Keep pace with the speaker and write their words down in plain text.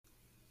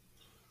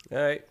All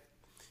right.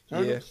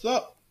 Turn Yeah, us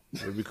up.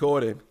 we're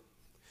recording.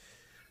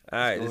 All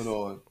What's right. going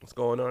on? What's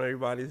going on,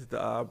 everybody? This is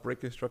the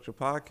Breaking Structure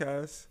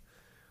Podcast.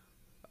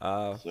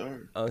 Uh, Yes,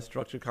 sir.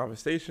 Unstructured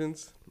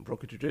Conversations.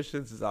 Broken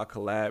Traditions is our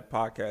collab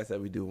podcast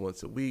that we do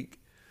once a week.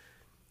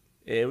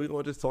 And we're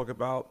going to just talk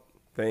about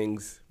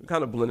things. We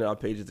kind of blended our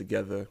pages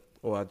together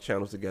or our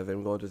channels together,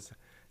 and we're going to just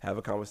have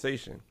a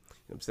conversation. You know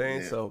what I'm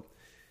saying? Yeah. So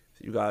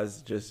you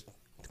guys just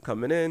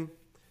coming in,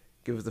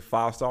 give us the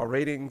 5-star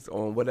ratings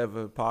on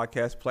whatever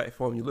podcast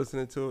platform you're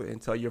listening to,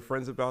 and tell your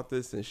friends about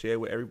this and share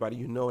with everybody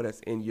you know that's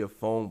in your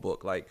phone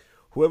book. Like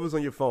whoever's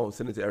on your phone,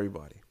 send it to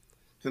everybody.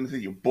 Send it to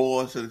your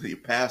boss. Send it to your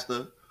pastor.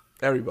 Send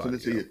Everybody.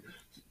 it to your.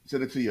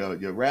 Send it to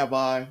your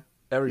rabbi. Your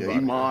Everybody.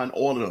 imam.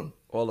 All of them.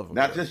 All of them.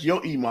 Not just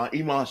your imam.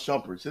 Imam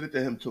Shumpert. Send it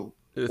to him too.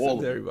 Send All it of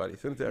to them. everybody.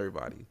 Send it to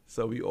everybody.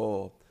 So we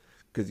all,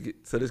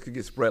 so this could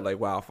get spread like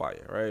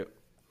wildfire, right?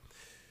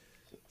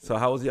 So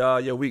how was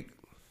your week?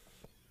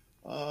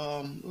 It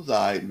was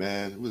alright,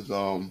 man. It was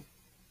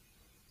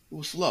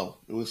slow.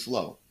 It was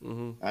slow.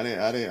 Mm-hmm. I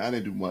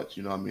didn't do much.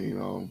 You know what I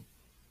mean?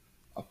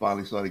 I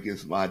finally started getting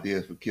some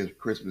ideas for kids'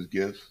 Christmas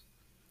gifts.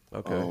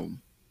 Okay.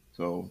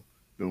 So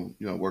been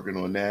working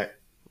on that.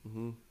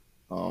 Mm-hmm.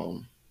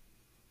 Was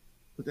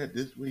that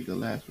this week or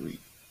last week?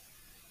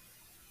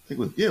 I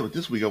think it was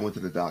this week. I went to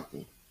the doctor.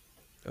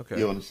 Okay.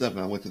 Yeah, on the 7th,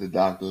 I went to the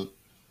doctor.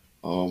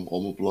 All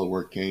my blood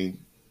work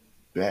came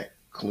back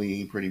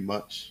clean, pretty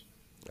much.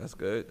 That's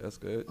good. That's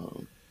good.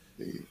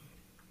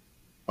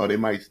 They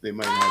might have me.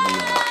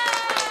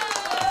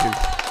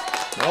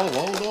 Oh,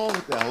 hold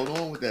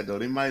on with that though.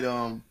 They might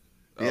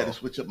they had to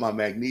switch up my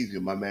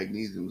magnesium. My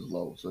magnesium was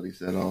low, so they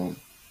said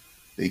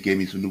they gave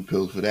me some new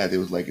pills for that. They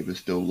was like, if it's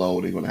still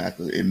low, they're gonna have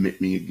to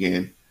admit me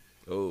again.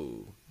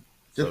 Oh.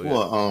 Just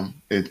for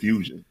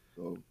infusion.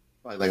 So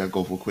probably like I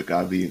go for a quick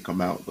IV and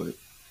come out, but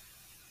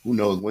who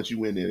knows? Once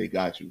you in there, they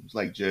got you. It's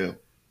like jail,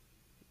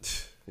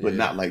 but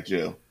not like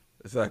jail.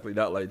 Exactly,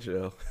 not like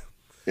jail.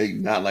 Hey,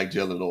 not like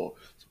jail at all.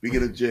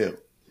 Speaking of jail,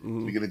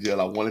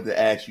 I wanted to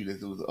ask you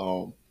this. It was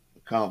a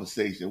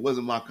conversation. It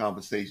wasn't my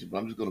conversation, but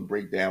I'm just gonna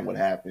break down what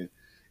happened,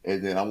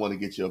 and then I want to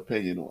get your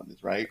opinion on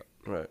this. Right?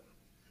 Right.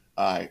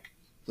 All right.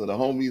 So the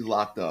homie's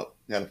locked up.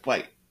 They had a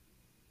fight.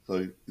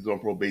 So he's on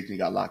probation. He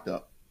got locked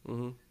up.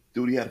 Mm-hmm.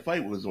 Dude he had a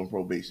fight with was on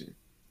probation.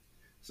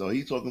 So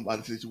he's talking about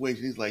the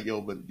situation. He's like,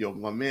 yo,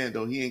 my man,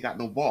 though, he ain't got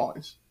no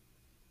bars.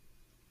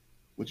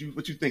 What you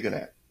think of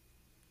that?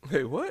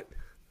 Hey, what?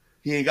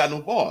 He ain't got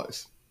no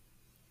bars.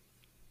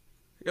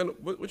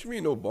 What you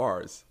mean no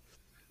bars?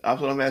 That's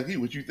what I'm asking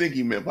you. What you think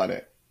he meant by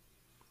that?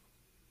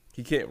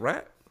 He can't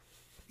rap?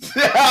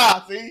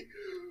 See?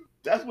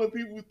 That's what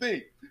people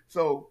think.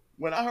 So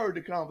when I heard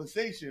the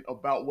conversation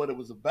about what it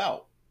was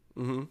about,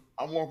 Mm-hmm.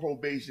 I'm on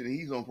probation and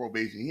he's on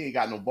probation. He ain't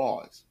got no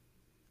bars.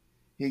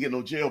 He ain't get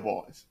no jail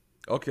bars.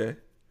 Okay.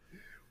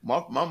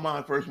 My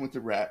mind first went to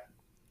rap.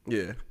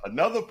 Yeah.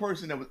 Another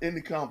person that was in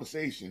the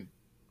conversation,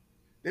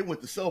 they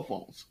went to cell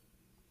phones.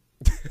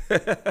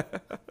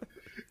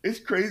 It's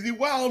crazy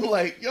wild. I'm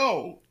like,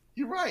 yo,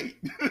 you're right.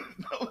 I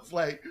was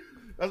like,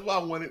 that's why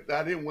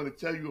I didn't want to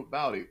tell you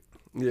about it.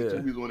 Yeah.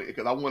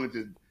 Because I wanted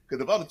to.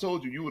 Because if I'd have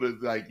told you, you would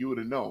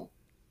have known.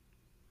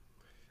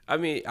 I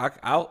mean,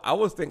 I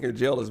was thinking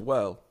jail as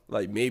well.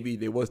 Like maybe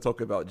they was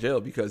talking about jail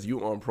because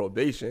you on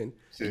probation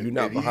and you're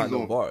not behind the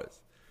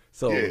bars.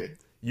 So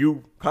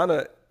you kind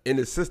of in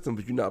the system,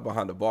 but you're not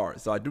behind the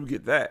bars. So I do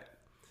get that.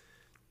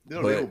 They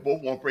were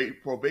both on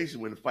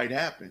probation when the fight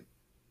happened.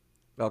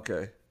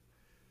 Okay.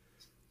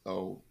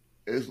 So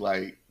it's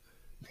like,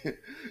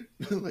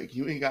 like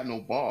you ain't got no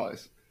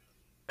bars.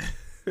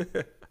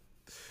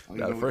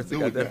 Now, the first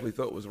thing I definitely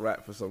thought was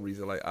rap for some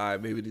reason. Like, all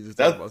right, maybe they just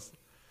talking about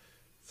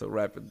some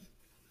rapping.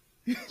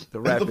 The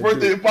That's the first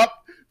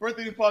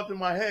thing that popped in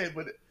my head,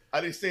 but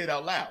I didn't say it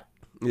out loud.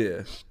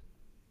 Yeah.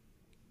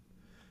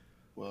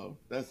 Well,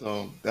 that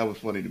was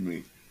funny to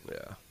me.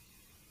 Yeah.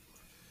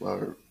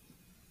 Well,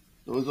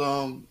 it was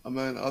I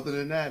mean, other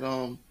than that,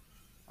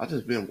 I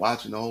just been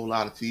watching a whole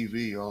lot of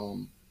TV.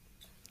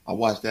 I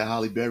watched that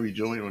Halle Berry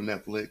joint on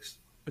Netflix.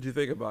 What do you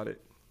think about it?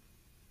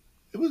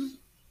 It was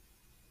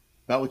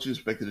about what you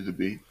expected it to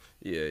be.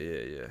 Yeah.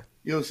 You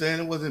know what I'm saying?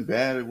 It wasn't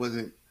bad. It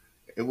wasn't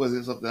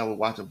something I would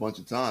watch a bunch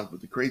of times.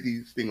 But the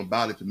craziest thing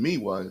about it to me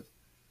was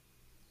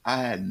I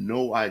had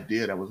no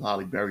idea that was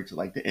Halle Berry till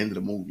like the end of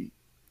the movie.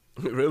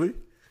 Really?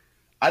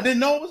 I didn't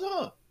know it was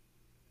her.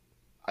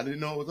 I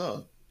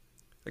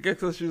guess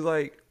because she was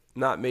like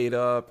not made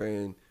up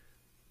and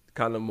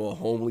kind of more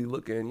homely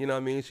looking. You know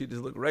what I mean? She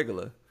just looked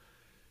regular.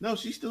 No,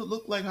 she still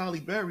looked like Halle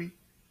Berry.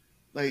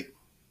 Like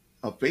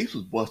her face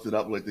was busted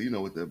up with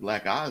with the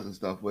black eyes and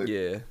stuff. But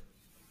yeah,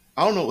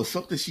 I don't know. It was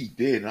something she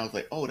did, and I was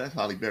like, "Oh, that's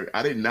Halle Berry."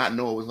 I did not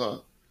know it was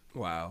her.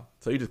 Wow.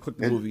 So you just clicked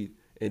the movie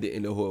and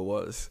didn't know who it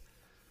was?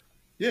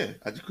 Yeah,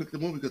 I just clicked the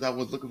movie because I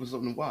was looking for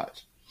something to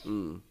watch.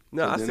 No,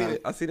 I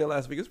seen it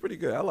last week. It's pretty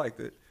good. I liked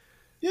it.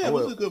 Yeah, it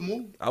was a good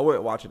movie. I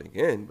wouldn't watch it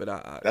again, but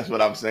that's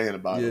what I'm saying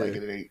about it. Like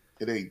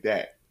it ain't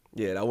that.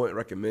 Yeah, I wouldn't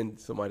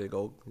recommend somebody to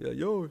go. Yeah,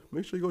 yo,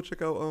 make sure you go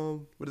check out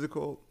what is it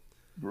called?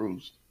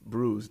 Bruised.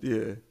 Bruised,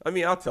 yeah. I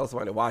mean, I'll tell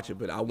somebody to watch it,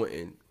 but I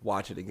wouldn't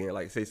watch it again.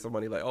 Like, say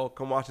somebody like, "Oh,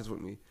 come watch this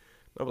with me."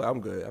 I'm like,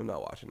 I'm good. I'm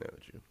not watching that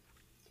with you.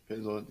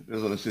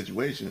 Depends on the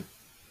situation.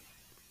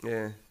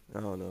 Yeah, I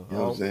don't know. You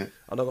know what I'm saying?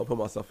 I'm not gonna put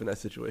myself in that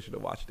situation to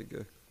watch it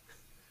again.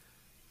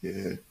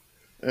 Yeah.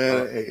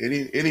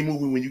 Any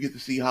movie when you get to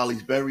see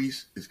Holly's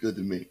berries, it's good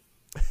to me.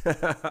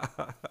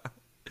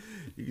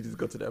 You can just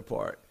go to that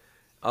part.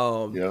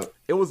 Yeah.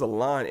 It was a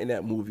line in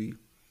that movie,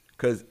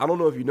 because I don't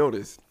know if you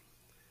noticed,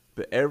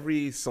 but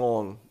every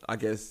song, I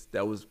guess,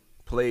 that was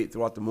played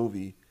throughout the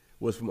movie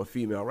was from a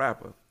female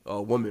rapper, or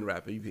a woman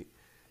rapper.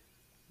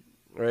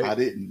 Right? I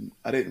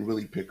didn't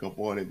really pick up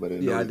on it, but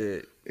I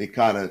did. It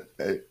kind of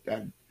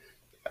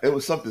it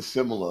was something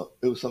similar.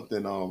 It was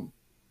something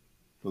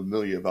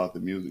familiar about the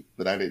music,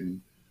 but I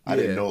didn't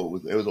know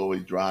it was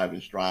always drive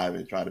and strive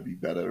and try to be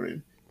better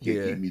and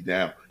can't keep me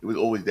down. It was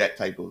always that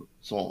type of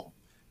song.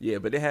 Yeah,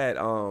 but they had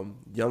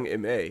Young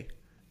M.A.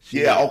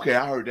 Okay,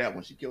 I heard that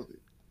one. She killed it.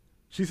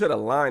 She said a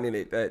line in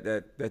it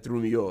that threw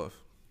me off.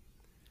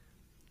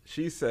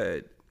 She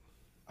said,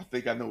 I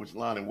think I know which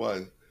line it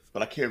was,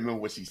 but I can't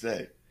remember what she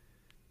said.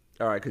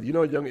 All right, because you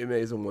know Young M.A.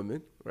 is a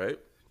woman, right?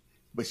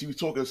 But she was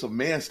talking some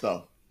man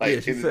stuff,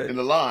 like in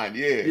the line.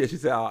 Yeah, she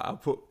said, I'll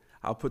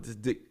put this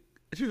dick.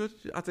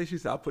 I think she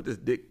said, "I'll put this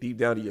dick deep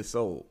down to your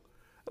soul."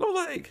 And I'm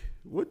like,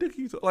 what dick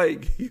you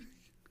like?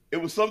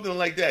 It was something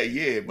like that,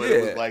 yeah. But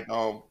it was like,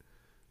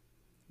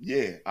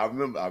 yeah, I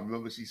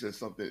remember she said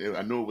something.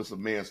 I knew it was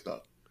some man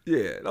stuff.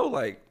 Yeah, and I was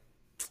like,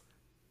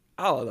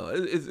 I don't know.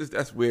 It's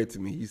that's weird to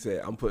me. He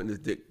said, "I'm putting this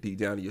dick deep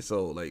down to your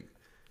soul." Like,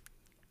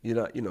 you're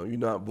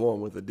not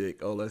born with a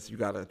dick unless you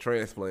got a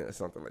transplant or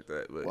something like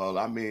that. But, well,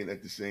 I mean,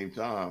 at the same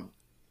time,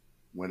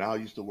 when I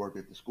used to work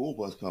at the school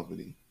bus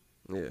company,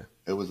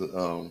 it was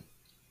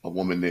a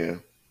woman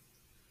there.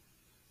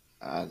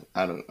 I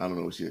don't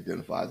know what she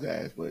identifies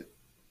as, but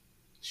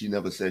she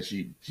never said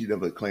she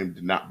never claimed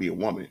to not be a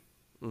woman.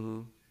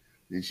 Mm-hmm.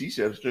 Then she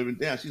said straight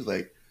down. She's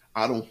like,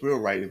 I don't feel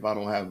right if I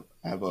don't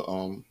have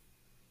a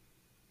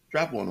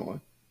strap on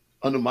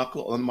under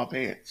my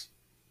pants.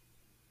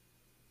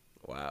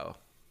 Wow.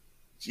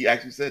 She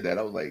actually said that.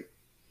 I was like,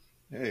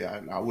 hey,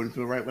 I wouldn't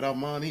feel right without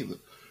mine either.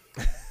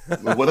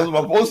 But what else am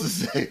I supposed to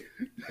say?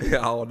 Yeah,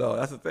 I don't know.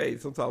 That's the thing.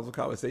 Sometimes the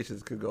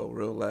conversations could go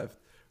real left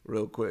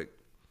real quick.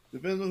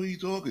 Depends on who you're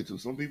talking to.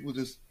 Some people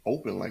just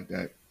open like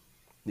that.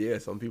 Yeah,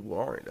 some people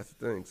aren't. That's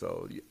the thing.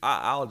 So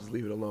I'll just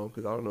leave it alone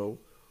because I don't know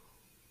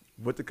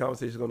what the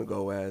conversation is going to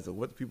go as or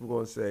what the people are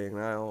going to say, and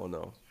I don't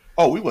know.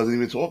 Oh, we wasn't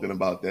even talking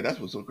about that. That's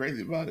what's so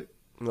crazy about it.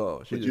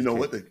 No, but you know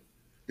what?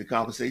 The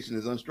conversation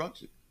is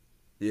unstructured.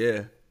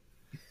 Yeah.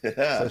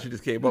 So she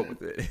just came up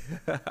with it.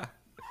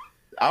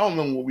 I don't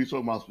remember what we were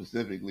talking about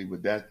specifically,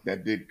 but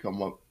that did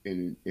come up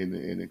in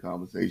the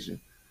conversation.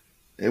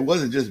 It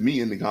wasn't just me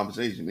in the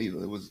conversation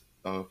either. It was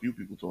a few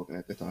people talking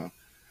at the time.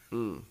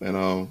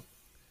 And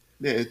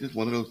yeah, it's just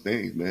one of those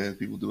things, man.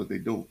 People do what they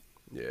do.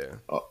 Yeah.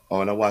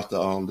 And I watched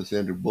the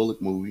Sandra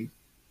Bullock movie.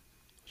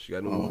 She got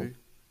a new movie?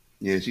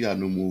 Yeah, she got a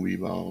new movie,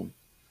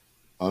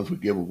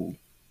 Unforgivable.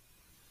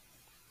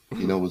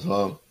 You know, it was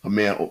her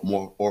man,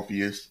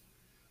 Orpheus.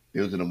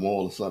 They was in a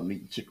mall or something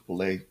eating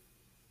Chick-fil-A.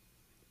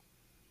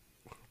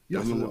 You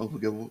remember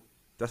Unforgivable?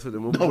 That's what the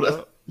movie was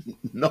about?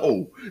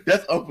 No,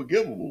 that's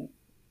Unforgivable.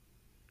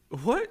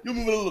 What? You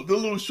remember the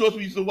little shorts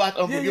we used to watch,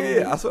 Unforgivable?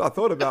 Yeah, that's what I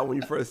thought about when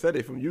you first said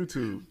it from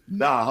YouTube.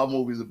 Nah, her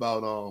movie's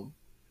about,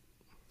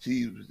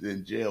 she was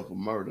in jail for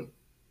murder.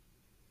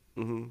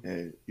 Mm-hmm.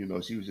 And, you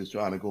know, she was just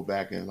trying to go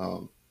back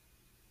and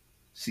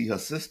see her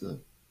sister.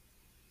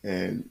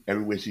 And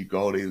everywhere she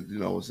go, they, you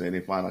know, saying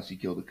they find out she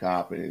killed a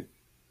cop. And,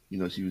 you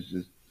know, she was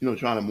just, you know,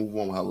 trying to move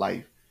on with her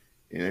life.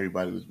 And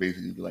everybody was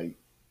basically like,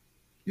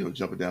 you know,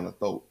 jumping down her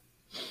throat.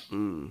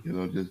 You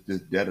know,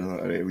 just dead on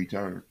her at every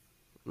turn.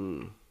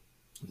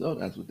 So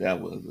that's what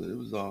that was. It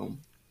was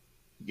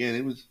again,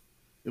 it was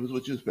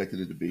what you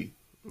expected it to be.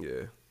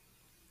 Yeah.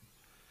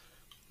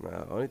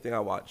 Now, the only thing I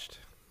watched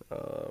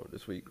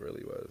this week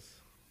really was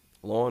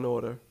Law and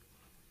Order.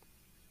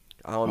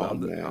 I don't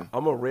know.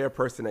 I'm a rare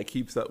person that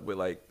keeps up with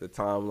like the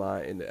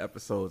timeline and the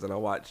episodes, and I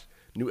watch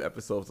new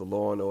episodes of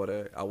Law and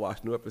Order. I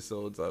watch new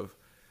episodes of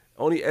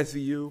only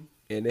SVU,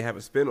 and they have a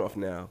spinoff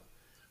now.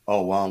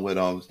 Oh, one with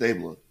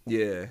Stabler.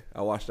 Yeah,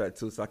 I watched that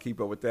too, so I keep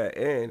up with that.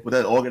 And with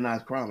that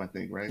organized crime, I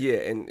think, right? Yeah,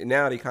 and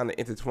now they kind of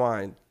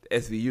intertwine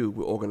SVU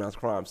with organized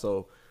crime.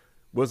 So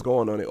what's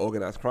going on in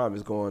organized crime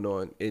is going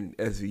on in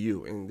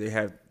SVU, and they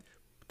have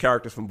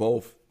characters from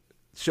both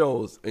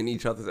shows in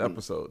each other's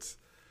episodes.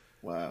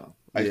 Wow.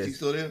 Is he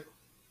still there?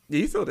 Yeah,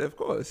 he's still there, of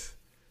course.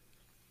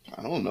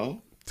 I don't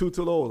know.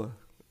 Tutuola.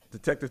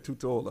 Detective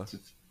Tutuola.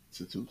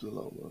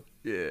 Tutuola.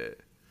 Yeah.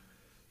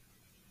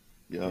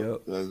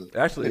 Yep.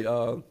 Actually,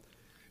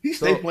 he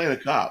stayed playing a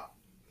cop.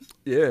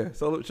 Yeah.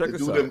 So check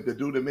this out. The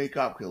dude that made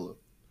Cop Killer.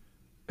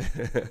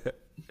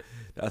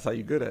 That's how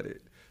you good at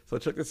it. So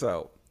check this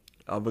out.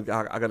 I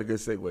got a good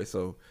segue.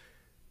 So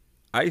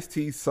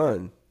Ice-T's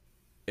son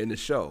in the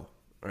show,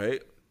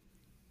 right?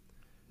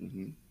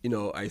 Mm-hmm. You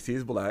know, Ice-T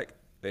is black,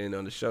 and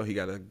on the show he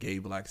got a gay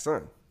black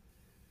son.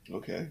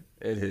 Okay.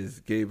 And his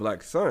gay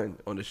black son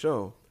on the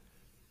show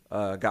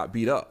got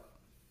beat up.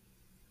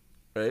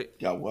 Right?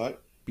 Got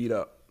what? Beat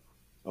up.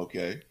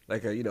 Okay.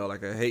 Like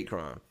a hate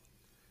crime.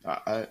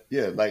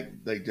 Yeah,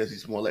 like Jesse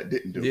Smollett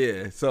didn't do.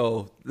 Yeah,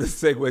 so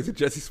this segues to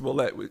Jesse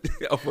Smollett.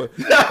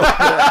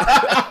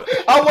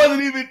 I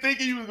wasn't even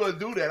thinking you was gonna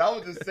do that. I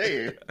was just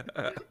saying.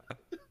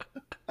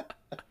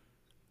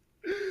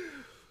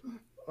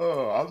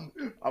 Oh,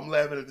 I'm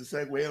laughing at the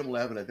segue. I'm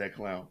laughing at that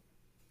clown.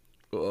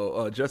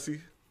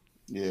 Jesse.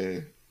 Yeah.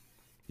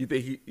 You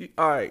think he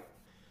all right?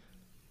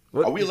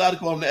 What, are we allowed to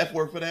call him the F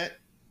word for that?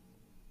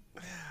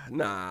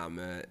 Nah,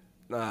 man.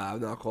 Nah,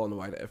 I'm not calling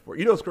nobody the F word.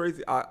 You know what's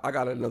crazy? I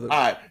got another. All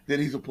right, then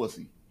he's a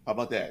pussy. How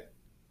about that?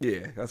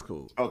 Yeah, that's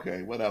cool.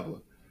 Okay, whatever.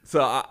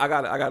 So I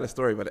got a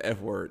story about the F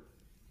word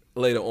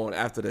later on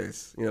after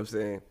this. You know what I'm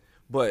saying?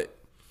 But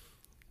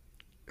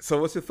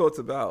so what's your thoughts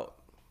about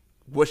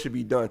what should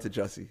be done to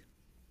Jesse?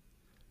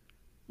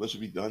 What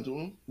should be done to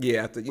him?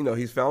 Yeah, after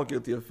he's found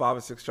guilty of 5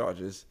 or 6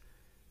 charges.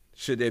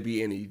 Should there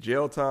be any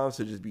jail time?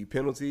 Should it just be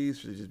penalties?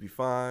 Should it just be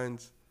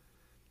fines?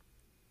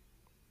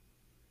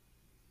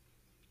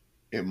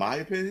 In my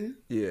opinion,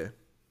 yeah,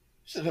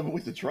 should never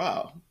went to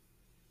trial.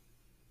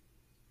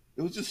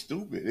 It was just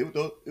stupid.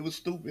 It was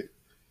stupid.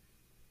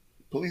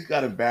 Police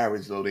got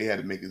embarrassed, though. They had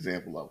to make an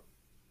example of him.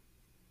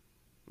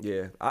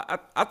 Yeah,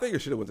 I think it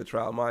should have went to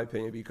trial, in my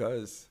opinion,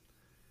 because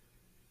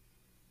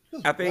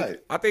I think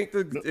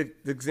the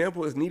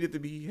example is needed to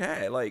be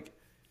had. Like,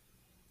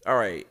 all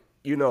right,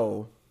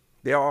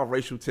 there are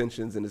racial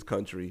tensions in this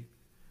country.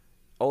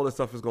 All this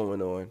stuff is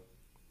going on.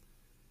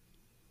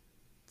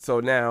 So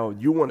now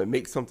you want to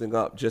make something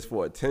up just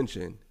for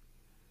attention.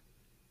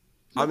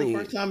 I mean, the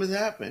first time it's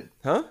happened.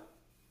 Huh?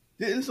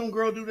 Didn't some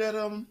girl do that?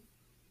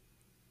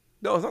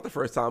 No, it's not the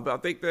first time, but I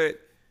think that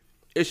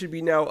it should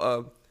be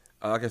now.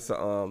 I guess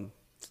damn,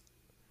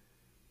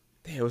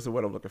 what's the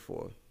word I'm looking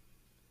for?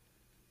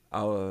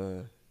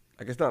 I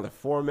guess not a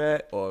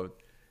format, or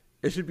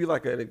it should be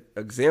like an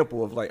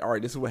example of like, all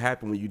right, this is what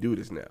happened when you do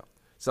this now.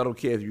 So I don't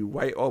care if you're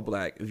white or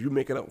black. If you're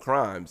making up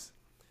crimes,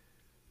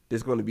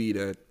 there's going to be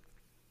the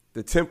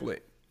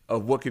template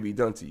of what can be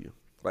done to you.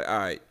 Like, all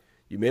right,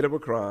 you made up a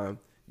crime,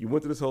 you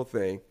went through this whole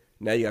thing,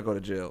 now you got to go to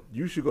jail.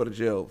 You should go to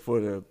jail for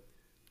the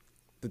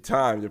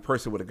time the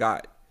person would have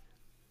got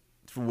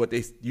for what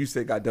you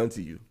said got done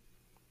to you.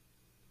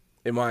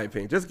 In my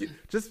opinion, just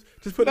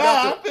put it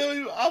out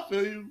there. I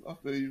feel you.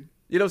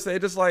 You know what I'm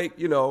saying? Just like,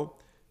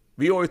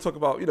 we always talk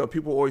about,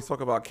 people always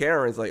talk about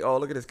Karens, like, oh,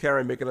 look at this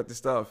Karen making up this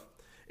stuff.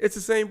 It's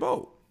the same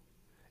boat.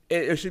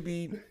 And this should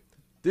be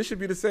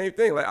the same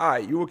thing. Like, all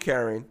right, you were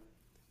Karen.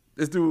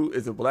 This dude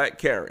is a black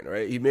Karen,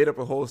 right? He made up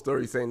a whole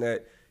story saying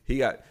that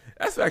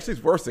that's actually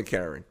worse than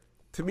Karen.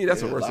 To me,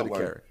 that's worse than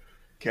Karen.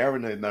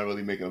 Karen is not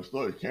really making up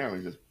stories.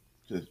 Karen is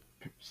just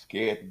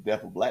scared to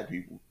death of black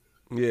people.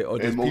 Yeah, or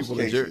just people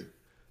in general.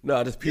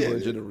 No, just people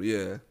in general,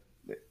 yeah.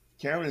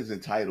 Karen is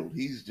entitled.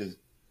 He's just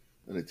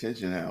an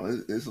attention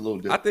hound. It's a little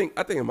different.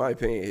 I think in my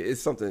opinion, it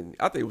was something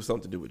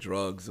to do with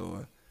drugs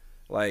or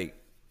like,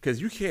 because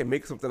you can't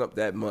make something up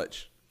that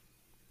much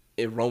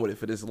and run with it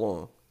for this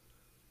long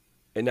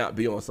and not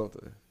be on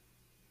something.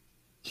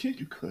 Yeah,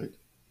 you could.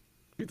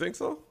 You think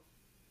so?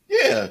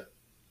 Yeah.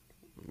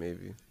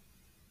 Maybe.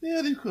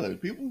 Yeah, they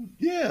could. People,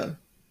 yeah.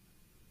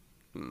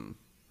 I don't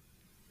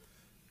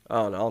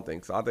know. I don't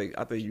think so. I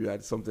think you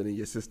had something in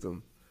your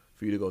system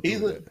for you to go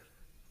through that.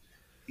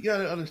 You got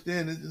to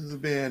understand this is a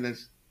man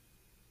that's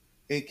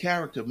in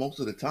character most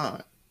of the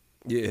time.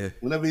 Yeah.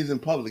 Whenever he's in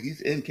public, he's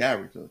in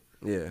character.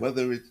 Yeah.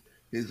 Whether it's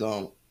his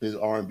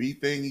R&B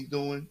thing he's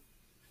doing.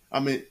 I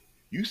mean,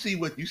 you see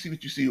what you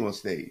see on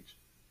stage.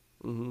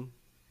 Mm-hmm. You know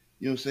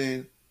what I'm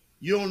saying?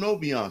 You don't know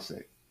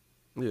Beyonce.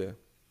 Yeah.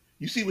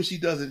 You see what she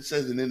does and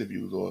says in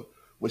interviews, or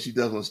what she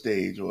does on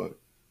stage, or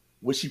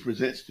what she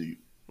presents to you.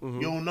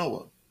 Mm-hmm. You don't know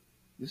her.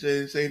 You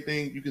say the same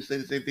thing. You can say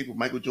the same thing for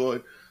Michael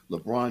Jordan,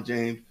 LeBron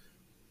James,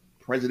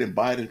 President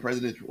Biden,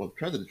 President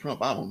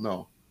Trump. I don't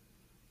know.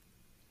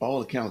 By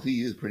all accounts,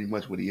 he is pretty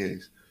much what he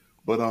is.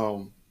 But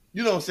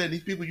you know what I'm saying?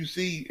 These people you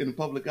see in the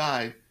public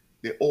eye,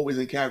 they're always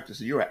in character.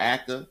 So you're an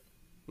actor,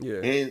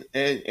 yeah,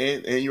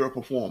 and you're a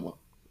performer.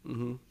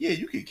 Mm-hmm. Yeah,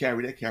 you can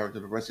carry that character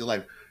the rest of your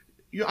life.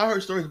 I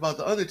heard stories about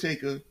the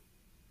Undertaker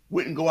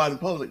wouldn't go out in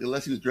public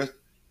unless he was dressed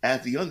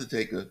as the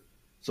Undertaker,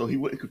 so he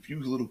wouldn't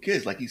confuse little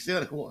kids like he's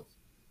Santa Claus.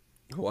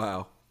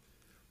 Wow.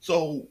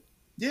 So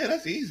yeah,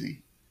 that's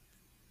easy.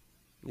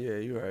 Yeah,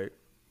 you're right.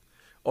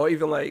 Or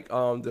even like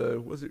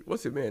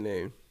what's your man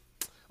name?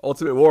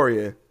 Ultimate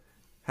Warrior.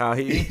 How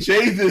he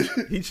changed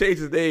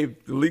his name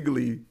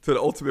legally to the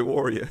Ultimate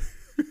Warrior.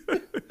 I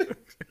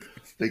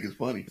think it's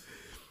funny.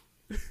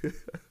 What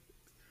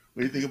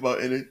do you think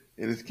about in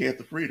his Camp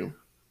to Freedom?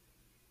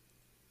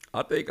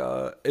 I think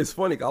it's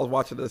funny. I was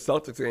watching the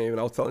Celtics game and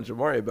I was telling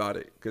Jamari about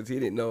it because he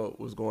didn't know what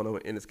was going on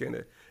in his game.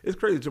 It's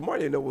crazy. Jamari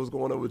didn't know what was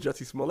going on with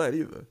Jesse Smollett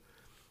either,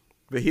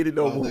 but he didn't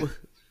know.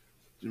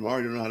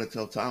 Jamari didn't know how to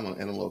tell time on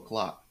an analog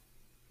clock.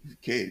 He's a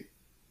kid.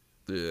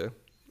 Yeah.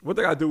 What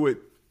they got to do with?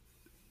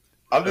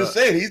 I'm just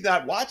saying he's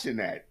not watching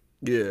that.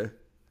 Yeah.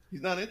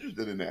 He's not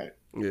interested in that.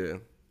 Yeah.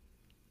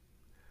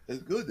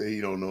 It's good that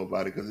he don't know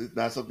about it because it's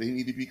not something he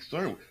need to be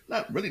concerned with.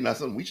 Not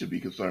something we should be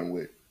concerned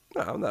with.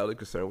 No, I'm not really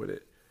concerned with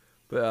it.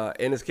 But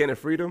in his can of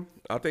freedom,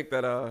 I think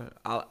that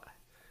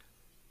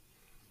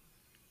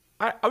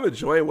I'm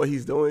enjoying what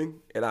he's doing,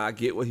 and I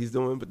get what he's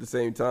doing. But at the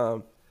same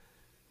time,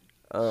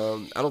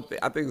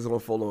 I think it's gonna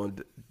fall on.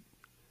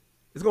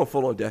 It's gonna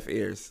fall on deaf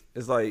ears.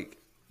 It's like,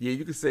 yeah,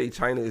 you could say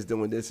China is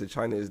doing this and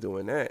China is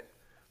doing that,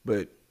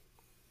 but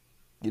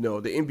the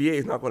NBA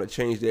is not going to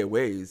change their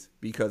ways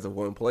because of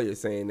one player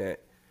saying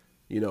that,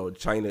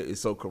 China is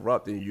so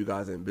corrupt and you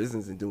guys are in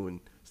business and doing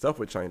stuff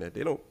with China.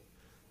 They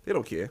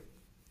don't care.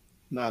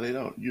 No, they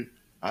don't.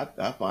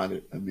 I find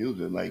it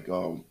amusing, like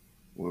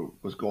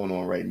what's going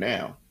on right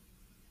now.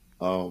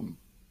 Um,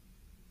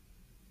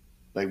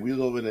 like we was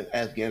over in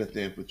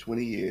Afghanistan for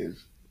 20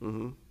 years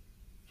Mm-hmm.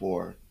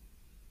 for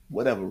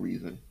whatever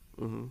reason.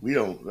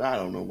 Mm-hmm. I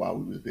don't know why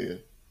we was there.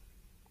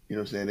 You know what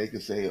I'm saying? They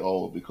could say,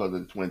 oh, because of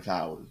the Twin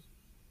Towers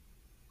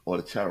or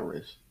the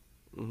terrorists,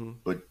 Mm-hmm.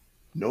 but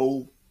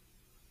no,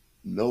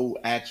 no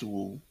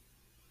actual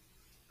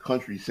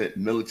country sent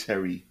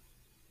military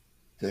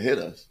to hit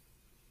us.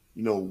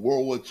 World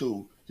War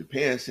II,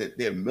 Japan sent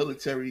their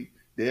military,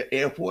 their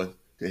air force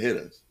to hit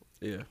us.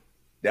 Yeah.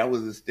 That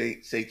was a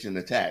state sanctioned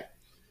attack.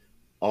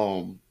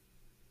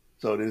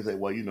 So they say,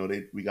 well,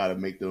 we got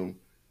to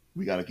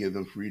we got to give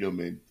them freedom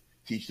and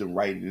teach them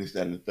right and this,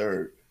 that, and the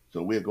third.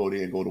 So we'll go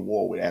there and go to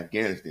war with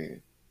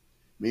Afghanistan.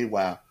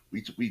 Meanwhile,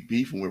 we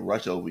beefing with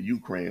Russia over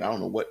Ukraine. I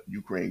don't know what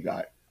Ukraine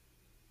got.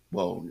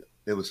 Well,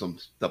 there was some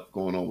stuff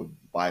going on with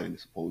Biden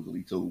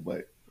supposedly too,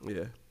 but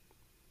Yeah.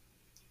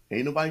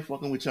 ain't nobody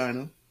fucking with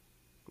China.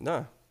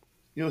 Nah.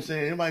 You know what I'm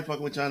saying? Ain't nobody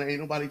fucking with China.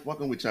 Ain't nobody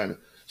fucking with China.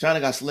 China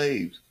got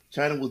slaves.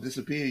 China will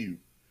disappear you.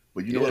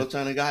 But you know what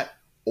China got?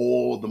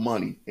 All the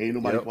money. Ain't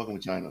nobody fucking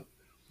with China.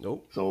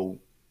 Nope. So,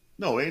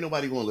 no, ain't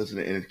nobody going to listen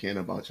to Ennis Cannon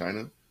about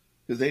China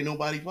because ain't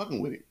nobody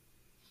fucking with it.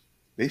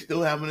 They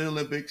still having the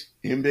Olympics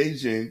in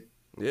Beijing.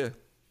 Yeah.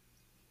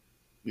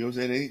 You know what I'm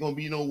saying? There ain't going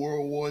to be no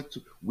World War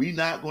II. We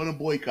not going to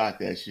boycott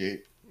that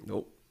shit.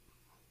 Nope.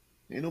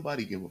 Ain't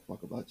nobody give a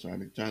fuck about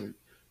China.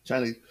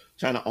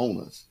 China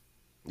own us.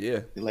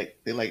 Yeah. They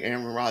like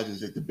Aaron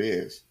Rodgers at the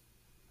Bears.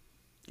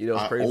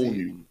 It's crazy. I own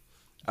you.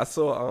 I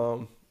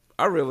saw.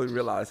 I really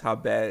realized how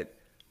bad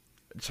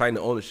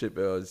China ownership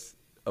is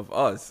of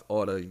us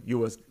or the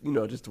U.S.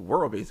 Just the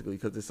world basically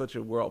because it's such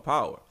a world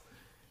power.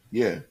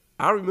 Yeah.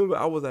 I remember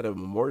I was at a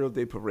Memorial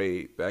Day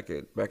parade back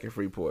in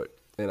Freeport,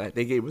 and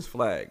they gave us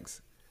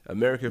flags,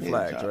 American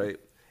flags, right?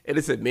 And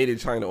it said "Made in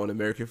China" on the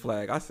American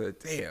flag. I said,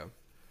 "Damn,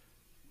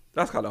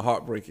 that's kind of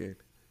heartbreaking."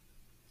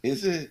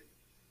 Is it?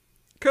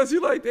 Because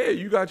you're like, there,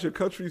 you got your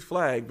country's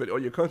flag, but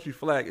on your country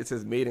flag it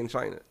says "Made in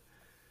China."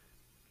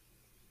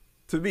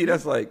 To me,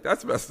 that's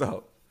messed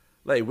up.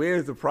 Like,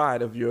 where's the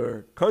pride of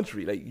your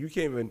country? Like, you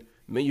can't even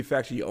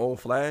manufacture your own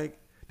flag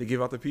to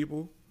give out to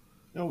people.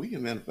 No, we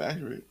can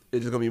manufacture it.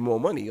 It's just gonna be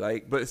more money.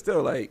 But it's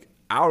still I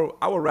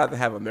would rather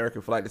have an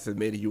American flag that says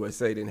 "Made in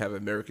USA" than have an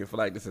American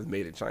flag that says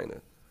 "Made in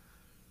China."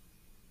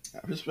 I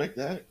respect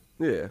that.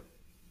 Yeah.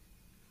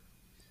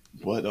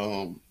 But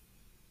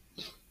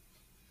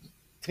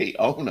they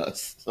own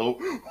us. So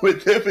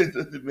what difference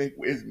does it make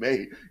where it's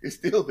made? It's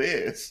still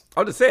theirs.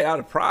 I'll just say out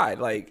of pride,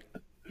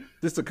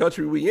 this is the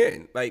country we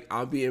in. I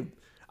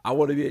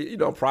want to be,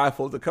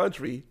 prideful of the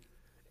country.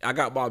 I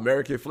got my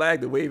American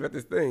flag to wave at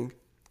this thing,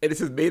 and it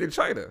says "Made in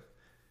China."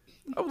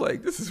 I'm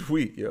like, this is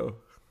weak, yo.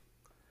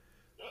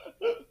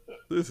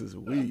 This is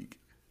weak.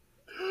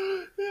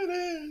 It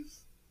is.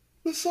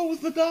 But so is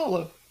the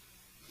dollar.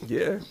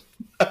 Yeah.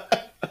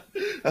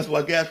 That's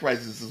why gas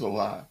prices are so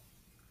high.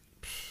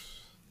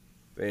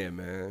 Damn,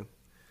 man.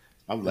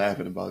 I'm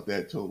laughing about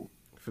that too.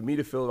 For me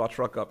to fill my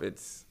truck up,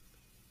 it's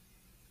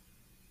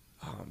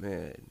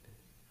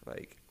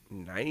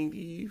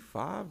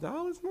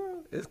 $95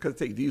 now. It's because it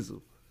takes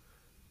diesel.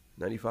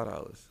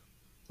 $95.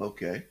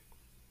 Okay.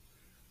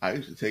 I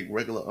used to take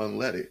regular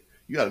unleaded.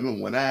 You got to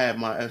remember when I had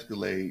my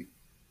Escalade,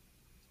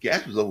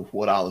 gas was over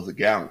 $4 a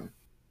gallon.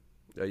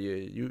 Yeah,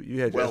 you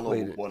had well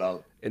over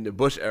 $4 in the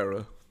Bush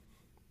era.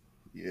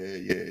 Yeah.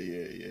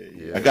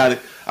 I got it.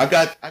 I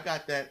got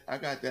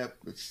that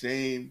the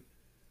same,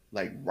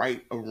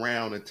 right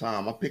around the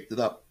time I picked it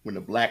up when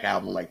the Black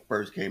Album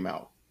first came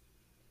out.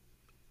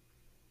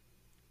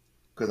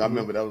 Because I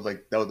remember that was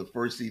the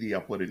first CD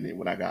I put in there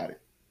when I got it.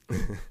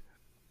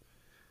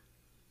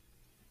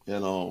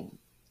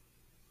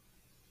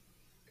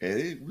 And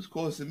it was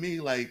costing me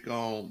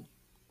because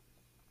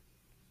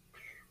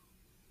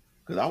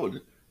I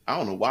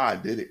don't know why I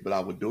did it, but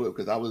I would do it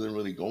because I wasn't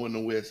really going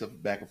nowhere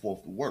except back and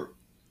forth to work.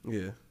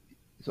 Yeah.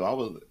 So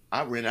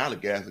I ran out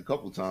of gas a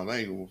couple of times. I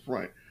ain't going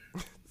front.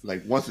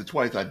 Once or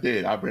twice I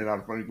did. I ran out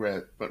of gas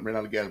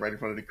right in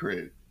front of the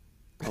crib.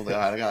 I was like,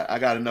 all right, I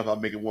got enough. I'll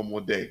make it one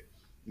more day.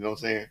 You know what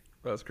I'm saying?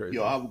 That's crazy.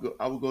 I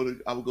would go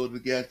to the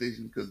gas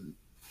station because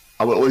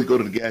I would always go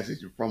to the gas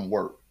station from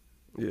work.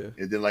 Yeah.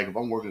 And then if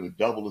I'm working a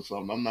double or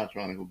something, I'm not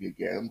trying to go get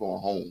gas. I'm going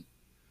home.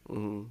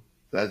 Mm-hmm.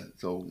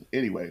 So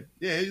anyway,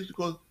 yeah, it used to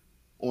cost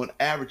on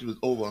average it was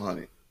over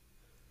 $100. I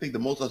think the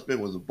most I spent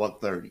was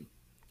 $130.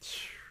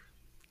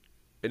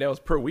 And that was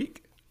per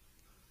week?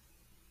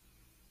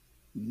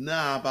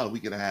 Nah, about a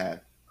week and a half.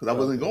 Because I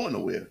wasn't going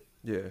nowhere.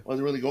 Yeah. I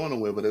wasn't really going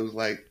nowhere, but it was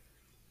like,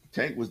 the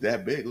tank was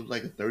that big. It was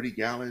like a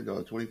 30-gallon or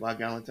a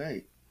 25-gallon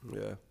tank.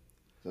 Yeah.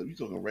 So you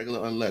talking regular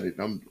unleaded.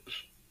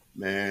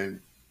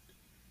 Man,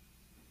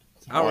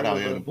 it's I hard out remember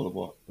here in the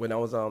boulevard. when I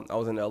was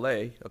in LA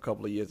a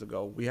couple of years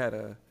ago. We had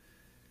a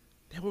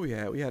Tahoe.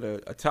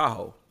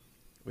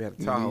 We had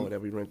a Tahoe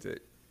that we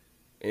rented,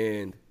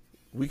 and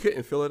we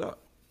couldn't fill it up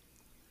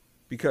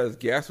because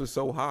gas was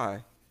so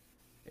high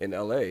in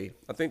LA.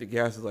 I think the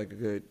gas is like a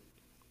good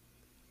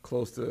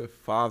close to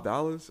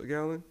 $5 a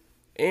gallon,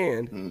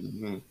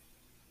 and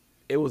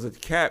it was a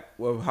cap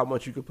of how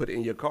much you could put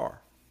in your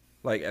car,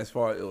 like as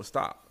far as it'll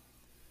stop.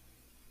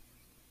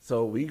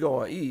 So we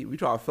go on E, we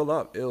try to fill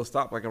up, it'll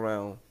stop like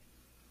around.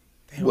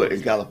 What,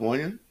 in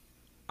California?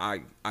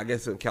 I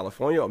guess in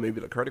California, or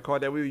maybe the credit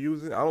card that we were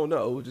using. I don't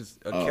know. It was just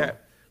a cap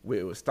where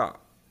it would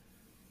stop.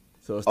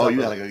 So it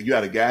you had you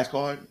had a gas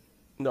card?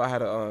 No, I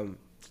had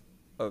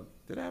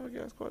did I have a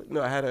gas card?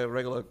 No, I had a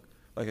regular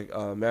like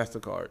a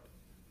MasterCard.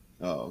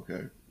 Oh,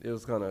 okay. It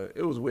was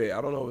weird. I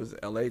don't know if it was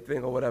an LA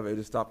thing or whatever. It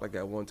just stopped like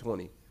at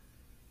 120,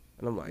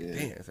 and I'm like,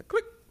 damn. It's like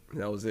click,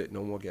 and that was it.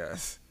 No more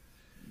gas.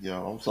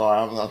 Yeah, I'm sorry.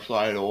 I'm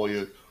sorry to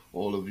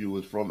all of you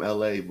was from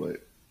LA, but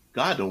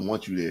God don't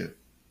want you there.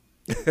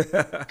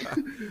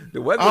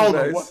 The weather's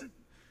nice.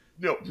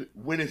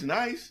 When it's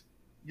nice,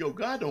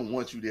 God don't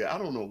want you there. I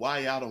don't know why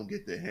y'all don't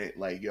get the hint.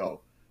 Like,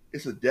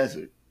 it's a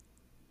desert.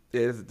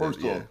 Yeah, it's a desert.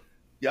 First off,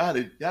 y'all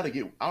to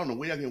get. I don't know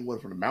where y'all getting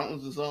water from the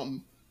mountains or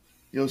something.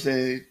 You know what I'm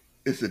saying?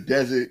 It's a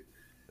desert.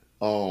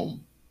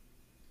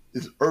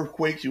 It's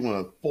earthquakes. You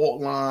want a fault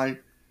line.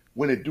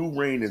 When it do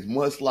rain, there's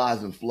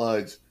mudslides and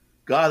floods.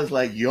 God is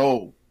like,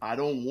 I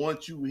don't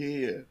want you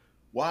here.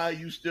 Why are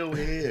you still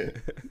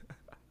here?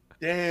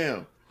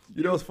 Damn.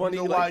 You know what's funny?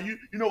 You know why you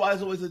know why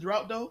it's always a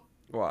drought though?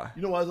 Why?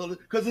 You know why it's always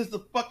because it's the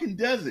fucking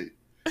desert.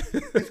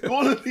 It's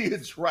going to be a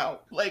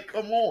drought. Like,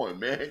 come on,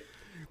 man.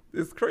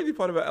 This crazy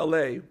part about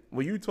LA,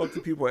 when you talk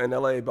to people in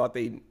LA about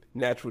their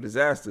natural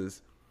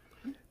disasters,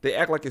 they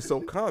act like it's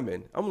so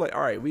common. I'm like,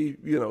 all right, we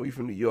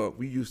from New York,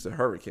 we used to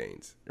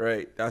hurricanes,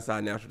 right? That's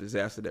our natural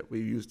disaster that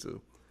we used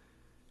to.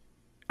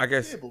 I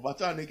guess. Yeah, but by the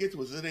time they get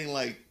to us, it ain't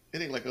like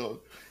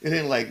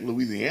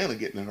Louisiana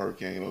getting a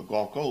hurricane or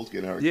Gulf Coast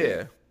getting a hurricane.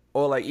 Yeah,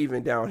 or like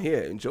even down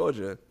here in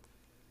Georgia.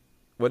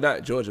 Well,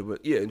 not Georgia,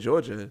 but yeah, in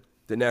Georgia,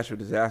 the natural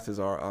disasters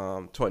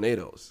are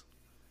tornadoes.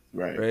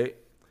 Right.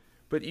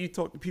 But you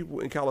talk to people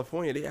in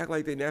California, they act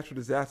like their natural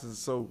disasters are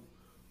so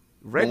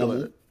regular.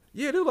 Mm-hmm.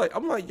 Yeah, they're like,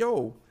 I'm like,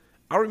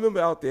 I remember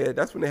out there,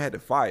 that's when they had the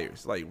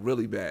fires, like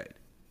really bad.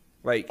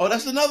 Like,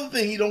 that's another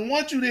thing. He don't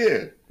want you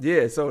there.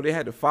 Yeah, so they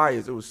had the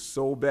fires. It was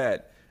so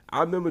bad. I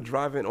remember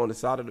driving on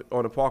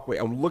the parkway.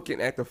 I'm looking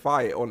at the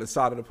fire on the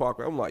side of the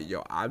parkway. I'm like,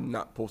 I'm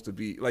not supposed to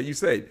be, like you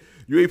said,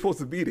 you ain't supposed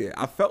to be there.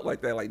 I felt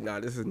like that, like, nah,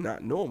 this is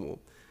not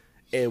normal.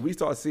 And we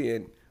start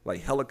seeing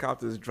like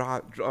helicopters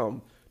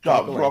dropping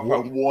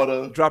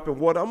water.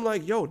 I'm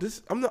like,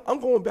 I'm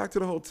going back to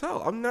the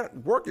hotel. I'm not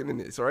working in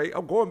this, right?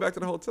 I'm going back to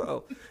the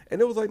hotel.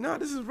 And it was like, nah,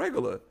 this is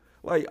regular.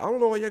 Like, I don't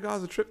know why you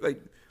guys are tripping.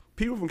 Like,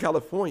 people from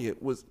California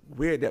was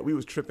weird that we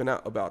was tripping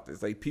out about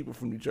this. Like, people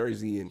from New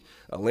Jersey and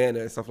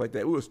Atlanta and stuff like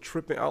that, we was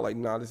tripping out like,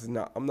 nah,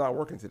 I'm not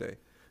working today.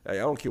 Like, I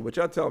don't care what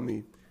y'all tell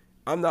me.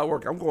 I'm not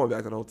working. I'm going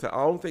back to the hotel.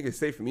 I don't think it's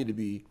safe for me to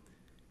be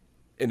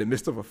in the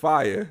midst of a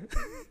fire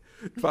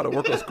trying to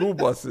work on school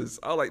buses.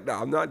 I was like,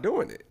 nah, I'm not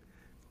doing it.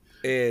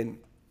 And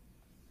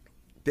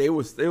they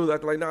was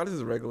acting like, nah, this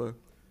is regular.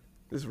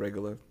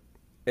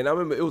 And I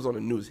remember it was on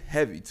the news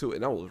heavy too,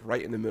 and I was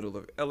right in the middle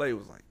of it. LA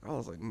was like, I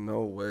was like,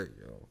 no way,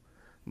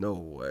 no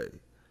way.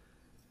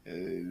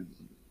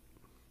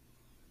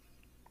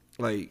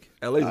 Like,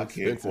 LA's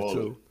expensive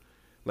too.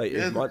 Like,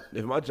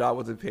 if my job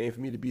wasn't paying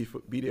for me to be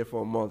there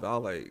for a month, I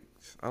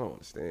don't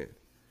understand.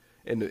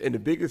 And the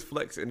biggest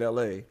flex in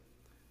LA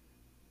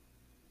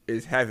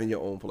is having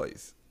your own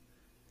place.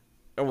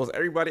 Almost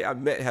everybody I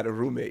met had a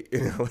roommate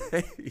in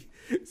LA.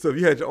 So if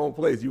you had your own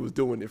place, you was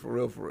doing it for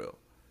real.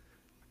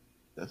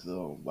 That's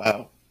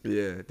wow.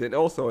 Yeah. Then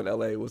also in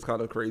LA, it was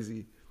kind of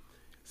crazy.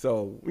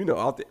 So, we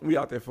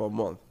out there for a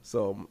month.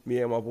 So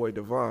me and my boy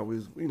Devon,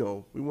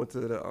 we went to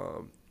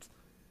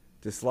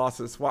the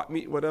Slauson swap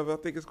meet, whatever I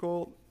think it's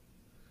called.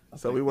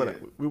 We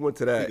went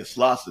to that.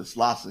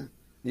 Slauson.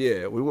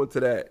 Yeah, we went to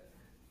that.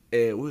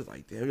 And we was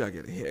like, damn, we gotta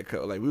get a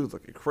haircut. Like, we was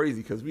looking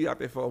crazy because we out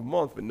there for a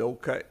month with no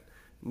cut,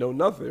 no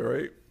nothing,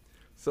 right?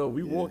 So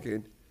we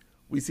walking,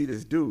 we see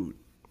this dude,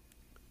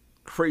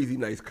 crazy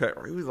nice cut,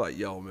 right? We was like,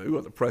 yo, man, we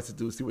want to press the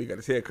dude, see where he got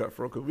his hair cut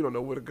from, because we don't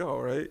know where to go,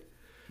 right?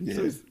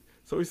 Yeah.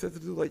 So we said to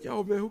the dude, like,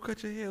 yo, man, who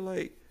cut your hair?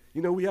 Like,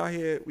 we out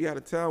here, we out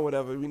of town,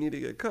 whatever, we need to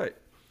get cut.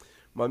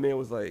 My man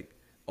was like,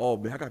 oh,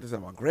 man, I got this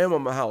at my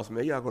grandmama's house,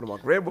 man. You gotta go to my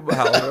grandmama's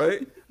house,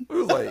 right?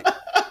 We was like,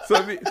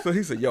 so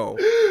he said, yo,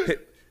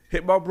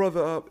 hit my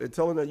brother up and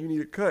tell him that you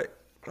need a cut.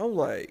 I'm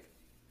like,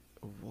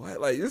 what?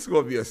 Like, this is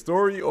going to be a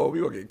story or we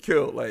going to get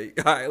killed? Like,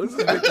 all right, let's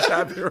just make this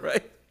happen,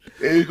 right?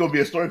 It's going to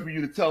be a story for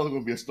you to tell. It's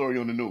going to be a story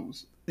on the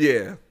news.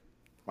 Yeah.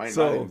 Might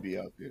not even be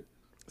out there.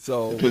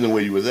 So depending on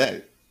where you was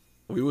at.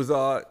 we was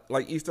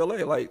like East LA,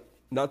 like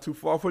not too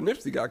far from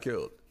Nipsey got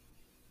killed.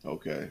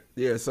 Okay.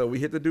 Yeah, so we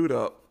hit the dude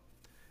up,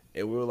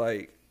 and we were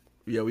like,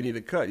 "Yeah, we need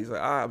a cut." He's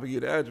like, "All right, I'm gonna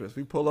get the address."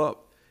 We pull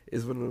up.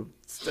 It's one of the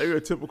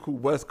stereotypical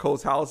West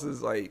Coast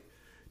houses, like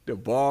the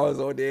bars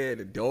on there,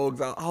 the dogs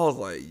out. I was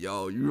like,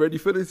 "Yo, you ready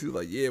for this?" He was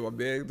like, "Yeah, my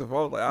man." I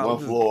was like, One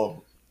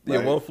floor. Yeah,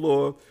 right? one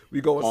floor.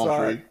 We go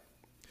inside. Tree.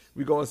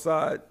 We go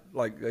inside.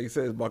 Like you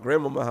said, it's my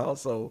grandmama's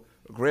house. So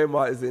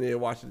grandma is in there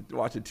watching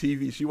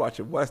TV. She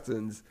watching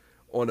westerns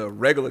on a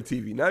regular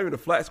TV, not even a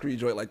flat screen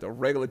joint, like the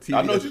regular TV.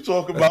 I know what you're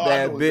talking about.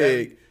 That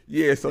big.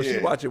 Yeah, so yeah. she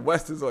watching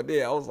westerns on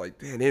there. I was like,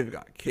 damn, they even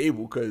got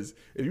cable. Because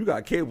if you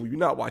got cable, you're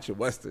not watching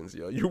westerns,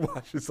 yo. You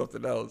watching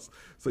something else.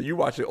 So you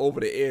watching over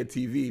the air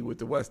TV with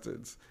the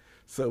westerns.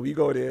 So we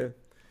go there,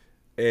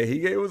 and he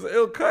gave us an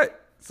ill cut.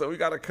 So we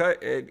got a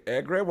cut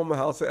at grandmama's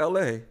house in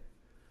L.A.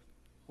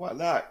 Why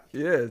not?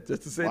 Yeah,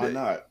 just to say Why that.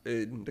 not?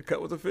 And the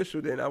cut was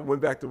official. Then I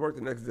went back to work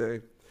the next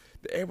day.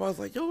 Everybody was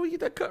like, yo, where you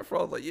get that cut from?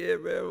 I was like, yeah,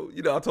 man.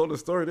 You know, I told the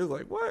story. They was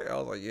like, what? I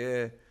was like,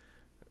 yeah,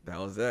 that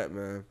was that,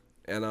 man.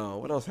 And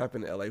what else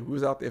happened in LA? We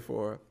was out there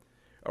for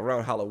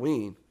around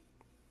Halloween.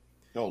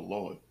 Oh,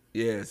 Lord.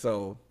 Yeah,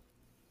 so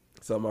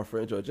my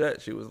friend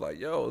Georgette, she was like,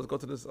 yo, let's go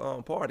to this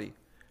party.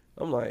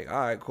 I'm like, all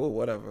right, cool,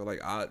 whatever.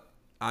 Like,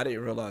 I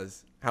didn't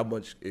realize how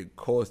much it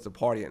cost to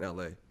party in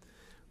LA.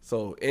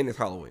 So, and it's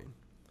Halloween.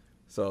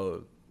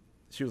 So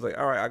she was like,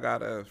 all right, I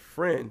got a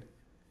friend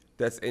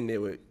that's in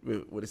there with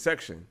a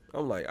section.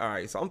 I'm like, all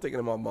right. So I'm thinking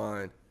in my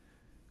mind,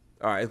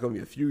 all right, it's going to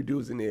be a few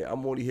dudes in there.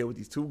 I'm only here with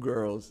these two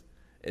girls.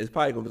 And it's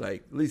probably going to be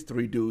like at least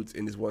 3 dudes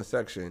in this one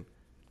section.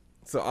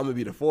 So I'm going to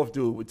be the 4th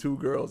dude with 2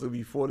 girls. It'll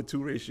be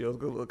 4-to-2 ratio. It's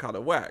going to look kind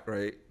of whack,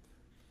 right?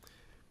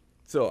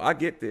 So I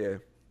get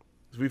there.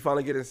 So we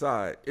finally get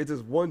inside. It's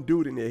just one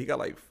dude in there. He got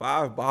like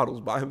 5 bottles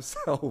by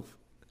himself.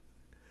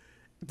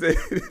 Then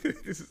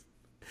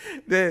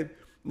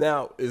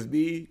now it's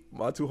me,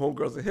 my 2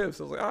 homegirls, and him.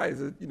 So I was like, all right,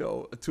 it's a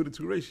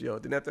 2-to-2 ratio.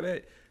 Then after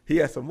that, he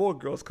had some more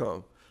girls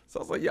come. So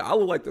I was like, yeah, I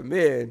look like the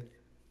man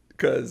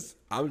because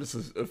I'm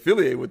just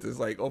affiliated with this,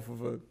 like off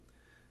of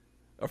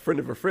a friend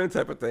of a friend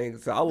type of thing.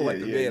 So I look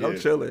like the man. I'm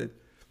chilling.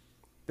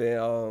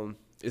 Then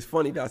it's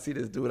funny that I see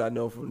this dude I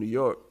know from New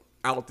York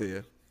out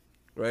there,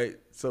 right?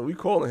 So we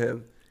calling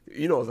him.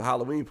 You know, it's a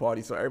Halloween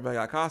party, so everybody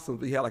got costumes.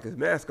 But he had like his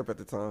mask up at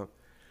the time.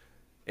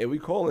 And we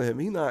calling him,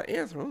 he not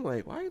answering. I'm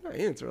like, why he not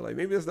answering? Like,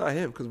 maybe it's not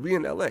him, because we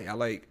in L.A.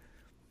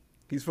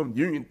 He's from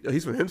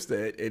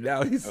Hempstead, and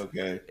now he's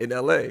in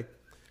L.A.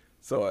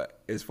 So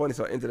it's funny.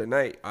 So at the end of the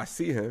night, I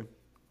see him,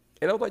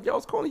 and I was like, yo, I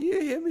was calling you.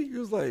 You hear me? He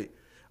was like,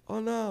 oh,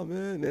 no,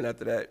 man. And then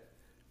after that,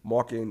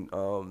 Mark and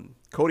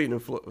Cody and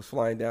them was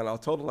flying down. I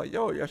told him, like,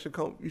 yo, y'all should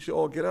come. You should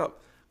all get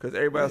up, because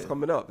everybody's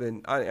coming up.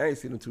 And I ain't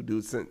seen them 2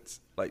 dudes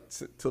since, like,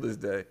 till this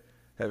day.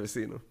 Haven't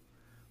seen them.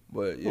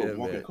 But, yeah, man.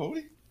 Mark and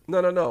Cody?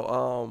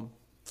 No.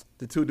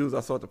 The 2 dudes I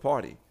saw at the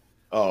party.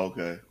 Oh,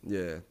 okay.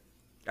 Yeah.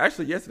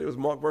 Actually, yesterday was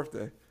Mark's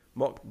birthday.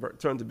 Mark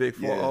turned the big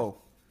 4-0.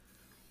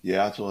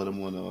 Yeah, I saw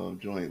him on a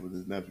joint with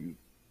his nephew.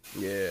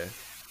 Yeah.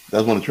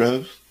 That's one of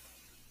Trev's?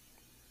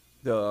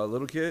 The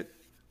little kid?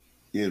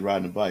 Yeah,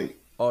 riding a bike.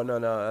 Oh, no.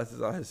 That's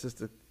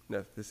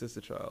his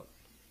sister child.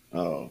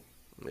 Oh.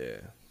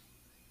 Yeah.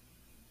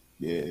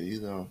 Yeah,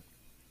 he's the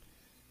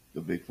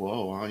big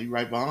 4-0, huh? You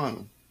right behind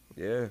him.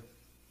 Yeah.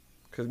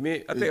 Because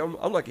I think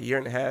I'm like a year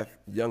and a half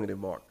younger than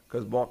Mark.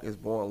 Because Mark is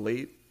born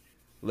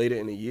later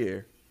in the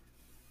year.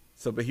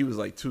 So, but he was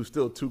like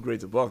still 2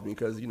 grades above me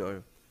because, he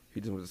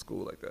just went to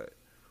school like that.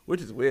 Which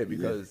is weird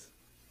because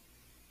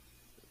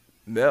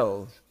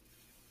Mel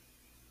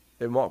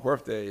and Mark's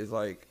birthday is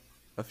like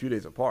a few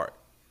days apart.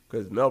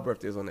 Because Mel's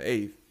birthday is on the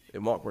 8th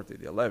and Mark's birthday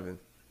the 11th.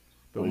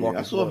 But Mark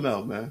I saw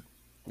Mel, man.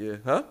 Yeah,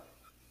 huh?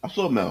 I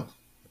saw Mel.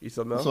 You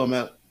saw Mel? I saw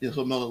Mel. Yeah, I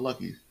saw Mel at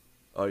Lucky's.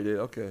 Oh, you did?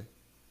 Okay.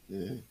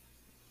 Yeah.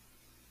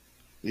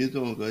 He's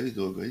doing good.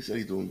 He said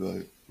he's doing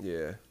good.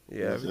 Yeah.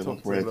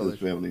 I'm praying for his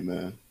family,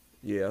 man.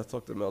 Yeah, I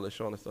talk to Mel and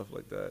Sean and stuff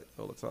like that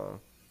all the time.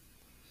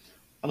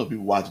 I know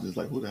people watching this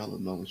like, who the hell is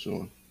Mel and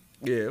Sean?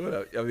 Yeah, what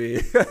up? I mean,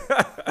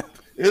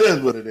 it is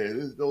what it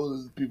is.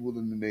 Those are the people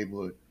in the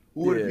neighborhood.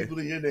 Who are the people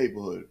in your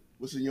neighborhood?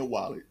 What's in your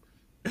wallet?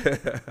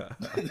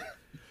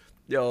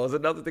 Yo, there's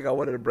another thing I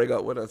wanted to bring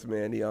up with us,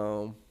 man.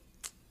 The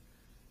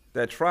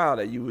that trial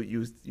that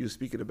you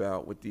speaking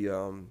about with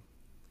the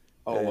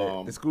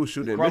school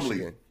shooting in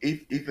Michigan.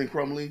 Ethan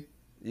Crumley?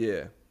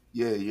 Yeah.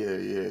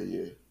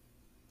 Yeah.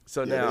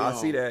 So now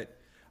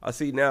I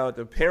see now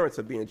the parents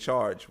are being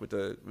charged with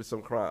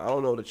some crime. I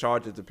don't know the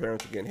charges the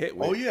parents are getting hit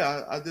with. Oh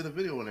yeah, I did a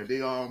video on it. They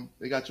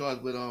got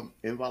charged with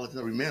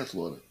involuntary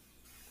manslaughter.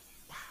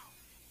 Wow.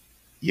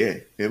 Yeah,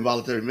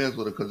 involuntary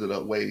manslaughter because of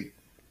the way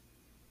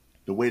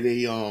they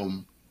you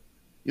know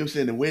what I'm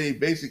saying, the way they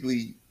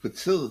basically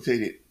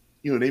facilitated,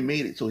 they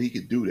made it so he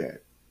could do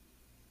that.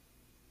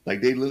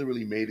 Like they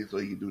literally made it so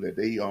he could do that.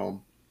 They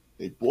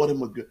bought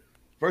him a gun.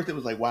 First it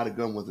was like why the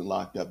gun wasn't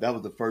locked up. That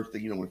was the first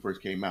thing, when it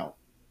first came out.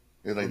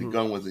 It was like the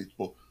gun wasn't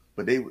exposed.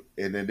 But they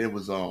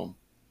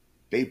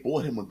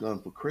bought him a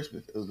gun for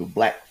Christmas. It was a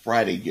Black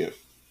Friday gift.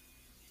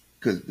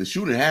 because the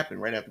shooting happened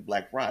right after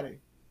Black Friday.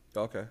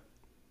 Okay.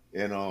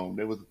 And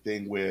there was a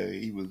thing where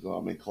he was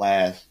in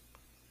class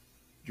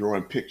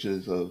drawing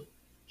pictures of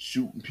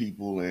shooting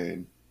people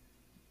and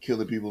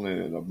killing people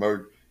and a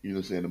murder,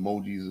 saying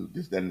emojis of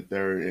this, that, and the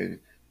third.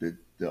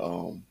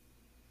 And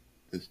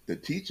the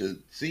teacher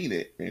seen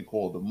it and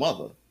called the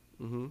mother.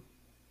 Mm-hmm.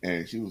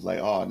 And she was like,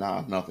 "Oh,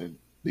 nah, nothing.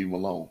 Leave him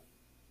alone."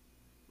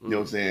 You know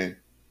what I'm saying?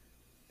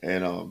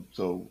 And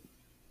so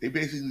they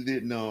basically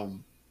didn't.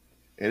 And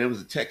there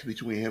was a text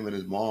between him and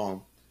his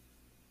mom.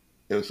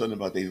 There was something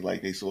about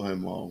they saw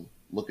him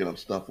looking up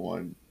stuff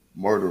on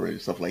murder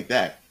and stuff like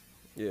that.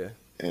 Yeah.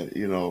 And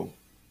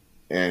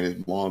and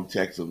his mom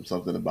texted him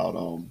something about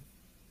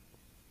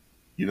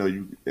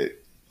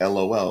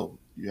LOL,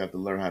 you have to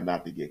learn how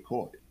not to get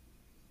caught.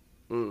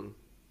 Mm.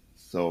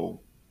 So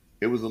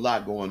it was a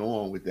lot going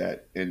on with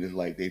that, and it's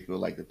like they feel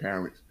like the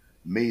parents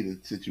made a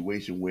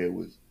situation where it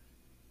was,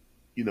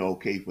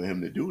 okay for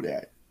him to do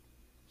that.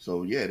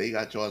 So yeah, they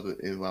got charged with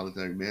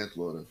involuntary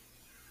manslaughter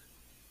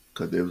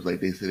because it was like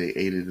they said they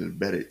aided and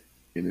abetted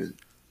in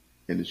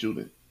the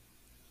shooting.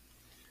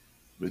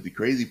 But the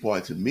crazy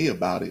part to me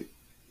about it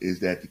is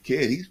that the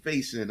kid, he's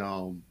facing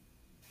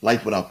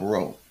life without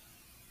parole.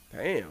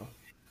 Damn.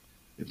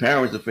 The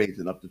parents are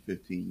facing up to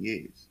 15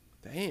 years.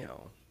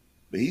 Damn.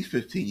 But he's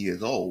 15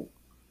 years old.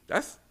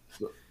 That's.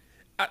 So,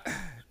 I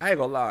ain't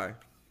gonna lie.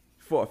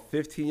 For a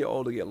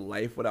 15-year-old to get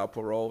life without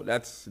parole,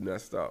 that's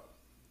messed up.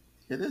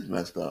 it is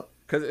messed up.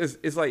 Because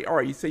it's like, all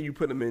right, you say you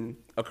put him in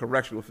a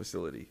correctional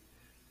facility.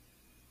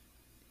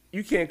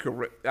 You can't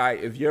correct.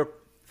 If your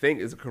thing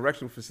is a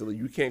correctional facility,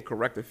 you can't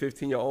correct a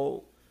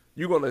 15-year-old.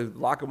 You're gonna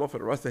lock him up for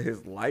the rest of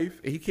his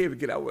life, and he can't even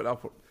get out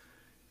without.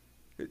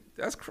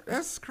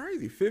 That's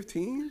crazy.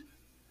 15.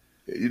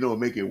 What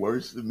make it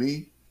worse to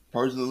me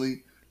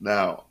personally?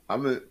 Now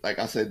like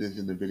I said this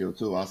in the video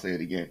too. I'll say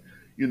it again.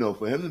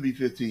 For him to be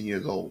 15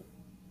 years old,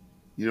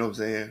 you know what I'm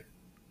saying?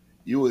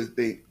 You would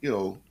think,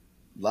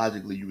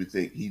 logically, you would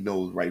think he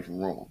knows right from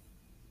wrong.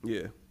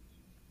 Yeah.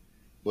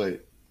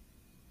 But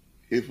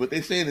if what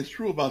they're saying is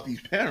true about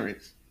these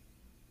parents,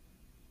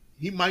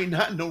 he might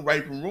not know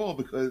right from wrong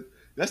because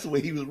that's the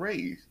way he was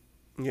raised.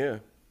 Yeah.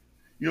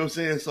 You know what I'm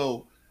saying?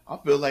 So I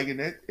feel like in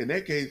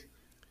that case,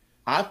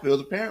 I feel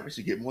the parents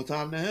should get more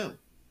time than him.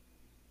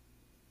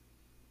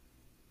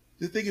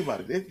 Just think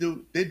about it.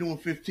 They're doing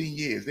 15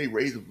 years. They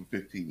raised him for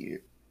 15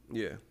 years.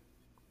 Yeah.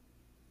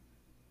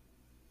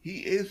 He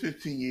is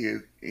 15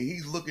 years, and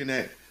he's looking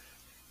at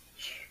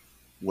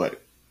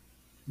what,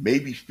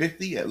 maybe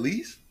 50 at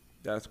least.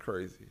 That's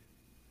crazy.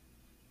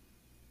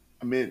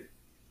 I mean,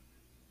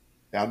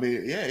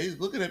 yeah, he's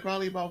looking at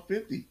probably about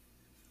 50.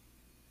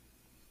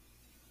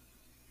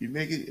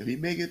 If he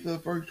make it to the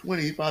first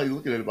 20, he's probably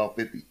looking at about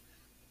 50.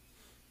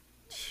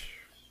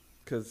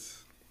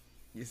 Because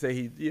you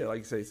say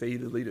like you say he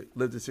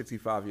lived to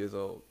 65 years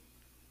old.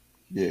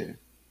 Yeah.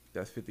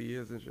 That's 50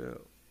 years in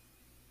jail.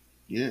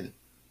 Yeah.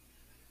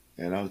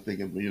 And I was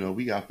thinking,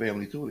 we got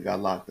family too that got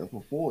locked up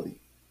for 40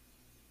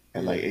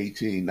 and like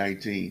 18,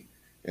 19.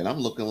 And I'm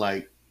looking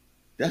like,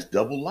 that's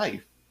double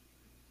life.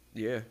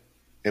 Yeah.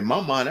 In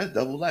my mind, that's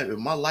double life. If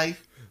my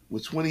life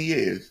was 20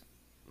 years,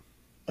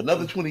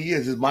 another 20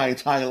 years is my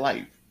entire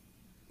life.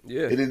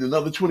 Yeah. And then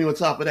another 20 on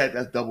top of that,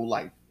 that's double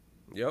life.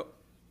 Yep.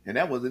 And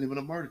that wasn't even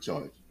a murder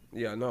charge.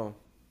 Yeah, no.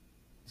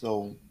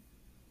 So,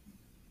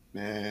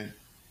 man,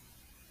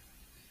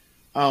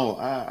 I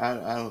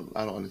don't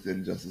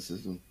understand the justice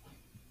system.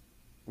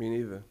 Me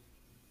neither.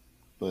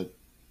 But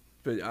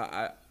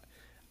I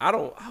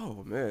don't.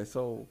 Oh man,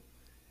 so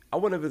I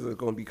wonder if it's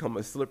going to become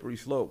a slippery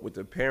slope with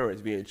the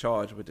parents being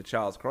charged with the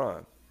child's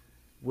crime.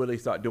 Will they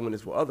start doing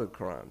this for other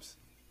crimes?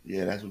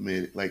 Yeah, that's what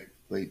made it like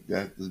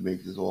that. Just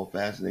makes this all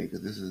fascinating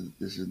because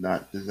this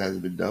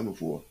hasn't been done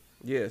before.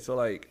 Yeah, so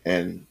like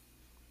and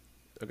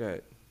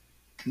okay.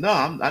 No,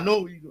 I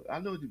know what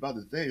you're about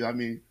to say. I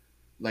mean,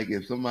 like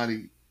if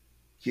somebody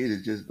kid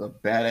is just a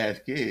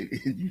badass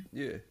kid,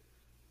 yeah.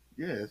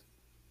 Yes.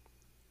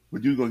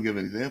 But you gonna give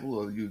an example,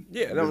 or you?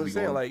 Yeah, that's what I'm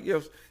saying. Like,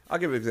 I'll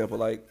give an example.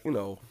 Like,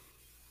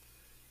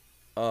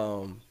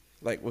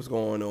 like what's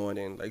going on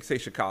in, like, say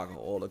Chicago,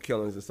 all the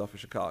killings and stuff in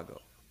Chicago.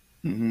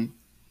 Mm-hmm.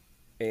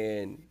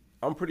 And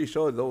I'm pretty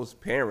sure those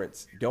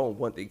parents don't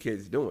want their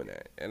kids doing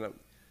that.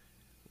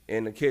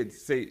 And the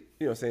kids say,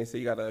 say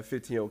you got a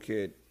 15-year-old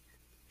kid,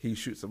 he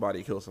shoots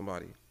somebody, kills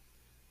somebody.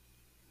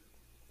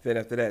 Then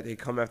after that, they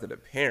come after the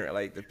parent.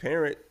 Like, the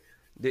parent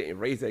didn't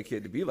raise that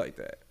kid to be like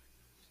that.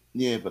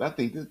 Yeah, but I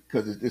think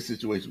because this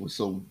situation was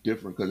so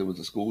different because it was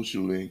a school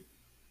shooting,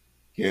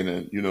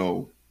 and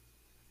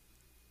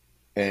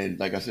and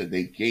like I said,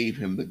 they gave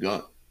him the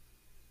gun.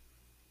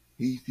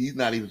 He's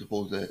not even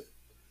supposed to.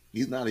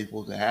 He's not even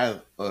supposed to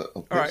have a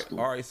pistol.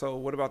 All right. So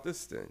what about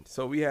this then?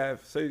 So we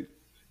have, say,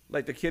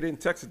 like the kid in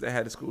Texas that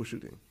had a school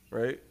shooting,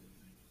 right?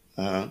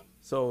 Uh-huh.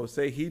 So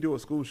say he do a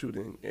school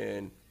shooting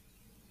and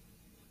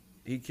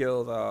he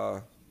killed.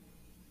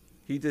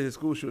 He did his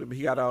school shooting, but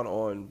he got out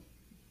on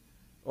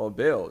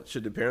bail.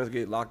 Should the parents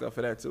get locked up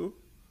for that too?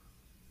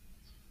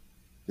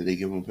 Did they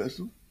give him a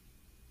pistol?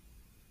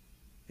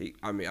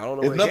 I don't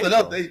know. If nothing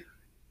else,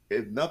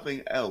 if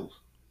nothing else,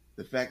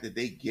 the fact that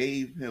they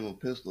gave him a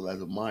pistol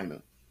as a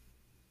minor,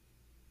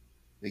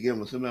 they gave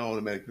him a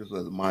semi-automatic pistol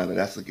as a minor,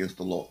 that's against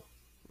the law.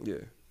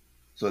 Yeah.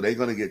 So they're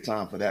gonna get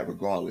time for that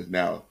regardless.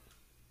 Now,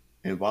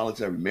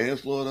 involuntary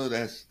manslaughter,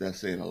 that's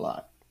saying a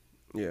lot.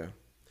 Yeah.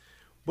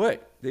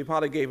 But they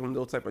probably gave him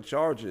those type of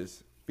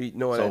charges,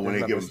 knowing So that when that's they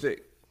not give gonna him,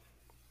 stick.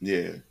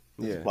 yeah, it's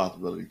a Yeah.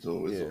 possibility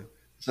too. Yeah.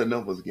 It's a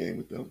numbers game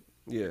with them.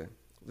 Yeah.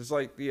 Just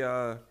like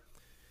the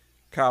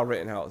Kyle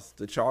Rittenhouse,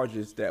 the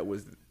charges that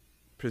was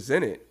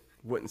presented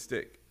wouldn't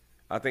stick.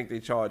 I think they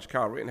charged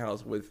Kyle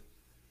Rittenhouse with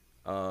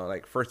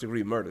like first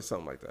degree murder,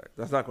 something like that.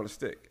 That's not going to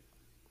stick.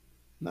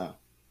 No.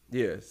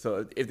 Yeah.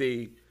 So if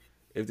they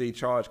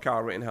charge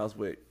Kyle Rittenhouse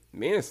with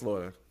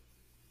manslaughter,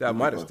 that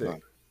might have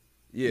stick.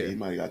 Yeah, he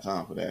might have got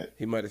time for that.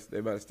 They might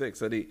have stick.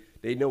 So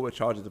they know what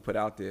charges to put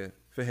out there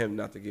for him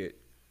not to get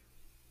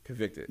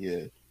convicted.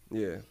 Yeah.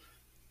 Yeah.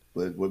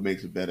 But what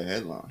makes a better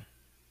headline?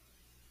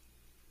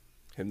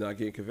 Him not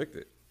getting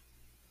convicted.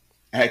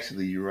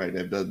 Actually, you're right.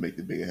 That does make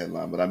the bigger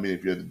headline. But I mean,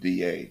 if you're the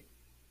DA,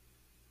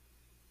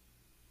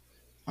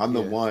 I'm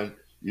the one.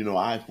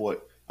 I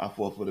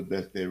fought for the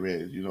best there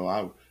is.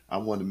 I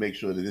want to make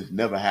sure that this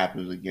never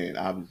happens again.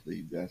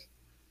 Obviously,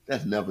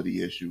 that's never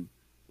the issue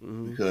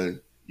because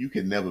you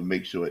can never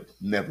make sure it's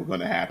never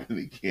going to happen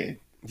again.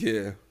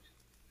 Yeah.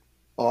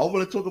 Oh, I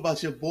want to talk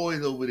about your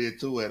boys over there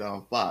too at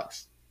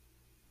Fox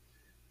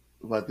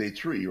about their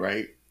tree,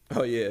 right?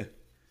 Oh yeah.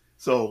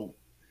 So,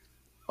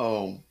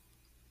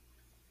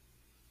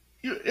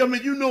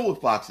 you know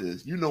what Fox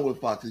is. You know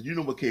what Fox is. You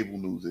know what cable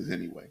news is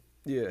anyway.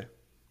 Yeah.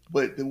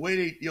 But the way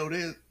they,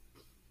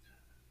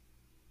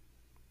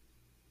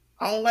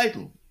 I don't like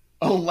them.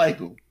 I don't like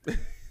them.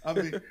 I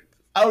mean,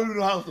 I don't even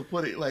know how else to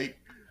put it. Like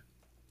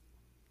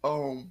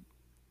I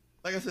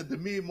said, to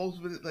me, most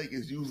of it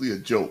is usually a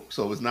joke.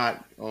 So it's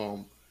not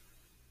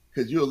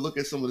because you'll look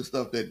at some of the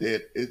stuff that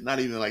it's not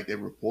even like they're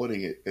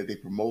reporting it, that they're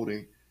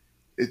promoting.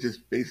 It's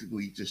just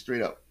basically just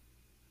straight up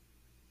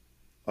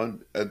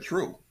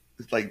untrue.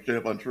 It's like straight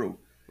up untrue.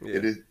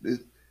 Yeah.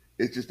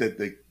 It's just that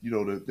the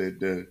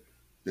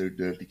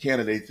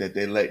candidates that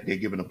they're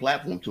giving a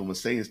platform to them are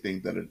saying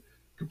things that are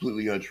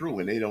completely untrue,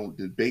 and they don't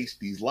debase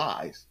these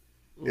lies.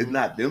 It's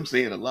not them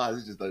saying the lies.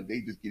 It's just like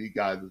they just give these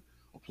guys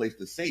a place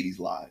to say these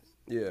lies.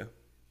 Yeah.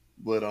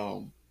 But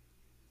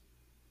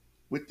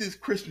with this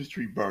Christmas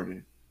tree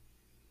burning,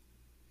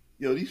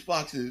 these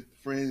Fox's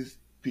friends,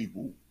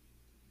 people,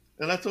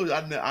 and I told you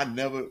I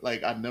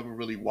never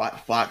really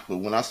watched Fox, but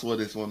when I saw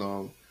this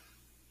on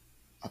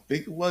I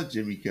think it was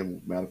Jimmy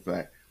Kimmel, matter of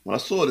fact. When I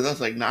saw this, I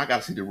was like, nah, I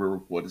gotta see the real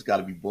report. It's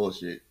gotta be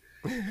bullshit.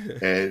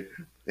 and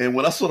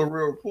when I saw the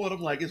real report,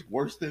 I'm like, it's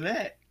worse than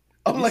that.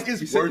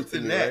 It's worse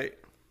than that. Right?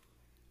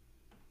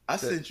 I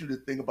sent you the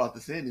thing about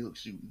the Sandy Hook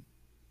shooting.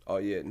 Oh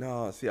yeah,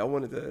 no. See, I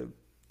wanted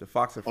the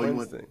Fox and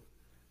Friends thing.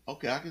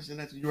 Okay, I can send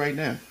that to you right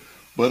now.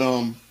 But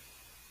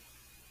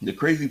the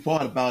crazy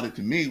part about it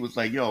to me was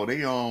like,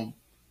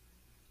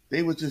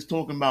 they were just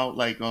talking about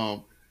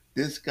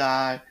this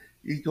guy.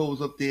 He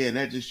goes up there, and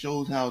that just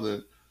shows how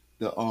the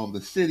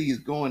city is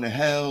going to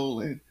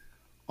hell. And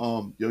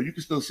you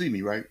can still see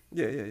me, right?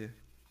 Yeah.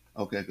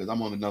 Okay, because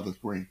I'm on another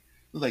screen.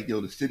 It's like,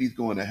 the city's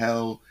going to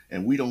hell,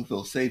 and we don't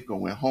feel safe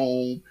going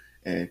home,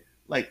 and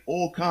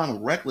all kind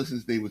of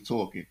recklessness they were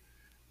talking,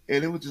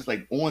 and it was just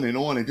on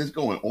and just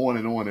going on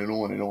and on and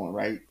on and on,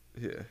 right?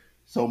 Yeah.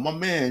 So my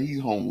man,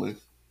 he's homeless,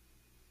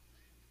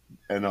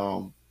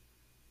 and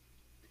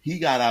he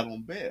got out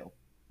on bail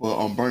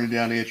for burning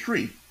down their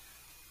tree.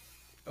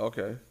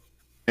 Okay.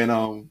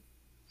 And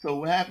so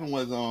what happened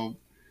was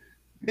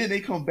then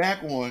they come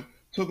back on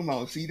talking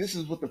about, see, this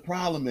is what the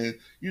problem is.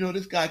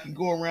 This guy can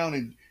go around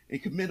and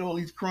commit all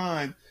these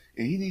crimes,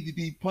 and he needs to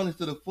be punished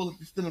to the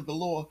fullest extent of the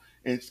law.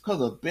 And it's because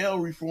of bail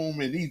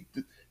reform and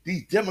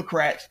these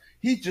Democrats,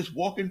 he's just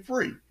walking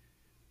free.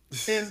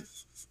 And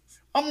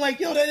I'm like,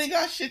 that ain't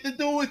got shit to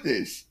do with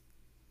this.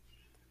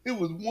 It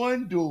was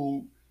one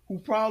dude who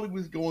probably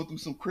was going through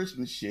some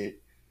Christmas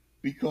shit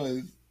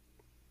because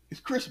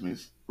it's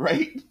Christmas,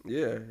 right?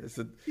 Yeah,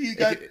 you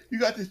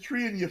got this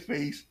tree in your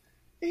face,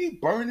 and he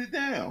burned it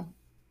down.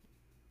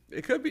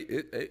 It could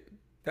be.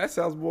 That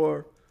sounds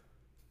more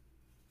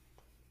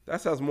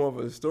of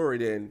a story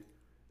than,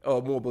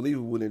 more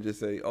believable than just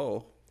say,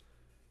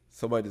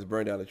 somebody just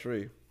burned down a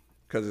tree,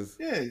 because it's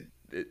yeah.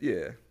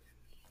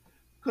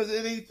 Because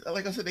it ain't,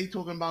 like I said, they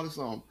talking about this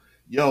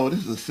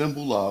this is a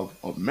symbol of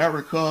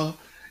America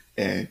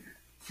and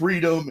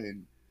freedom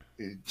and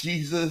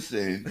Jesus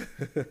and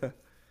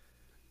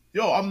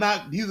I'm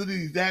not. These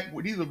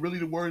are really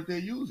the words they're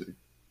using.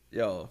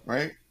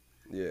 Right?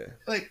 Yeah.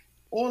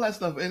 All that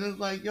stuff, and it's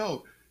like,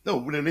 no,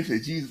 when they say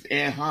Jesus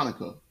and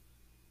Hanukkah,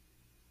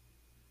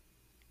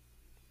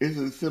 it's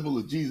a symbol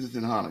of Jesus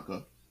and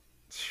Hanukkah.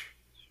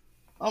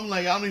 I'm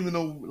like, I don't even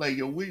know, where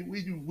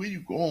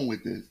you going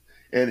with this?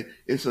 And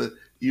it's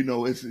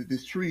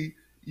this tree,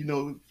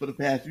 for the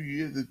past few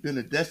years, it's been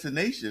a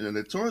destination and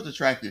a tourist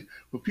attraction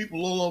for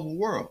people all over the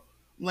world.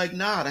 I'm like,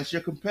 nah, that's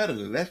your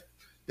competitor. That's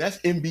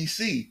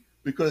NBC,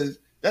 because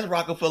that's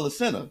Rockefeller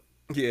Center.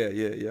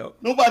 Yeah.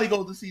 Nobody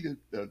goes to see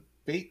the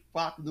fake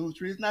Fox News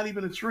tree. It's not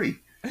even a tree.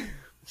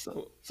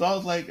 So I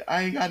was like,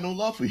 I ain't got no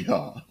love for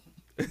y'all.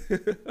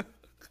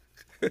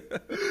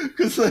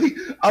 Because like,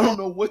 I don't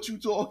know what you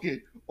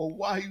talking or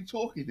why you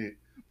talking it,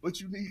 but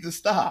you need to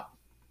stop.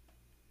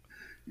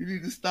 You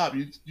need to stop.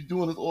 You're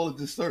doing us all a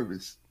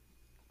disservice.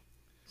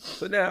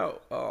 So now,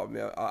 oh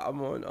man,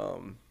 I'm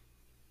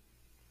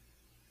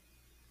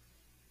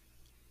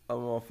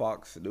on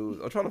Fox News.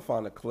 I'm trying to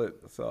find a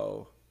clip.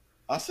 So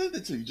I sent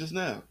it to you just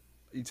now.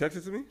 You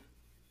texted to me?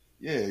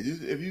 Yeah,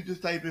 if you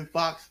just type in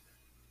Fox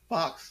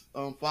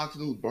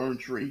News burn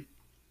tree,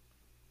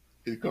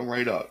 it'll come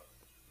right up.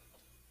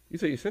 You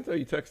say you sent it or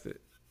you texted?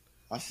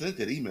 I sent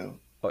it email.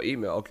 Oh,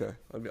 email. Okay,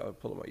 I'll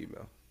pull up my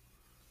email.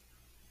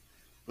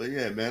 But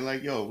yeah, man,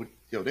 like yo,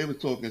 they were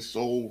talking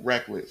so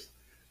reckless.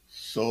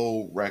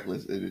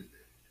 It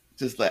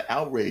just like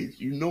outrage.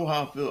 You know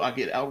how I feel. I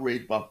get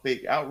outraged by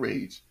fake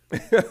outrage.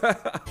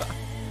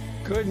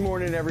 Good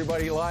morning,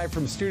 everybody. Live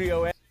from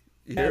Studio M.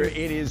 It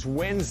is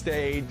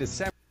Wednesday,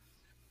 December.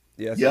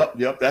 Yes.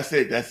 Yep. That's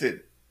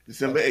it.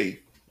 December 8th.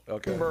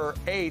 Okay. December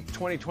 8th,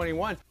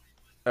 2021.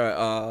 All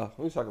right. Let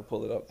me see if I can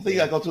pull it up. I think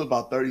I go to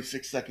about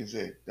 36 seconds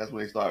in. That's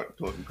when they start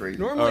talking crazy.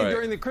 Normally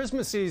during the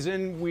Christmas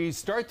season, we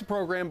start the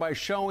program by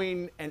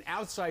showing an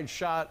outside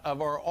shot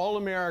of our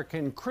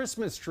all-American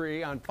Christmas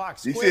tree on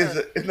Fox Square. You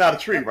see, it's not a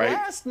tree, right?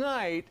 Last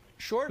night,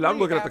 shortly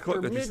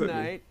after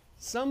midnight,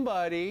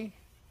 somebody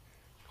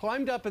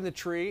climbed up in the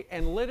tree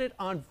and lit it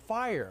on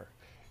fire.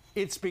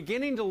 It's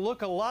beginning to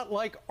look a lot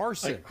like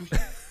arson. You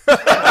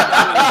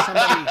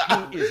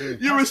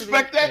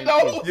respect that,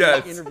 though?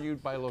 Yes.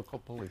 Interviewed by local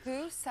police.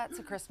 Who sets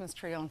a Christmas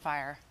tree on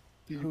fire?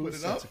 Put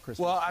it up?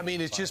 Well, I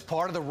mean, it's just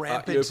part of the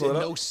rampant.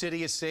 No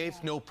city is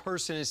safe. No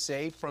person is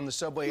safe from the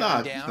subway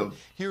on down.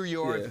 Here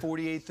you are at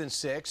 48th and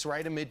 6th,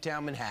 right in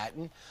Midtown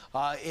Manhattan.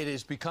 It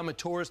has become a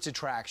tourist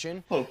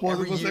attraction.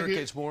 Every year it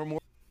gets more and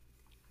more.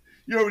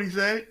 You know what he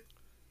said?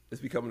 It's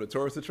becoming a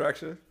tourist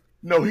attraction?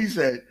 No, he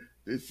said,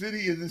 the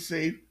city isn't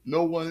safe.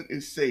 No one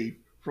is safe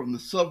from the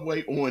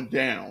subway on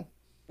down.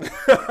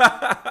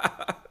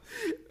 I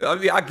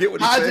mean, I get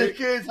what he said. How's your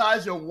kids?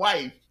 How's your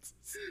wife?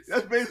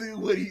 That's basically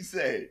what he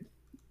said.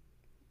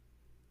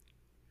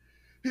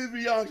 His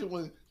reaction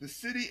was, the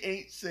city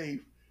ain't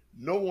safe.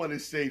 No one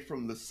is safe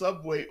from the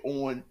subway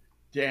on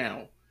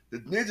down. The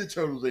Ninja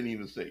Turtles ain't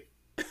even safe.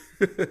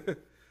 Because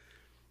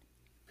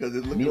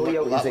it's looking like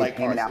a lot like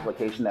payment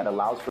application that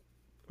allows for...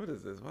 What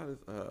is this? What is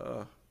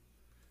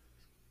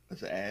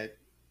That's an ad?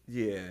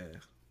 Yeah.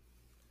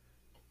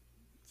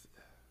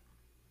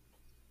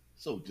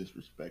 So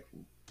disrespectful.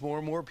 More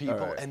and more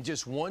people, and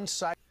just one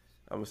side.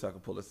 I'm gonna see if I can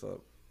pull this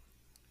up.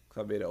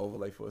 Cause I made an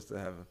overlay for us to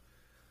have.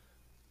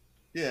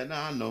 Yeah,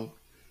 I know.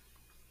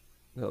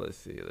 No, let's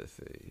see.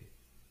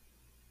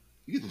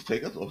 You can just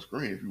take us off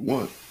screen if you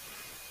want.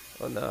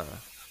 Oh nah.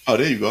 Oh,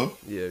 there you go.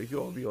 Yeah, we can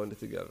all be on it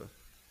together.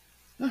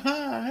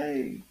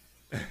 Hey.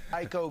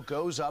 Psycho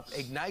goes up,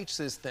 ignites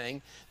this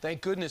thing. Thank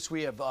goodness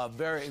we have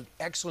very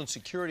excellent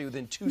security.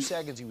 Within 2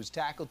 seconds, he was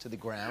tackled to the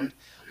ground.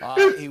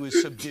 He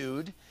was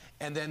subdued.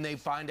 And then they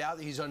find out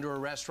that he's under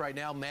arrest right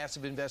now.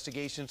 Massive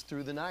investigations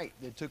through the night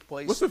that took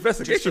place. What's the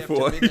investigation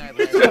for?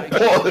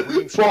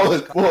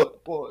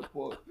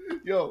 Pause.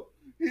 Yo,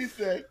 he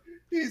said,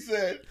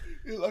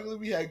 luckily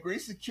we had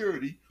great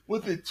security.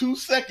 Within 2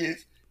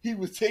 seconds, he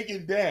was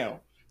taken down.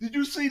 Did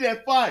you see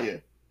that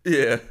fire?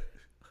 Yeah.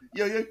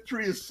 Yo, your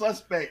tree is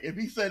suspect if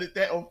he set it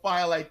that on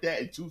fire like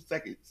that in 2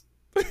 seconds.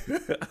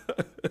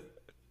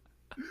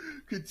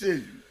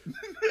 Continue.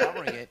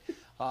 Covering it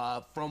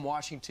from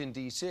Washington,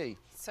 D.C.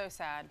 So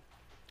sad.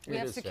 We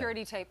have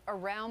security tape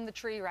around the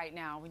tree right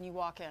now when you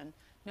walk in.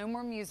 No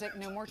more music,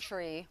 no more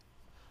tree.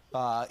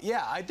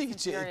 Yeah, I think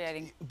it's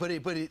infuriating. But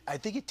I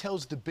think it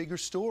tells the bigger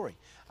story.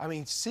 I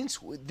mean, since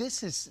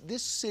this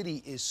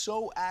city is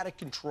so out of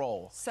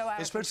control,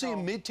 especially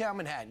in Midtown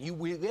Manhattan.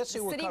 Yesterday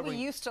we're covering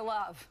we used to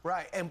love.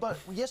 Right, but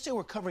yesterday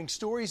we're covering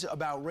stories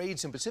about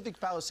raids in Pacific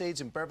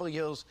Palisades and Beverly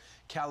Hills,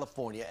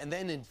 California, and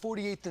then in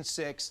 48th and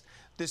 6th.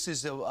 This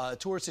is a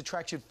tourist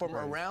attraction from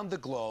around the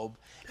globe,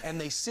 and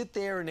they sit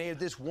there, and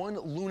this one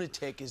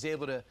lunatic is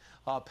able to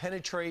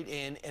penetrate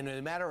in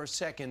a matter of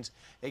seconds,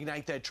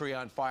 ignite that tree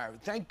on fire.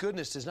 Thank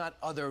goodness there's not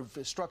other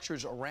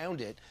structures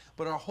around it,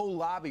 but our whole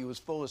lobby was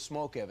full of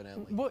smoke,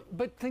 evidently.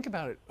 But think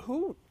about it.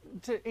 Who,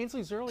 to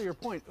Ainsley's earlier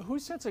point, who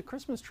sets a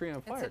Christmas tree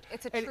on fire?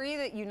 It's a tree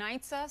that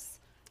unites us,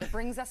 that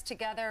brings us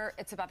together.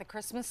 It's about the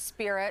Christmas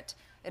spirit.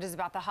 It is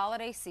about the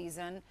holiday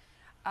season.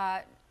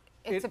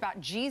 It's about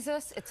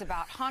Jesus. It's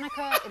about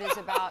Hanukkah. It is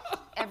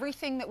about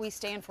everything that we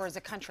stand for as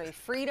a country.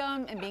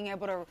 Freedom and being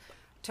able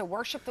to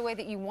worship the way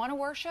that you want to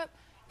worship.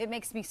 It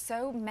makes me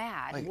so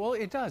mad. Well,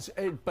 it does,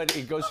 but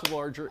it goes to the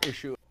larger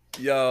issue.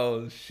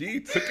 Yo, she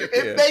took it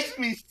there. It makes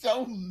me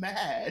so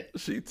mad.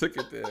 She took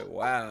it there.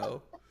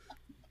 Wow.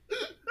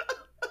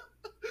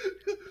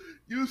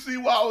 You see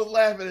why I was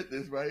laughing at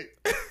this, right?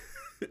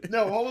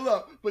 No, hold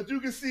up. But you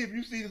can see, if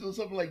you see this on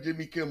something like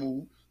Jimmy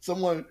Kimmel,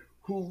 someone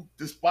who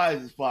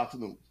despises Fox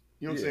News.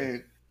 You know what I'm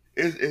saying?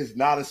 It's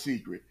not a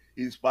secret.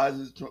 He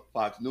despises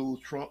Fox News.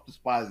 Trump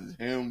despises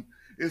him.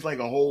 It's like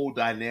a whole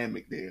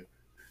dynamic there.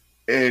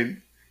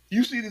 And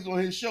you see this on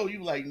his show,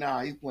 you like,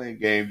 nah, he's playing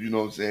games. You know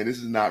what I'm saying? This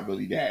is not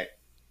really that.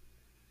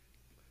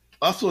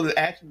 Also, the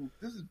actual,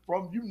 this is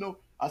from,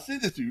 I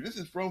said this to you. This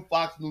is from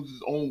Fox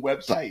News' own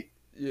website.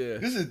 Yeah.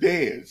 This is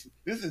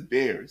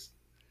theirs.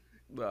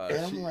 Nah,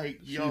 and I'm like,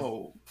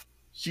 yo,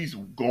 she's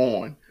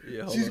gone.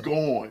 Yeah, she's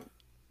gone.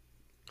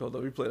 Hold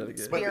on, we play that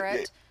again.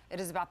 Spirit. It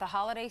is about the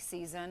holiday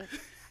season.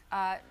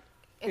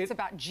 It's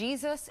about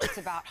Jesus. It's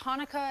about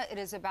Hanukkah. It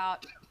is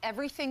about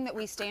everything that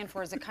we stand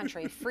for as a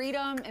country.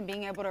 Freedom and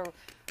being able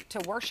to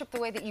worship the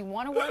way that you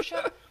want to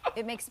worship.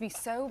 It makes me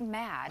so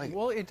mad.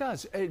 Well, it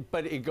does.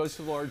 But it goes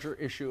to the larger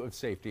issue of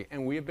safety.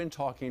 And we have been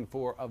talking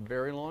for a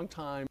very long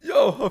time.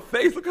 Yo, her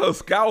face, look at her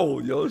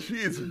scowl. Yo, she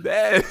is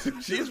mad.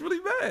 She's really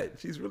mad.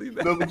 She's really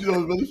mad. No, but it's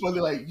really funny.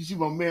 Like, you see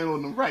my man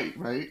on the right?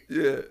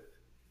 Yeah.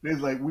 There's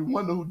like, we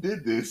wonder who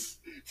did this.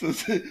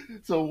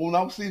 So when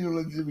I'm seeing him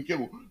like Jimmy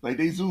Kimmel, like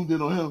they zoomed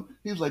in on him,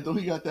 he was like, don't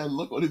he got that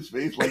look on his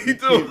face like he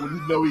did when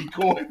you know he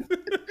caught?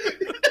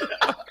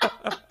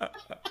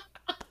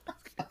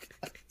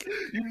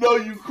 You know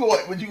you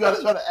caught, but you got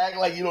to try to act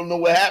like you don't know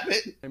what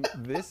happened. And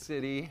this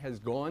city has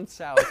gone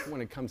south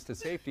when it comes to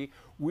safety.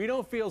 We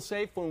don't feel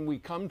safe when we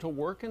come to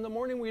work in the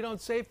morning. We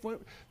don't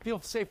feel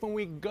safe when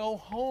we go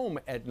home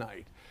at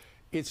night.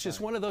 It's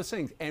just one of those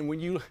things. And when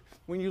you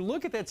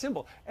look at that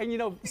symbol, and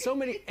so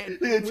many, and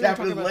we were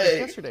talking about this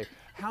yesterday,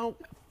 how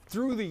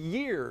through the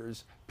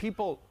years,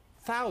 people,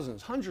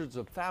 hundreds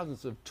of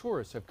thousands of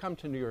tourists have come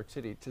to New York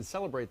City to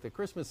celebrate the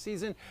Christmas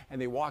season,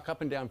 and they walk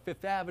up and down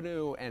Fifth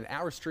Avenue and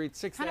our street,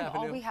 6th Avenue. Kind of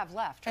all we have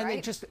left, and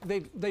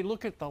right? they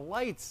look at the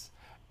lights,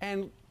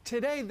 and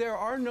today there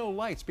are no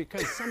lights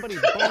because somebody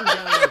burned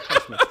down our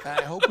Christmas.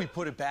 I hope we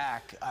put it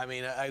back. I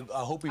mean, I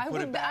hope we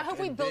put it back. I hope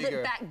we build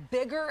it back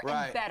bigger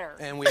right. and better.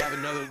 And we have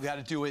another. We got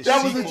to do a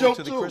that was sequel a joke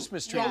to the too.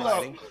 Christmas tree Yes.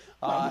 lighting.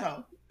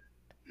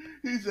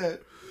 He said,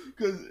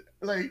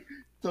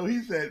 so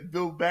he said,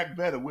 "Build back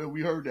better." Where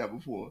we heard that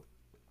before.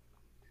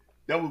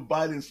 That was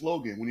Biden's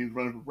slogan when he was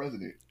running for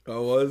president.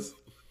 Oh, was?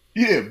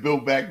 Yeah,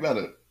 build back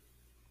better.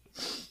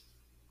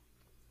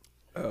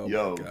 Oh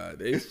Yo, my God,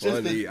 they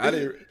funny.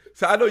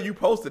 So I know you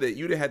posted it.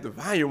 You didn't have the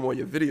volume on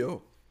your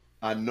video.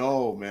 I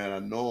know, man. I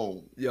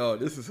know. Yo,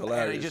 this is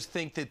hilarious. And I just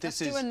think that this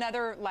Let's do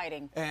another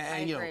lighting. And I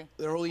agree.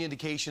 the early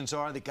indications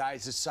are the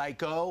guy's a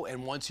psycho,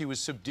 and once he was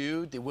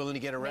subdued, they're willing to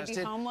get arrested.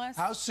 Maybe homeless.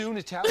 How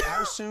soon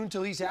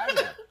till he's out of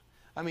there?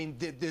 I mean,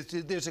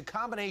 there's a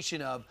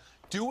combination of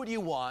do what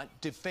you want,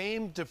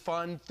 defame,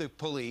 defund the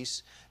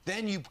police,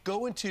 then you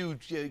go into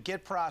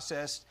get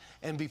processed,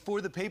 and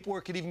before the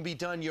paperwork can even be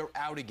done, you're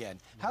out again.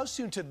 How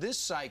soon till this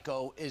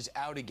psycho is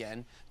out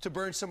again to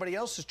burn somebody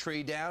else's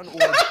tree down or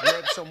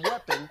grab some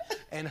weapon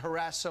and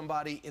harass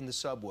somebody in the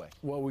subway?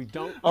 Well, we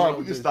don't. All right,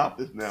 we can stop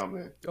this now,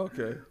 man.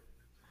 Okay.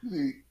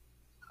 See,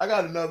 I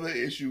got another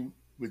issue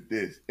with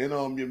this, and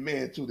your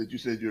man too that you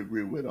said you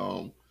agree with,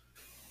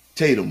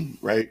 Tatum,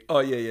 right? Oh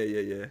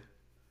yeah.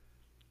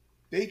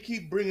 They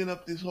keep bringing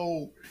up this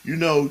whole, you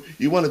want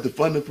to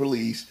defund the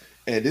police,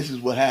 and this is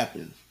what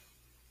happens,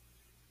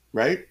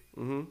 right?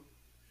 Mm-hmm.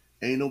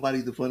 Ain't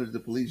nobody defunded the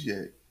police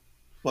yet.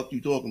 Fuck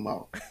you talking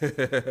about?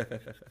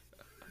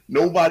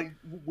 Nobody.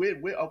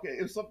 Okay,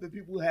 it's something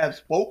people have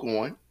spoke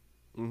on,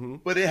 mm-hmm.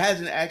 but it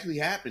hasn't actually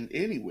happened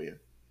anywhere.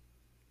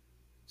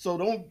 So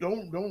don't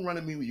run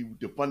at me when you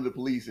defund the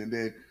police and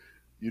then,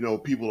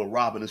 people are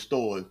robbing the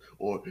stores,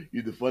 or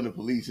you defund the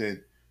police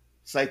and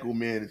Psycho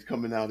Man is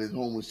coming out his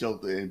homeless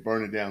shelter and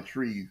burning down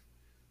trees.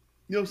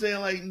 You know what I'm saying?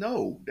 Like,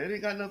 no, that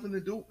ain't got nothing to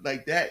do.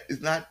 Like, that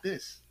is not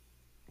this.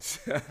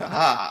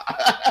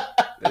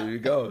 There you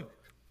go.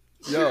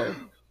 Yo.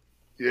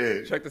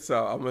 Yeah. Check this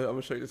out. I'm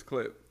gonna show you this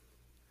clip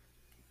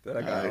that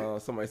I got.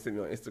 Right. Somebody sent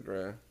me on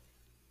Instagram.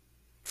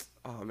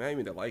 Oh man, I didn't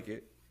mean to like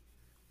it.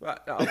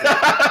 But, no, okay.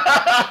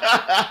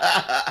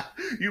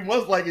 You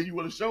must like it. You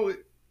want to show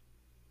it?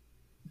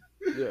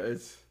 Yeah,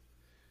 it's.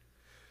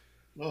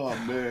 Oh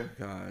man.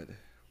 God.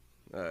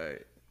 All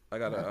right. I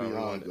got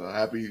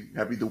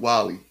happy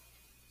Diwali.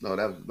 No,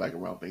 that was like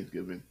around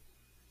Thanksgiving.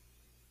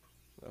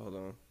 Hold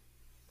on.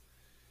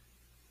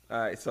 All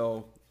right,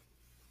 so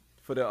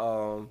for the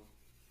oh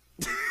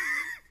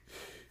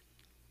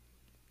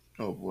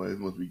boy, it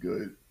must be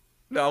good.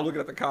 No, I'm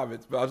looking at the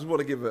comments, but I just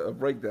want to give a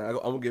breakdown.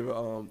 I'm gonna give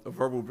a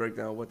verbal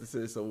breakdown of what this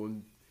is, so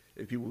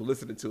if people are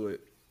listening to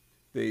it,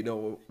 they know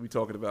what we're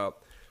talking about.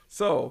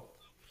 So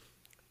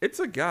it's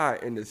a guy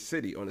in the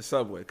city on the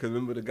subway. Because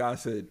remember, the guy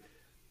said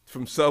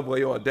from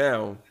subway on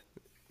down,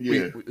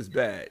 it's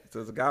bad. So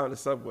there's a guy on the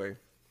subway.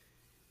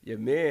 Your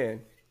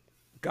man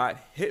got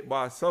hit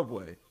by a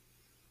subway,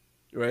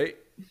 right?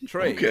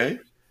 Train. Okay.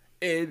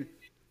 And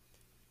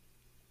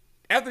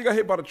after he got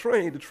hit by the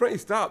train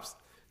stops.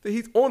 Then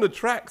he's on the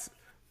tracks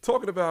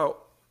talking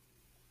about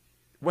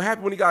what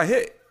happened when he got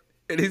hit.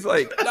 And he's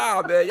like,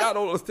 nah, man, y'all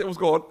don't understand what's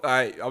going on. All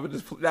right, I'm going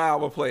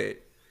to play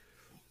it.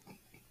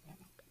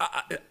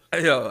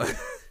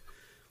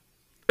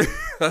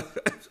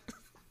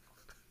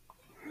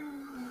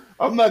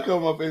 I'm not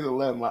covering my face and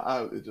laughing. My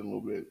eyes itching a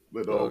little bit.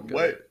 But Okay.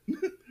 what?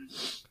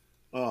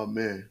 Oh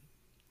man.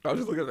 I was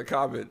just looking at the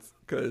comments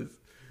because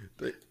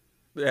they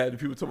had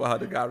people talking about how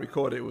the guy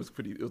recorded. It was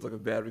like a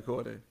bad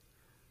recording.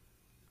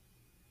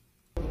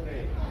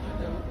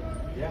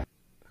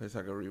 It's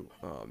like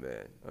oh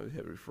man, I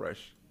hit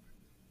refresh.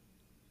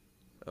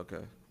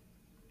 Okay.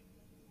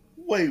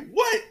 Wait,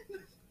 what?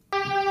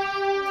 All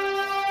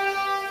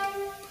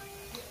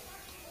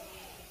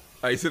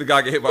right, you see the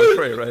guy get hit by the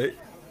train, right?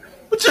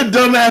 What your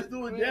dumb ass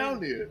doing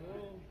down there?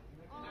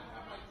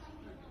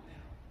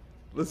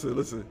 Listen.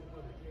 Oh,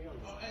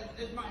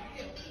 it's my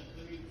hip.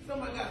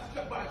 Someone got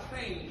struck by a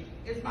train.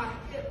 It's my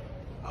hip.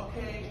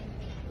 Okay.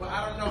 Well,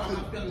 I don't know how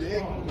I'm feeling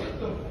wrong.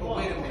 But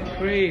wait a minute.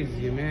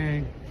 Crazy,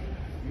 man.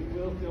 You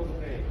will feel the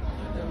pain.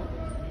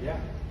 Yeah.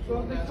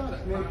 Someone got struck by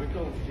a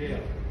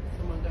train.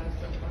 Someone got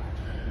struck by a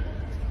train.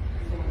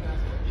 Someone got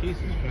struck by a train.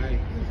 Jesus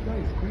Christ. This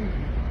guy's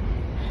crazy.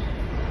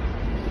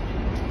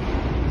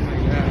 Oh my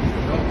God.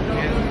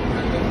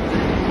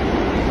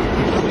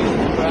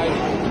 Jesus Christ.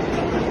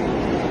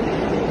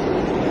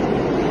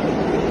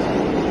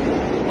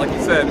 Like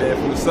you said, man,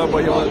 from the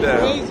subway on down.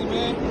 Crazy,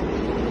 man.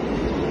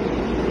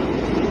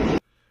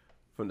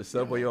 From the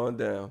subway on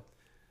down.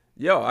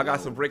 Yo, I got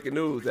some breaking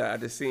news that I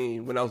just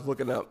seen when I was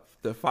looking up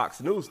the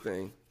Fox News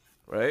thing,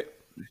 right?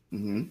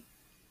 Mm-hmm.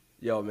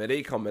 Yo, man,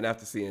 they coming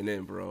after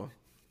CNN, bro.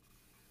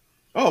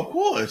 Oh, of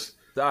course.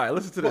 All right,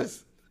 listen to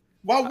this.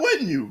 Why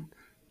wouldn't you?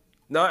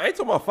 No, I ain't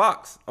talking about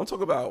Fox. I'm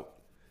talking about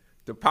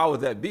the powers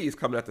that be is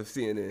coming after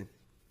CNN.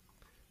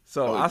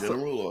 So I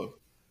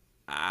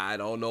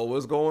don't know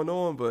what's going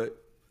on, but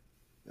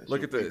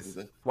look at this.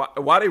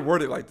 Why they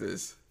word it like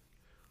this?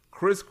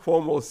 Chris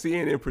Cuomo,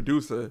 CNN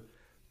producer,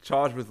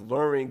 charged with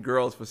luring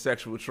girls for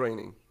sexual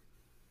training.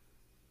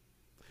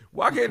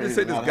 Why can't they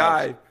say this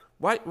guy?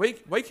 Why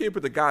can't you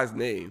put the guy's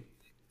name?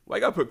 Why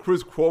you gotta put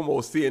Chris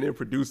Cuomo, CNN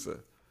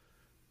producer?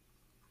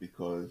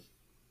 Because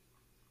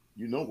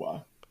you know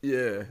why.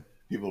 Yeah.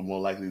 People are more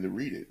likely to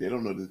read it. They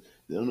don't know this.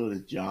 They don't know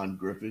this John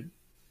Griffin.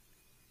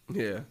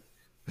 Yeah.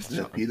 Is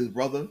that Peter's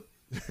brother?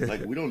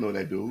 Like, we don't know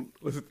that dude.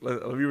 Let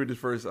me read the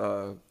first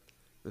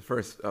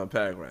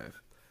paragraph.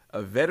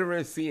 A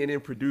veteran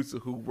CNN producer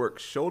who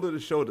works shoulder to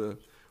shoulder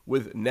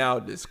with now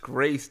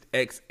disgraced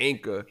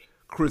ex-anchor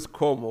Chris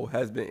Cuomo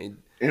has been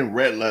in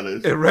red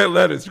letters. In red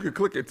letters, you can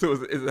click it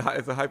too. It's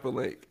a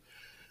hyperlink.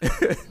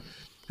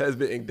 Has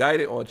been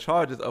indicted on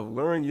charges of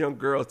luring young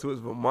girls to his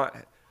Vermont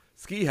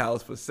ski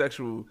house for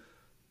sexual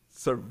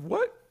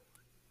what?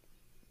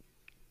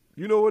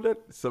 You know what that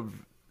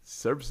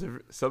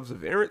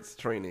subservience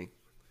training.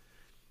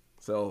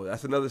 So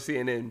that's another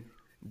CNN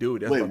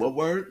dude. That's Wait, what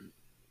word?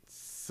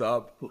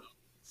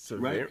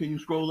 Right? Can you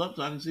scroll up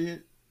so I can see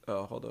it?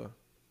 Oh, hold on.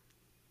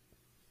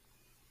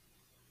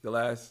 The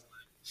last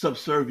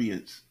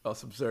subservience. Oh,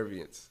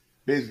 subservience.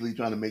 Basically,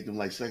 trying to make them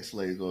like sex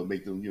slaves or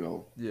make them,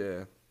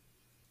 Yeah.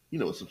 You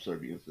know what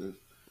subservience is.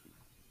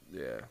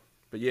 Yeah,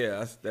 but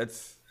yeah,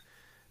 that's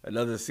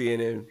another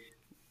CNN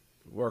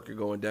worker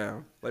going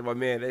down. Like my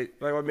man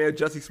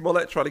Jussie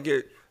Smollett trying to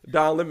get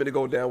Don Lemon to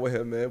go down with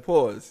him, man.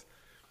 Pause.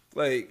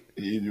 Like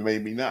you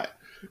made me not.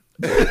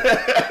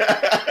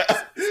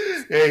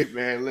 Hey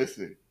man,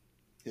 listen.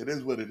 It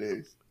is what it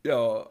is.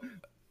 Yo,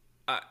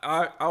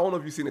 I don't know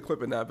if you've seen the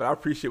clip or not, but I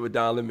appreciate what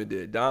Don Lemon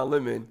did. Don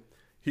Lemon,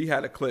 he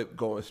had a clip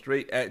going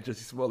straight at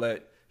Jussie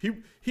Smollett.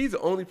 He's the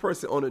only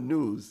person on the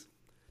news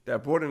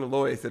that brought in a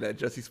lawyer and said that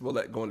Jussie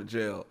Smollett going to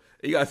jail.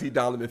 And you gotta see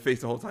Don Lemon face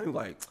the whole time. He was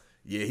like,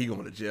 yeah, he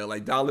going to jail.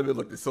 Like Don Lemon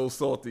looked so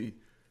salty.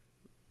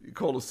 You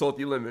call them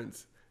salty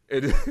lemons.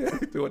 And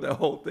doing that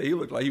whole thing, he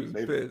looked like he was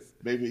pissed.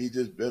 Maybe he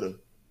just bitter.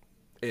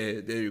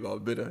 Yeah, there you go,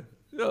 bitter.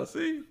 Yeah,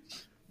 see?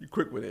 You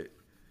quick with it.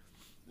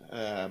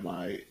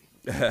 Might.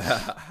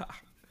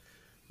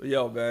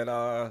 Yo, man,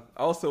 I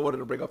also wanted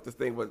to bring up this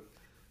thing with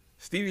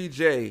Stevie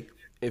J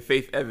and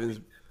Faith Evans.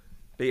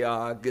 They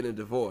are getting a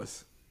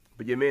divorce.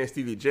 But your man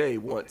Stevie J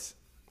wants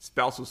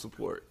spousal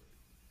support.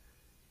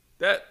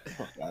 That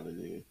fuck out of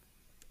there.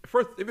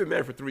 First, they've been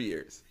married for 3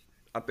 years,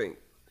 I think,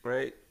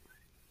 right?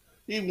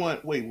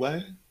 Wait,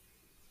 what?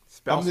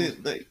 Spousal,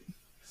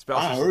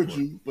 spousal I heard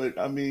support. You, but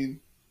I mean,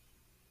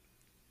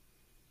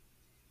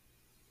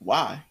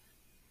 why?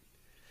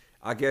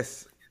 I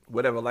guess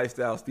whatever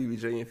lifestyle Stevie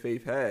J and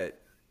Faith had,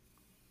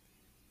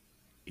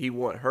 he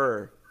want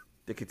her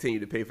to continue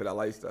to pay for that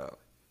lifestyle.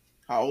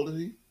 How old is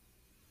he?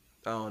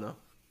 I don't know.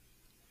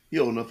 He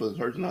old enough for his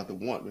hurts not to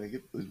want,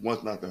 man. His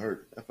wants not to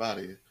hurt. F out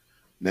of here.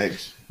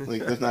 Next.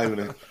 Like, that's not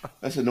even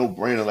that's a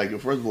no-brainer. Like,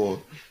 first of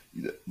all,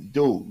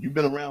 dude, you've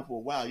been around for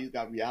a while. You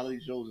got reality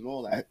shows and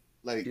all that.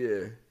 Like,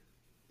 yeah.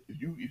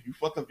 If you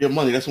fuck up your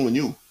money, that's on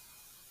you.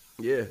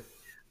 Yeah.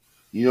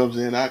 You know what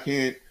I'm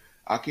saying?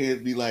 I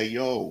can't be like,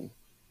 yo,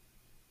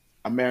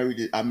 I married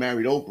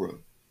Oprah.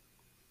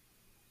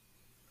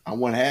 I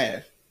want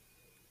half.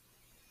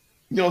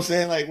 You know what I'm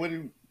saying? Like,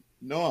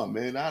 no,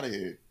 man, out of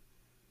here.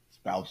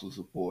 Spousal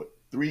support.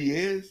 3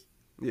 years?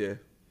 Yeah.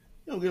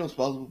 You don't get no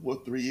spousal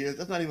support 3 years.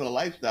 That's not even a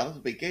lifestyle. That's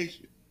a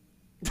vacation.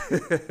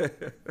 That's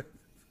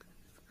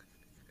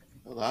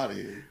out of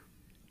here.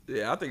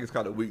 Yeah, I think it's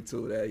kind of weak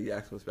too that he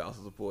asked for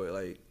spousal support.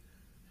 Like,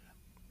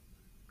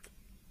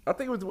 I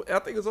think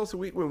it's also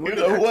weak when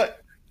women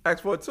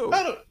ask for it too.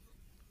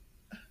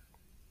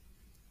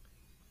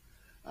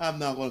 I'm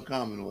not going to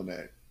comment on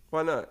that.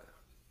 Why not?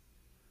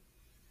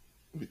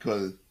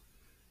 Because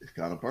it's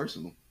kind of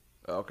personal.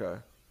 Okay.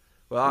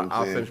 Well,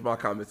 I'll finish my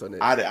comments on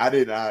it.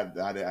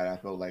 I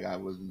felt like I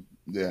wasn't.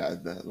 Yeah,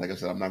 like I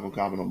said, I'm not going to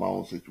comment on my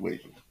own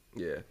situation.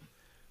 Yeah,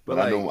 but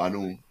like,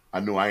 I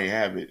know I ain't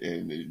have it,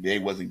 and they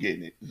wasn't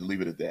getting it. Just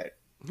leave it at that.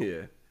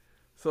 Yeah.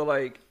 So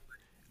like,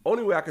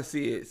 only way I can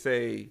see it,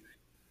 say,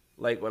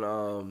 like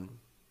when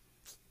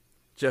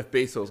Jeff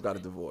Bezos got a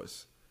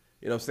divorce.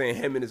 You know what I'm saying?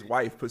 Him and his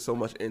wife put so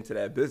much into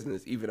that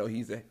business, even though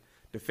he's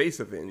the face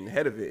of it and the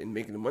head of it and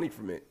making the money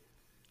from it.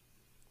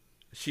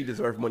 She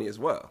deserved money as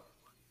well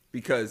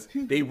because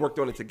they worked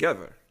on it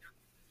together.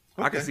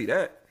 Okay. I can see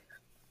that.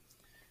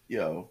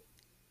 Yo,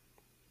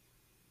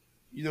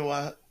 you know,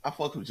 I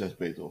fuck with Jeff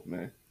Bezos,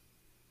 man.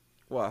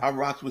 Why? I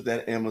rocks with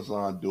that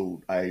Amazon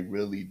dude. I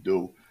really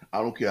do.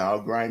 I don't care how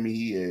grimy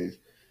he is.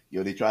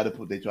 Yo, they try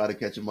to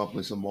catch him up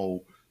with some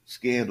old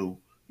scandal.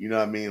 You know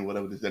what I mean?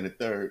 Whatever this and the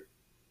third.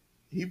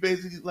 He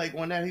basically like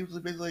on that. He was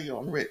basically like, "Yo,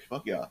 I'm rich.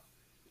 Fuck y'all."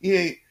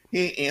 He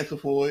ain't answer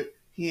for it.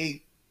 He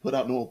ain't put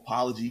out no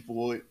apology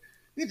for it.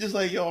 He's just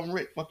like, "Yo, I'm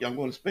rich. Fuck y'all. I'm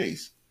going to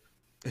space."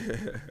 You know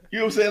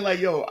what I'm saying? Like,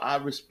 yo, I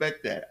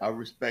respect that.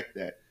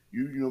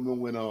 You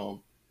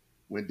know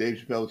when Dave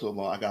Chappelle was talking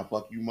about I got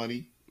fuck you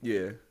money?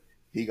 Yeah.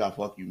 He got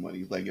fuck you money.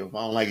 He's like, yo, if I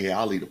don't like it,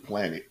 I'll leave the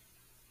planet.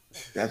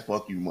 That's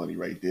fuck you money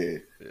right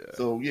there. Yeah.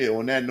 So yeah,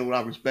 on that note,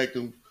 I respect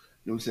him.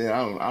 You know what I'm saying?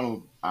 I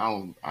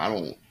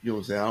don't. You know what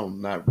I'm saying?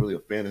 I'm not really a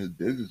fan of his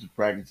business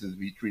practices. If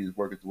he treats his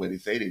workers the way they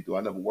say they do,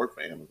 I never worked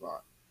for Amazon.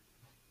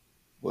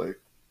 But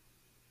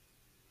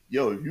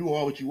yo, if you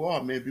are what you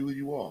are, man, be what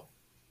you are.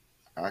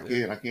 I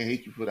can't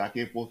hate you for that. I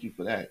can't fault you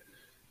for that.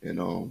 And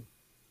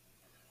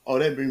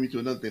that brings me to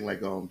another thing,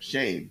 like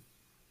shame.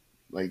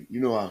 Like, you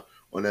know,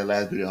 on that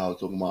last video I was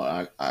talking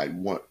about, I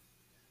want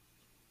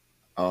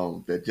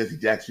that Jesse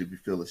Jackson should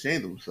feel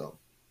ashamed of himself.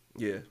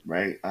 Yeah.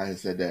 Right? I had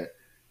said that.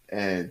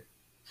 And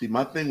see,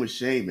 my thing with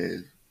shame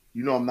is,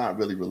 you know, I'm not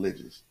really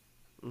religious.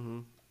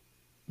 Mm-hmm.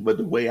 But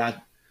the way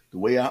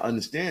I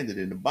understand it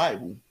in the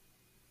Bible,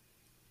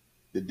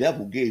 the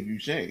devil gave you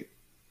shame.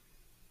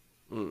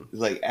 Mm.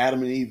 It's like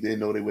Adam and Eve didn't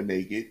know they were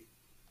naked.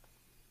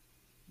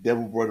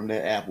 Devil brought them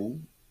that apple.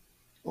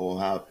 Or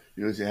how,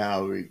 you know,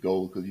 how it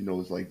goes, because, you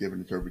know, it's like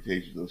different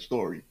interpretations of the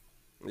story.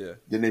 Yeah.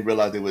 Then they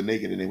realized they were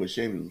naked and they were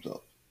shaming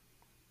themselves.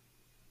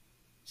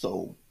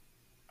 So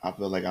I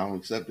feel like I don't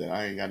accept that.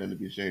 I ain't got nothing to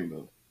be ashamed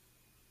of.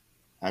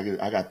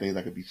 I got things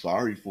I could be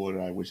sorry for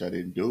that I wish I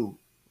didn't do.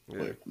 Yeah.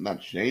 But I'm not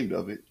ashamed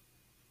of it.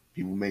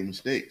 People make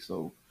mistakes.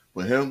 So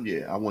for him,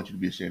 yeah, I want you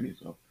to be ashamed of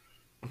yourself.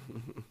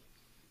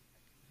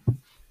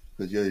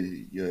 Because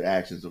your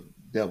actions are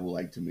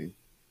devil-like to me.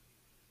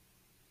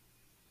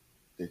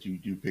 That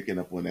you picking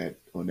up on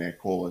that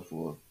cause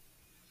to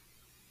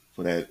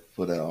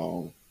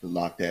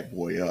lock that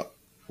boy up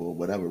for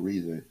whatever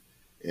reason,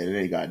 and it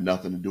ain't got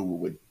nothing to do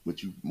with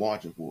what you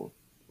marching for.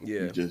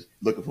 Yeah, you're just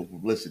looking for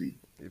publicity.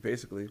 Yeah,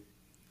 basically,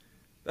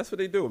 that's what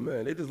they do,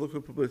 man. They just look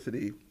for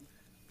publicity.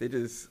 They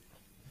just,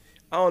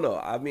 I don't know.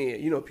 I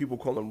mean, you know, people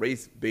call them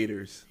race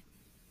baiters.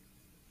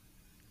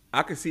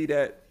 I could see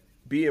that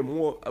being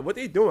more what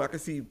they doing. I could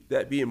see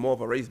that being more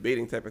of a race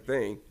baiting type of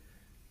thing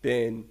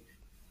than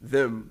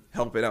them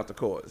helping out the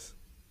cause.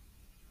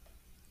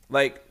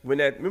 Like when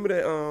remember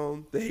that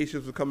the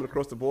Haitians were coming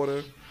across the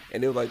border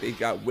and they were like they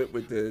got whipped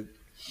with the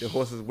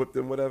horses whipped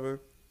them, whatever.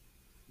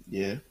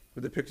 Yeah.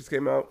 When the pictures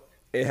came out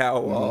and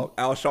how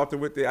Al Sharpton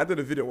went there. I did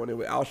a video on it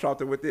with Al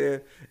Sharpton went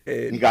there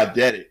and he got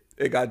deaded.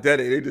 It got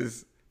deaded.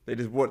 They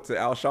just went to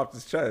Al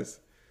Sharpton's chest.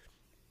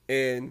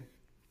 And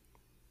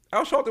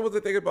Al Sharpton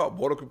wasn't thinking about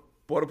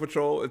border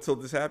patrol until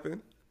this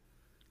happened.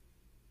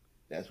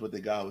 That's what the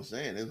guy was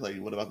saying. It's like,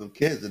 what about them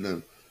kids in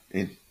them?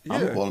 And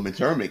I'm gonna call them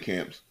internment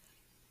camps.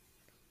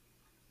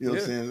 You know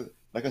what I'm saying?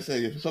 Like I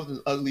said, if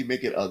something's ugly,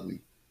 make it ugly.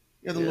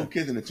 You have the little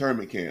kids in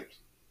internment camps.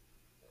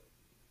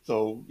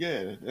 So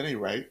yeah, that ain't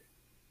right.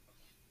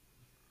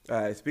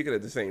 All right, speaking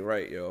of this ain't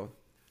right, yo.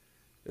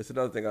 There's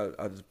another thing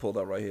I just pulled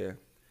up right here.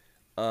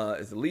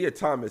 Is Leah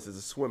Thomas is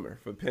a swimmer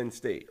for Penn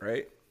State,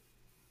 right?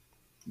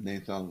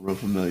 Name sounds real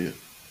familiar.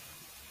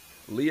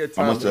 Leah Thomas.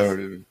 I must have heard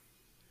of it.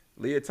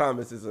 Leah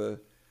Thomas is a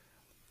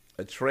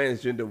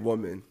transgender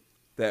woman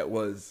that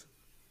was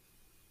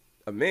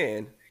a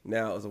man,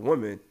 now is a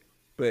woman,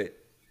 but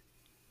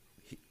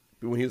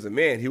when he was a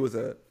man, he was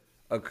a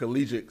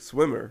collegiate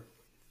swimmer,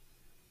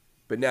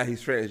 but now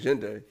he's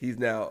transgender. He's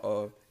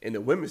now in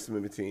the women's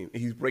swimming team,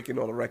 and he's breaking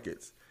all the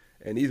records,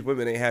 and these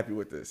women ain't happy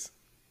with this.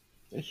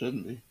 They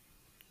shouldn't be.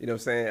 You know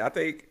what I'm saying? I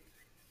think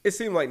it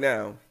seems like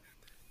now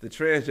the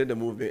transgender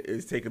movement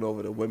is taking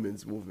over the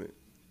women's movement,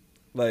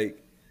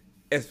 like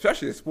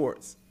especially in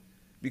sports,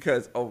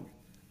 because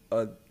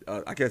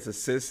I guess a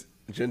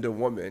cisgender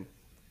woman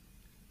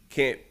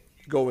can't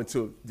go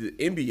into the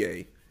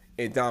NBA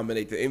and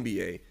dominate the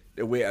NBA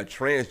the way a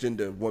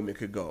transgender woman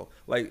could go.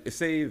 Like,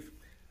 say if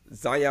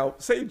Zion,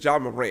 say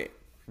John Morant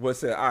would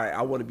say, all right,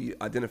 I want to be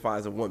identified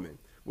as a woman.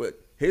 With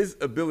his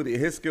ability,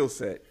 his skill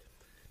set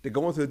to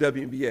go into the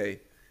WNBA,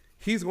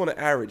 he's going to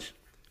average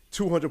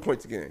 200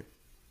 points a game.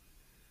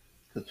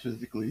 Because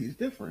physically he's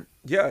different.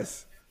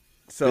 Yes.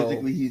 So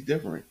physically he's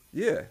different.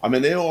 Yeah. I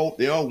mean, they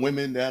are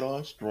women that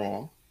are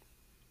strong.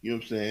 You know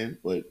what I'm saying?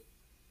 But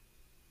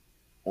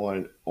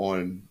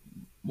on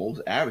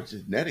most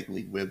averages,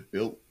 genetically, we're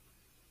built.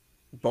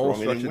 Bone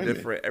structure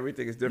different.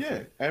 Everything is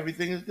different. Yeah,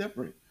 everything is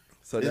different.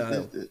 So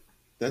now,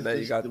 that's now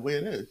just the way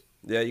it is.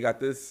 Yeah, you got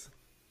this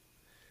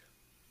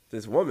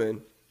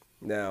woman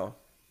now.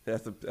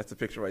 That's the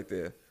picture right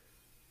there.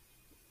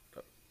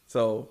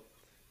 So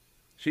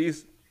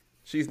she's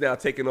now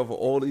taking over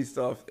all these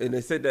stuff, and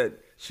they said that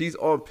she's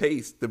on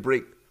pace to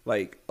break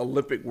like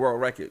Olympic world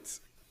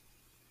records.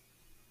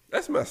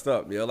 That's messed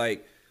up, man.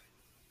 Like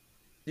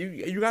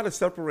you got to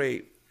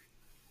separate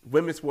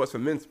women's sports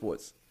from men's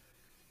sports.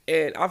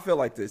 And I feel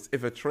like this: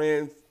 if a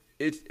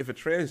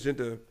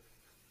transgender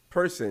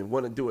person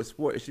want to do a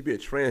sport, it should be a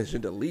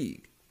transgender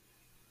league.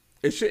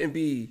 It shouldn't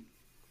be,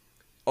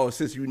 oh,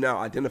 since you now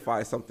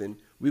identify as something,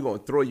 we're gonna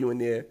throw you in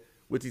there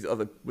with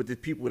the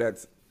people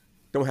that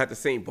don't have the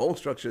same bone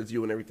structure as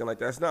you and everything like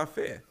that. That's not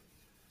fair.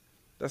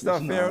 That's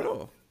not fair at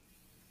all.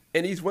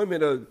 And these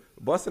women are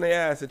busting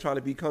their ass and trying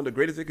to become the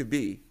greatest it could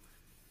be,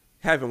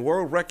 having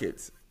world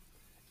records.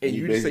 And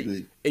you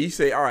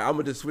say, all right, I'm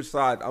gonna just switch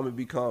sides. I'm gonna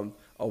become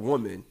a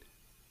woman,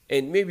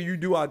 and maybe you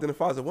do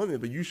identify as a woman,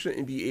 but you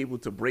shouldn't be able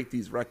to break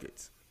these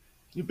records.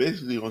 You're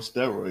basically on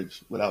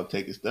steroids without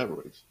taking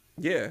steroids.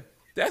 Yeah,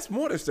 that's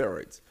more than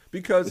steroids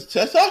because it's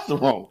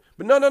testosterone.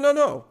 But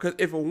no. Because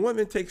if a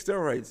woman takes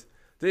steroids,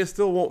 they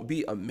still won't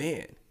be a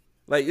man.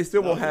 Like it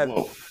still won't have.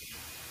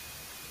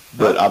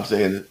 But I'm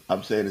saying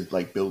it's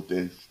like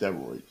built-in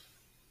steroids.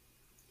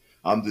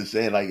 I'm just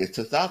saying like it's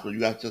testosterone. You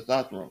got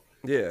testosterone.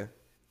 Yeah.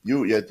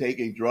 You're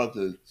taking drugs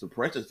to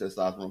suppress your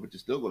testosterone, but you're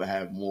still going to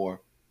have more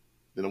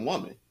than a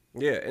woman.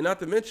 Yeah, and not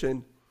to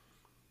mention,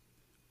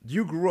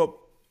 you grew up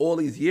all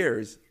these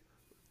years,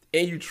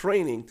 and you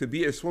training to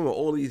be a swimmer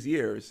all these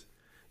years.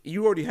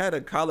 You already had a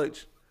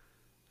college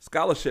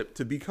scholarship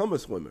to become a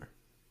swimmer,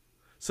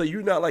 so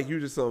you're not like you're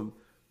just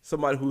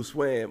somebody who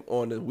swam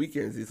on the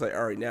weekends. It's like,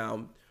 all right, now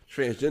I'm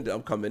transgender,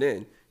 I'm coming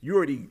in. You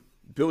already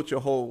built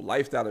your whole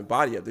lifestyle and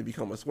body up to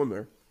become a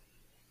swimmer,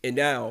 and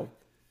now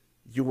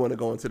you want to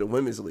go into the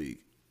women's league,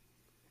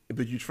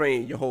 but you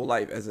train your whole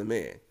life as a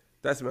man.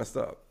 That's messed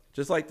up.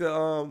 Just like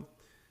the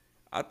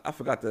I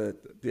forgot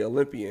the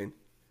Olympian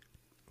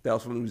that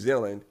was from New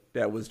Zealand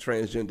that was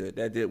transgender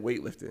that did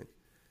weightlifting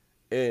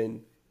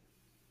and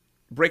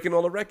breaking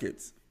all the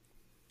records.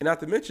 And not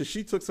to mention,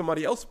 she took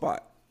somebody else's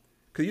spot.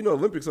 Because you know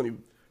Olympics only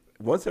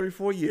once every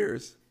 4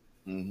 years.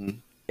 Mm-hmm.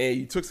 And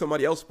you took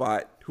somebody else's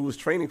spot who was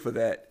training for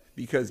that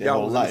because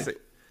y'all was in the same.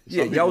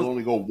 Yeah, y'all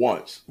only go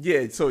once.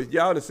 Yeah, so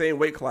y'all in the same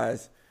weight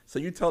class. So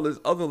you tell this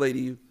other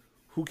lady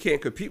who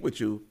can't compete with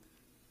you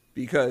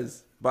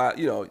because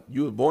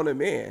you were born a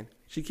man.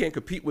 She can't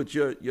compete with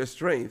your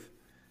strength.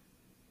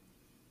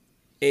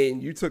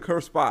 And you took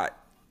her spot,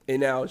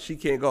 and now she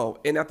can't go.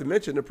 And not to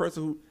mention the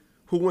person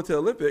who went to the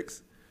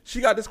Olympics,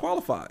 she got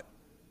disqualified.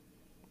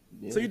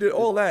 Yeah. So you did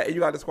all that, and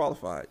you got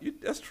disqualified.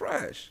 That's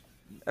trash.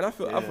 And I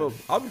feel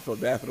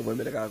bad for the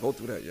women that gotta go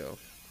through that, yo.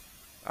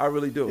 I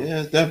really do.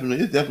 Yeah, it's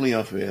definitely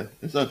unfair.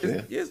 It's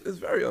unfair. It's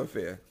very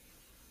unfair.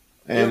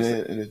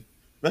 And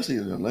especially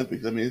in the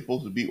Olympics, I mean, it's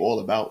supposed to be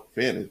all about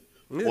fairness.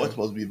 Yeah. Or it's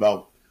supposed to be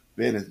about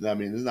fairness. I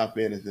mean, it's not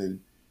fairness in,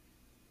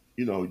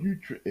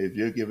 if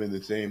you're given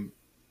the same,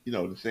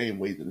 the same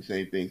weight and the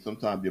same thing.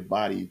 Sometimes your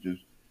body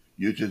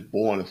you're just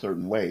born a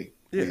certain way.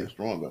 Yeah. You're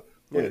stronger.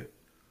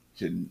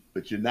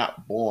 But you're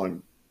not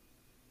born.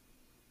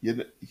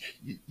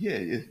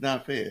 It's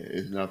not fair.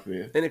 It's not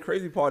fair. And the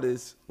crazy part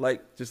is,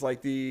 just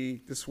like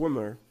the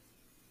swimmer,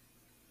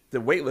 the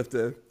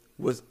weightlifter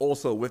was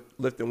also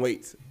lifting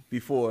weights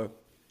before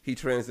he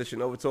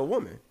transitioned over to a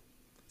woman.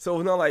 So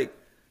it's not like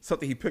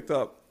something he picked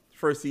up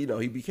first. He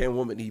became a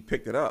woman. He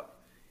picked it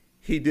up.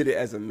 He did it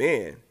as a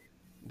man,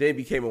 then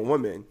became a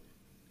woman,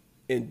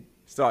 and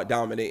started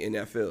dominating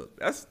that field.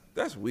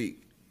 That's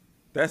weak.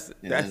 That's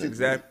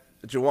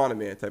exact Joanna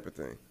Man type of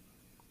thing.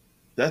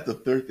 That's the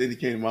third thing that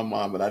came to my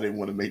mind, but I didn't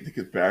want to make the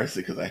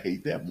comparison because I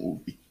hate that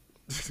movie.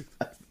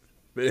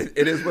 But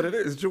it is what it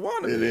is. It's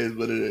Joanna Man. It is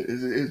what it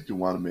is. It's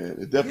Joanna Man.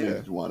 It definitely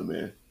is Joanna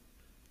Man.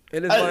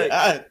 And it's go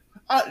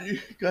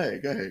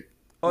ahead.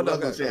 Oh, no, I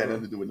was going to say it had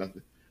nothing to do with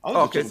nothing. I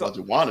was just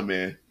talking about Joanna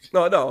Man.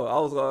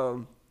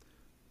 No,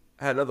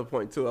 I had another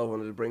point too I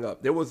wanted to bring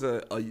up. There was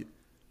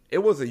it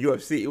was a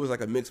UFC. It was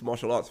like a mixed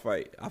martial arts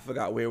fight. I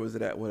forgot where was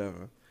it at,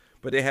 whatever.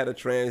 But they had a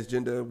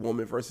transgender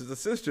woman versus a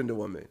cisgender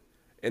woman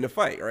in the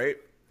fight, right?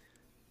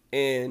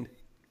 And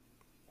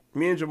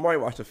me and Jamari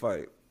watched the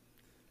fight.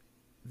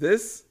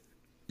 The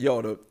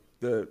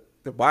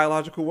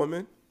biological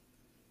woman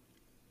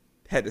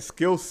had the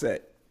skill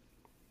set.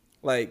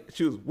 Like,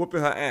 she was whooping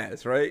her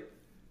ass, right?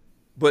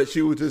 But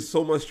she was just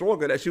so much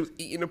stronger that she was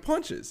eating the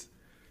punches.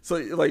 So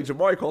like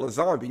Jamari called a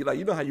zombie. Like,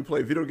 you know how you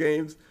play video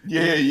games?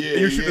 Yeah. And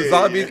you shoot the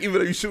zombies, even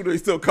though you shoot them, they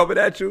still coming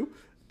at you.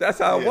 That's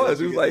how it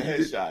was. It was like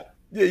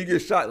you get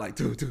shot like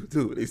two.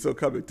 They still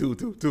coming,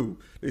 two.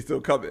 They still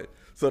coming.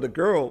 So the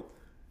girl,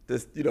 the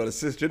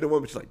cisgender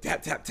woman, she's like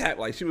tap.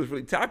 Like she was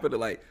really tapping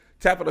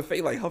her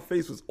face. Like her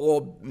face was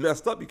all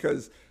messed up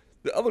because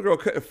the other girl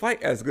couldn't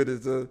fight as good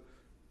as the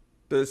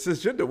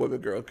cisgender woman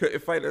girl.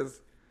 Couldn't fight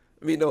as.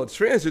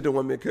 Transgender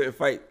women couldn't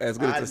fight as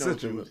good as the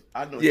cisgender.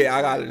 I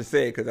got to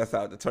say it because that's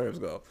how the terms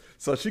go.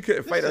 So she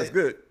couldn't fight as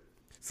good.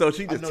 So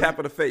she just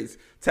tapping the face,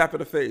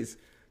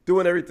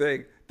 doing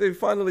everything. Then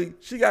finally,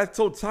 she got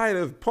so tired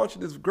of punching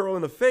this girl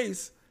in the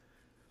face,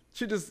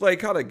 she just like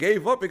kind of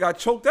gave up and got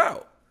choked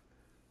out.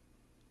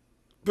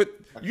 But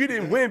you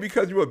didn't win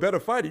because you were a better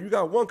fighter. You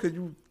got won because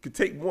you could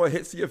take more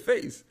hits to your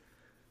face.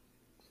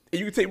 And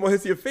you could take more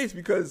hits to your face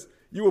because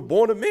you were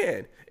born a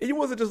man. And you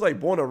wasn't just like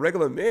born a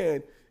regular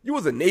man. You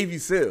was a Navy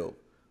SEAL.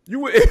 You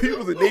was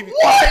a Navy.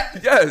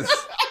 What?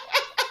 Yes.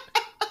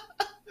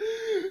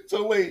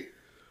 So wait.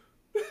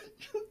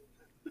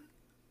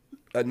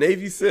 A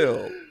Navy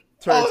SEAL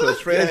turned to a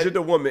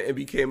transgender woman and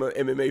became an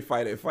MMA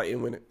fighter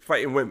fighting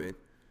women.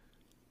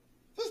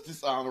 That's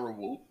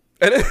dishonorable.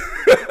 And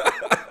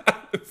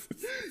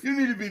you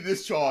need to be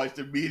discharged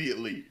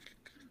immediately.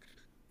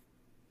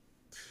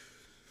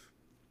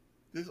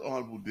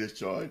 Dishonorable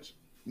discharge.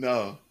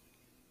 No.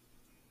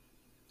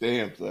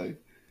 Damn, son.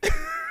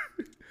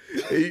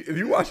 If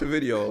you watch a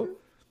video,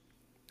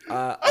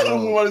 I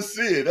don't even want to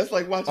see it. That's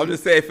like watching. I'm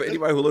just saying for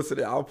anybody who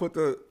listening, I'll put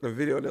the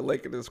video in the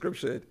link in the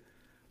description.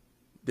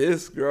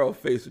 This girl's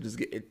face was just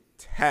getting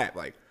tapped,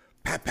 like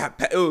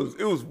pat.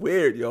 It was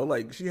weird, yo.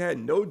 Like she had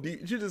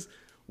she just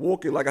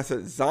walking, like I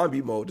said,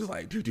 zombie mode, just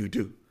like do.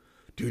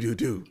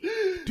 It's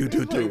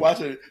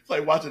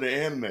like watching an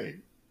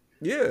anime.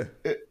 Yeah.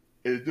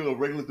 It's doing a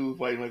regular dude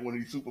fighting like one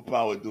of these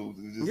superpower dudes.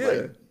 And it's just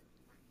like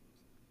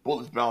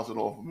bullets bouncing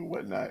off him and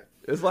whatnot.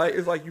 It's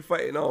like you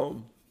fighting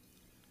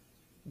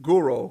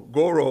Goro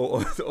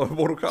or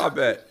Mortal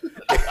Kombat.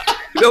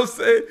 You know what I'm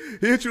saying?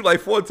 He hit you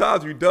like 4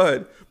 times, you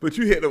done. But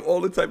you hit him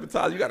all the type of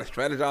times. You got to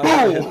strategize.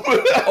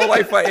 Oh,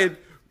 like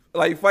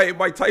fighting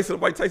Mike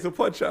Tyson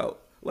punch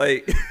out.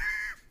 Like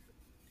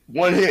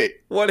one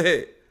hit.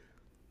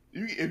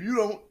 If you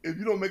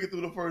don't make it through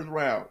the first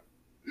round,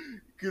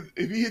 because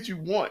if he hits you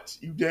once,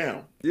 you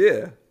down.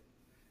 Yeah.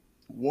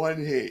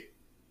 One hit.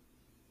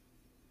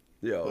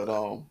 Yo.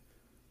 But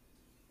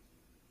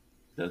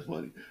that's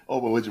funny. Oh,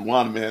 but with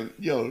Juana, man,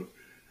 yo,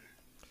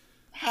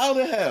 how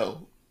the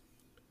hell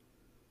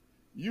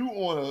you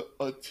on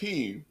a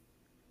team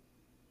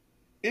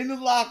in the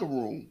locker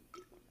room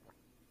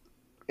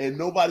and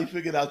nobody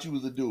figured out you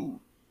was a dude?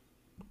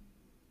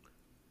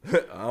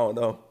 I don't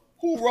know.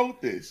 Who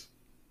wrote this?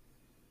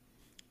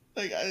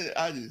 Like,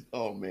 I just,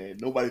 oh man,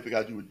 nobody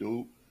figured out you a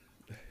dude.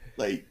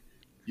 Like,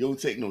 you don't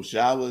take no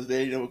showers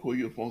there. You never call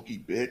you a funky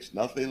bitch.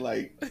 Nothing.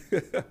 Like,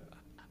 there's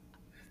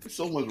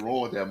so much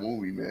wrong with that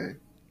movie, man.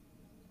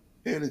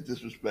 And it's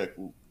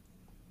disrespectful.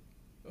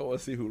 I want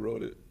to see who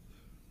wrote it.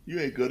 You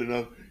ain't good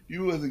enough.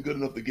 You wasn't good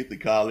enough to get to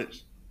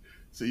college,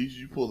 so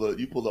you pull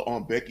the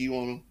Aunt Becky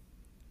on him.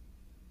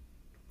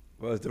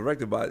 Well, it's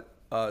directed by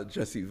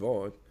Jesse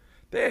Vaughn.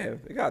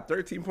 Damn, it got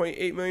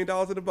 $13.8 million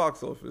in the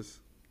box office.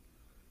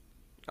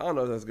 I don't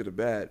know if that's good or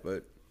bad,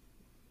 but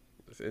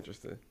it's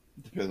interesting.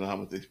 Depends on how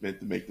much they spent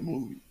to make the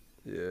movie.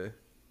 Yeah.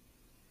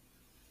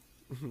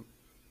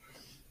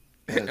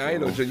 I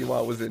ain't know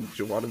Genuine was in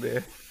Juana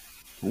Man.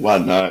 Why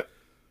not?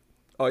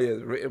 Oh yeah,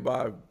 it's written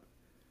by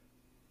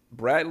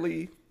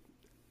Bradley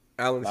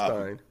Allen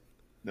Stein.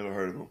 Never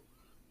heard of him.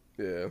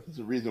 Yeah. There's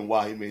a reason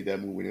why he made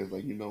that movie. It's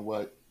like, you know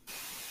what?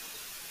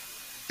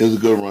 It was a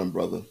good run,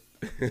 brother.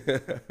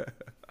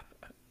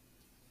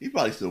 He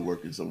probably still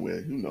working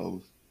somewhere. Who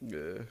knows?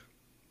 Yeah.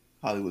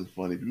 Hollywood's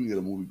funny. If you can get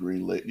a movie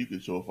greenlit, you can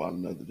sure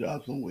find another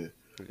job somewhere.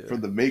 Yeah.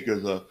 From the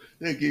makers of,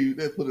 they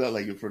put it out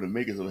like for the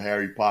makers of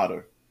Harry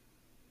Potter.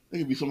 They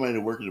could be somebody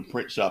that worked in a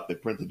print shop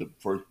that printed the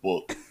first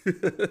book.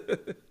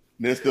 And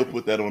they still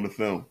put that on the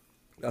film.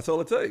 That's all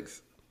it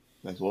takes.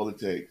 That's all it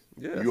takes.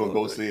 Yeah, you're gonna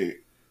go see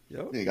it.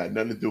 Yep. It ain't got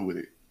nothing to do with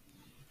it.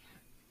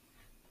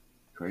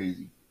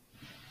 Crazy.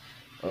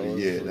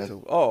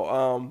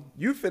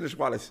 You finished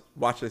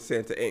watching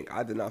Santa Inc.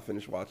 I did not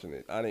finish watching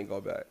it. I didn't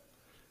go back.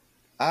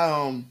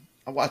 I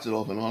watched it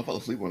off and on. I fell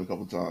asleep on it a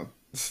couple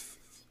times.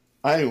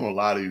 I ain't gonna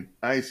lie to you.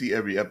 I ain't see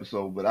every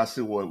episode, but I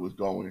see where it was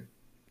going.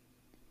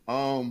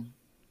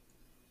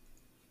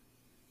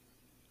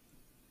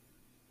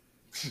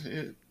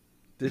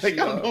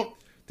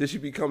 Did she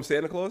become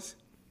Santa Claus?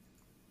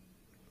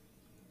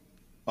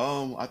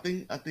 I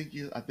think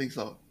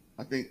so.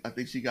 I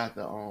think she got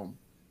the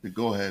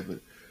go ahead, but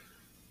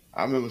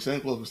I remember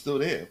Santa Claus was still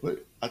there.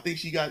 But I think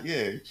she got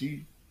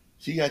she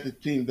got the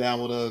team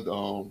down with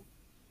her.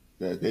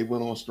 That they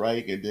went on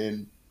strike and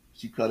then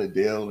she cut a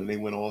deal and they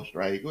went on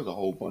strike. It was a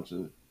whole bunch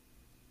of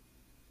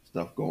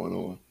stuff going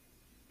on.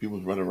 People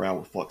was running around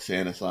with "fuck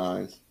Santa"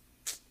 signs.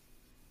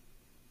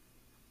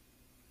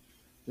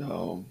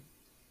 The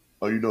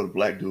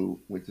black dude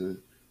went to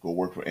go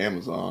work for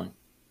Amazon.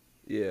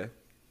 Yeah.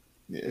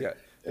 Yeah.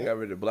 They got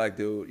rid of the black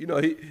dude. You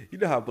know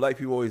how black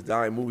people always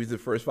die in movies the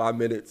first 5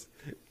 minutes.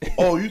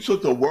 Oh, you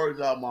took the words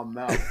out of my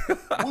mouth.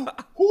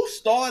 Who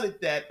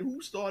started that?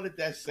 Who started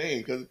that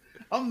saying? Because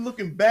I'm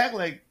looking back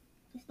like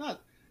it's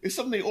not. It's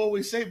something they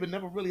always say, but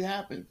never really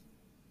happens,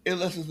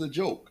 unless it's a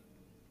joke.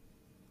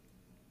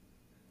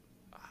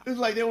 It's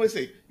like they always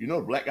say,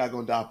 the black guy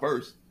gonna die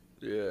first.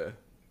 Yeah.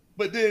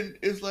 But then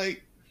it's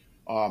like,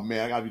 oh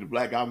man, I gotta be the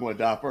black guy. I'm gonna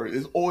die first.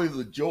 It's always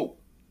a joke,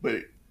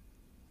 but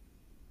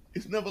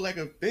it's never like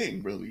a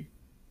thing, really.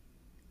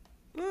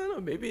 I don't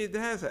know. Maybe it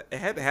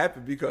had to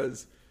happen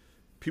because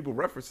people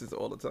reference it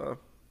all the time.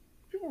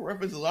 People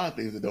reference a lot of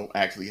things that don't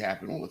actually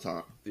happen all the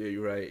time. Yeah,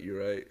 you're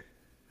right.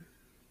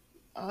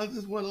 I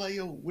just wonder, like,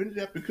 when did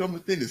that become a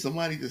thing? Did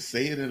somebody just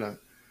say it in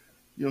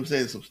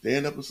some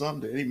stand-up or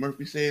something? Did Eddie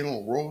Murphy say it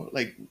on Raw?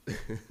 Like,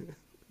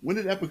 when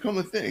did that become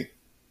a thing?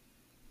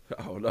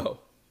 I don't know.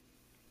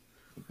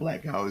 The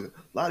black guy. A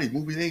lot of these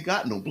movies ain't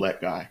got no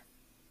black guy.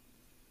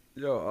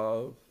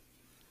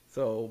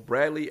 So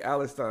Bradley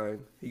Allenstein,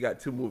 he got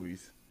 2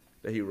 movies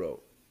that he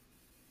wrote.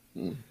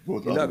 You're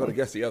not going to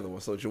guess the other one.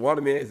 So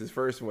Juwanna Mann is his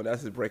first one.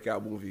 That's his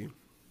breakout movie.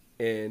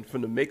 And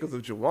from the makers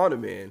of Juwanna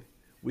Mann,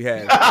 we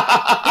have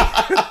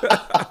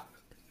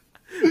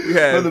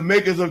from the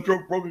makers of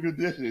Broken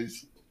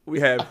Conditions.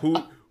 We have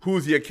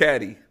Who's Your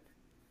Caddy?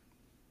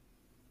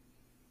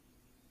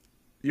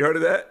 You heard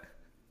of that?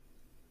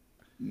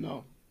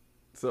 No.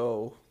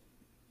 So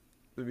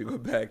let me go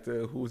back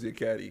to Who's Your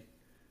Caddy.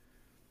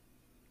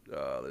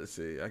 Let's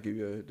see. I'll give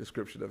you a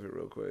description of it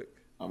real quick.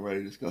 I'm ready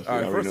to discuss it.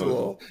 All right, first of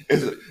all,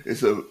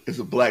 it's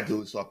a black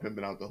dude start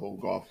pimping out the whole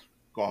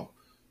golf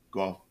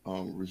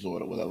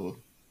resort or whatever.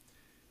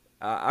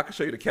 I can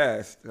show you the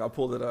cast. I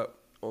pulled it up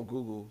on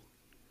Google.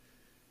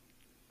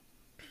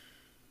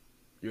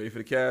 You ready for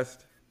the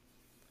cast?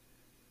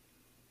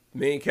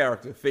 Main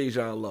character,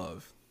 Faison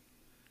Love.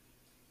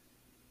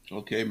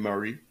 Okay,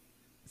 Murray.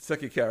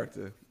 Second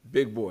character,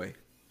 Big Boy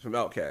from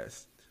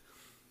Outkast.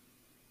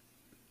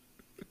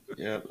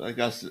 Yeah, I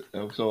guess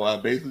so. I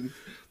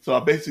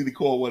basically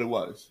called what it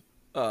was.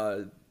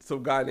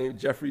 Some guy named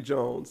Jeffrey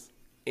Jones,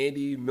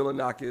 Andy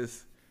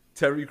Milonakis,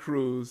 Terry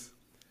Crews,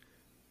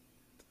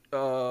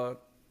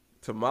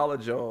 Tamala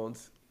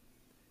Jones,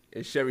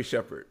 and Sherry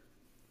Shepard.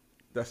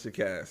 That's the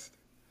cast.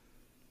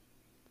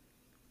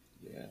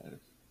 Yeah,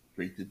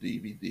 straight to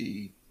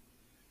DVD.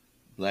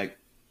 Black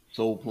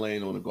soul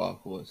playing on the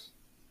golf course.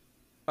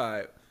 All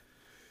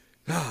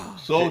right.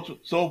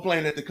 Soul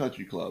playing at the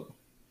country club.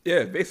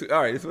 Yeah, basically.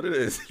 All right, that's what it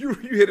is. You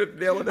hit it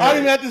nail on the I head.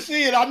 didn't have to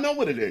see it. I know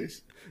what it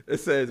is.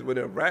 It says, when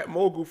a rap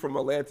mogul from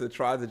Atlanta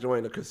tries to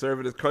join a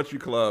conservative country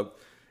club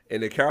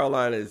in the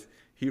Carolinas,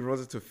 he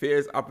runs into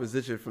fierce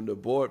opposition from the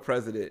board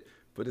president,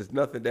 but it's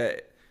nothing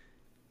that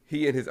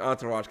he and his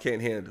entourage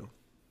can't handle.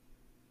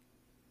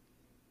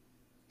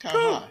 How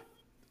high?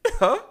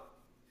 Huh?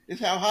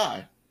 It's how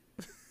high?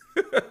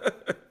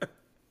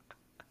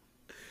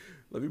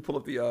 Let me pull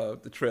up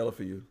the trailer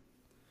for you.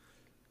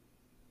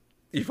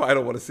 If I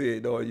don't want to see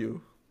it, knowing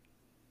you.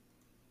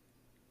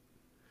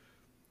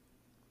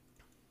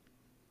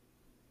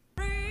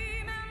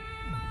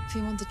 If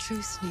you want the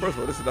truth, First of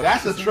all, this is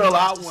that's the trailer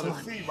I want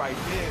to see right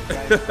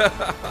there.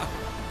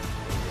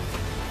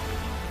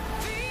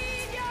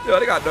 Yo,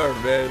 they got nerve,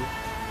 man.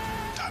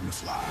 Time to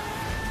fly.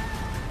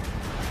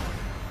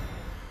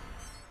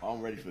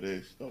 I'm ready for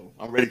this, though.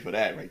 I'm ready for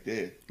that right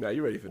there. Now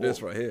you ready for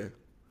this right here?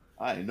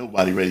 I ain't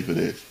nobody ready for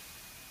this.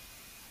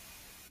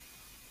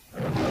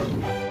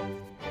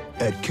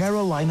 At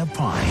Carolina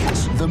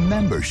Pines, the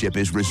membership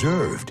is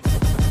reserved,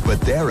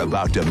 but they're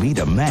about to meet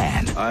a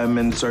man. I'm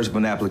in search of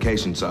an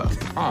application, sir.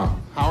 Ah,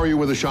 how are you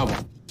with a shovel?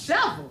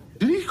 Shovel?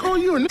 Did he call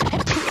you a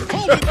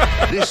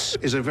This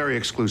is a very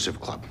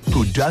exclusive club.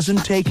 Who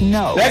doesn't take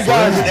no that for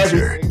an guy's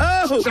answer.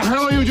 Oh, what the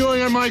hell are you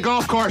doing on my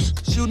golf course?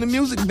 Shooting a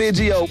music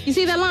video. You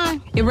see that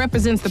line? It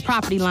represents the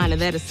property line of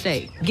that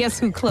estate. Guess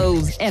who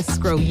closed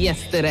escrow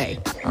yesterday?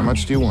 How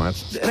much do you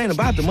want? It ain't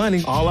about the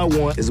money. All I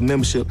want is a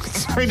membership.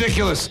 It's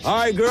ridiculous. All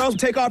right, girls,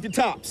 take off your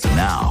tops.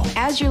 Now,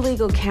 As your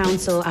legal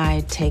counsel,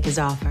 I take his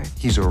offer.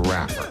 He's a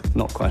rapper.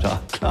 Not quite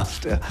our class,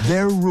 dear.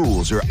 their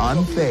rules are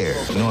unfair,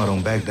 No, I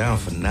don't back down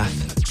for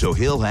nothing. so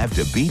he'll have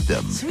to beat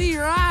them Sweet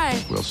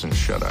ride. Wilson,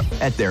 shut up.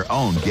 at their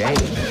own game.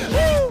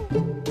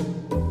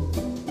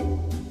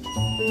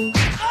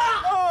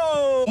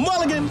 Oh,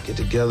 Mulligan. Get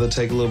together,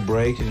 take a little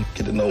break, and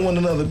get to know one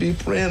another, be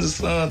friends or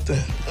something.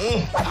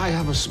 I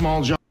have a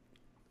small job.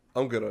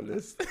 I'm good on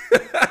this.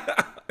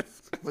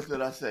 What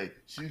did I say?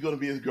 She's gonna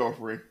be his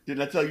girlfriend.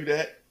 Didn't I tell you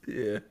that?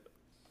 Yeah.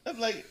 That's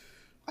like,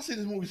 I seen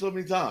this movie so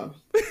many times.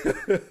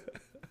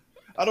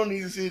 I don't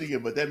need to see it again,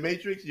 but that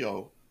Matrix,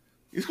 yo,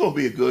 it's gonna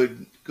be a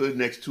good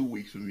next 2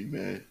 weeks for me,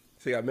 man.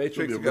 So you got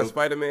Matrix, you got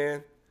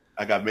Spider-Man.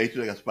 I got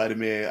Matrix, I got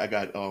Spider-Man, I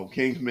got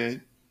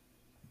Kingsman.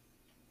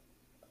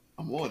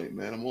 I'm on it,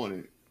 man. I'm on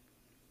it.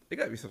 There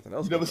gotta be something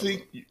else. You never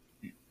seen?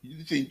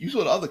 You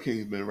saw the other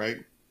Kingsman, right?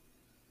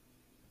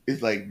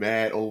 It's like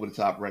mad, over the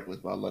top, reckless,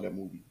 but I love that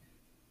movie.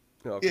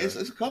 Okay. Yeah, it's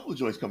a couple of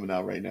joints coming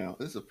out right now.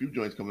 There's a few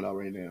joints coming out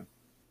right now.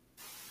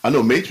 I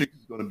know Matrix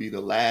is going to be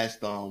the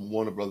last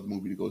Warner Brothers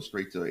movie to go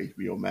straight to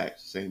HBO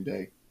Max the same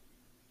day.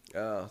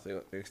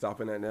 So they're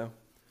stopping that now?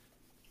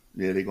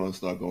 Yeah, they're going to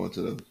start going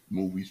to the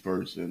movies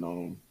first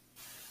and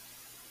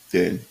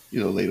then,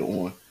 later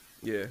on.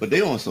 Yeah. But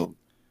they on some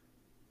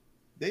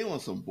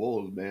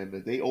balls, man,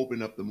 that they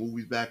open up the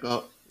movies back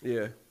up.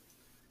 Yeah.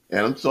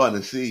 And I'm starting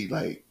to see,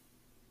 like,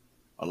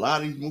 a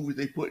lot of these movies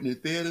they putting in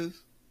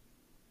theaters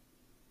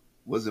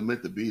wasn't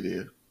meant to be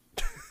there.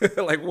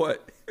 Like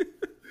what?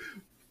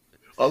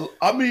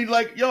 I mean,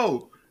 like,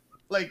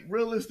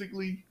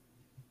 realistically,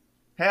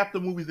 half the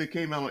movies that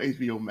came out on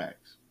HBO Max.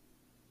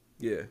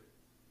 Yeah.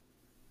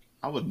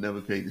 I would never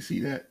pay to see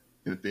that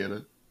in the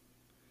theater.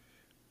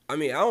 I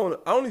mean, I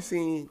only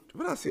seen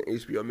what I seen on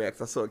HBO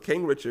Max. I saw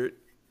King Richard.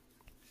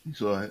 You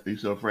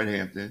saw Fred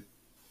Hampton.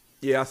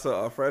 Yeah, I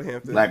saw Fred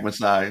Hampton. Black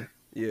Messiah.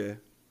 Yeah,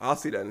 I'll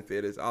see that in the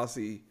theaters. I'll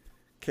see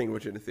King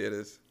Richard in the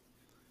theaters.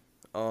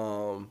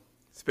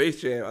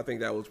 Space Jam, I think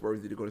that was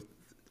worthy to go to.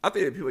 I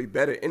think it'd be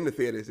better in the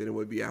theaters than it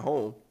would be at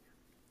home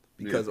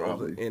because of all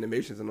the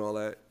animations and all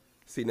that.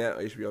 Seen that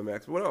on HBO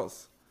Max. What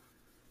else?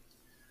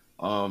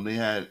 They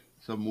had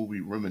some movie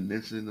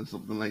Reminiscent or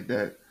something like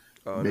that.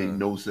 Made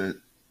no sense.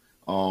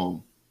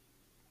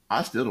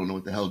 I still don't know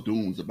what the hell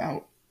Doom's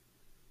about,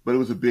 but it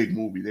was a big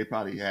movie. They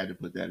probably had to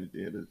put that in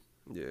theaters.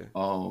 Yeah.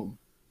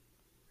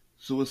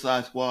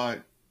 Suicide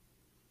Squad.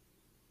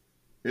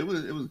 It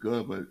was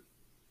good, but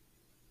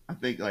I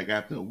think like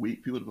after a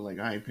week, people would be like,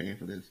 I ain't paying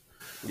for this.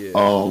 Yeah.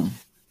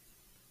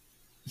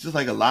 It's just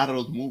like a lot of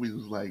those movies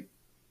was like,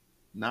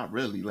 not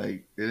really.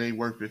 Like it ain't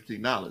worth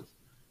 $15.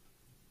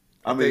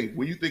 I mean,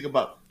 when you think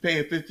about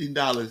paying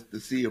 $15 to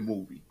see a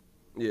movie,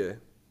 yeah,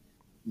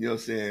 you know what I'm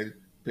saying?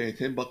 Paying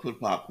 $10 for the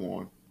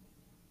popcorn,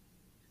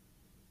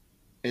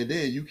 and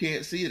then you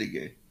can't see it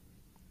again.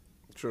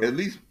 True. At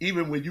least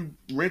even when you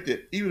rent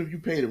it, even if you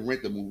pay to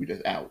rent the movie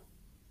that's out,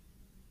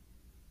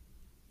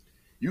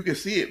 you can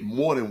see it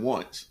more than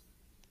once.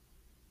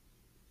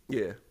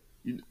 Yeah.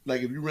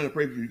 Like if you rent a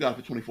pay-per-view, you got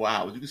it for 24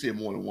 hours. You can see it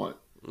more than once.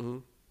 Mm-hmm.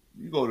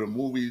 You go to the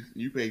movies,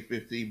 you pay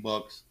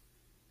 $15,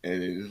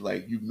 and it's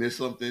like you miss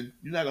something.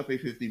 You're not gonna pay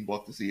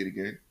 $15 to see it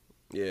again.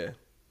 Yeah.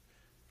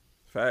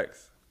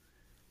 Facts.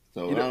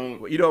 So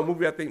you know a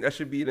movie I think that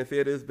should be in the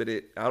theaters, but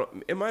it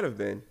might have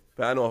been,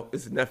 but I know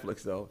it's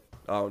Netflix though.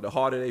 The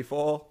Harder They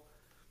Fall.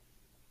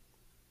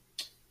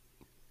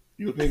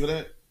 You would pay for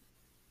that?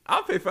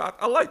 I'll pay for it.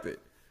 I liked it.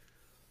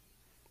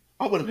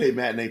 I wouldn't pay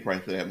matinee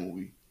price for that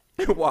movie.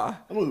 Why?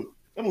 That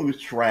movie was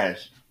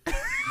trash.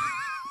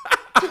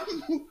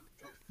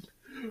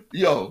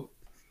 Yo,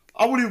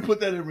 I wouldn't even put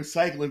that in a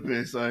recycling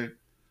bin, son.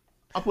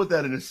 I put that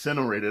in an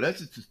incinerator. That's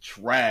just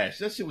trash.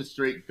 That shit was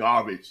straight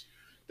garbage.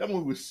 That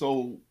movie was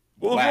so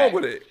What was whack. wrong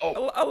with it?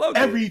 Oh, I loved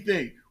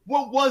everything. It.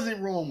 What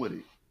wasn't wrong with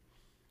it?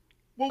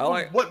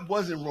 What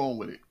wasn't wrong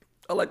with it?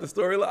 I like the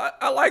storyline.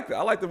 I liked it.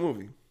 I liked the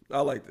movie.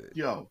 I liked it.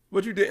 Yo,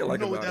 what you didn't like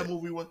about it? You know what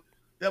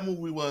that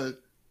movie was?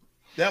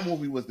 That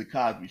movie was the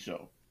Cosby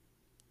Show.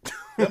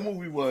 That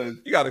movie was.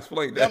 You gotta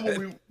explain that. That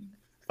movie.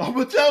 I'm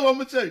gonna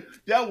tell you.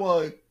 That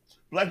was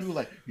black people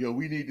like, yo,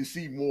 we need to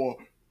see more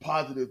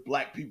positive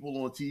black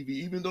people on TV,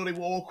 even though they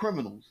were all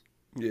criminals.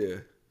 Yeah.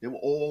 They were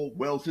all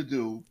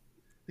well-to-do.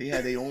 They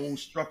had their own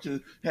structure,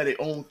 had their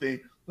own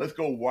thing. Let's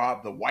go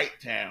rob the White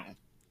Town.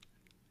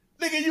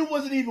 Nigga, you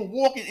wasn't even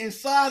walking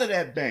inside of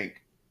that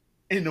bank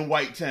in the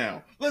White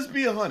Town. Let's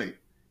be 100.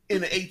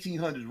 In the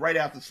 1800s, right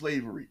after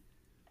slavery.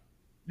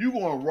 You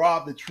gonna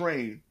rob the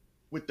train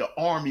with the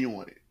army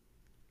on it.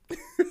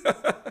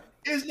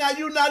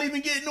 You're not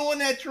even getting on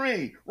that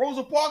train.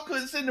 Rosa Parks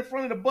couldn't sit in the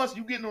front of the bus.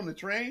 You getting on the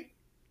train?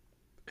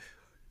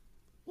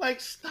 Like,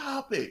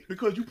 stop it.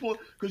 Because you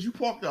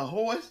parked a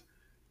horse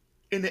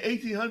in the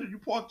 1800s. You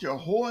parked your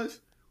horse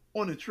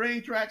on the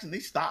train tracks and they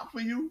stopped for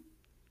you?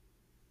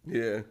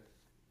 Yeah.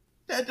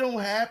 That don't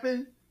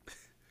happen.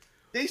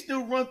 They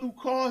still run through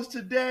cars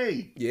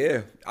today.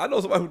 Yeah. I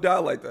know somebody who died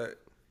like that.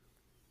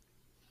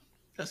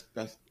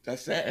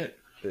 That's sad.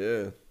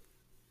 Yeah.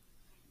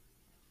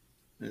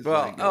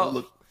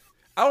 Well,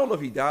 I don't know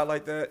if he died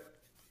like that,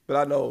 but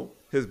I know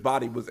his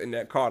body was in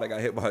that car that got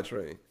hit by a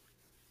train.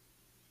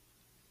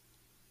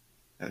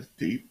 That's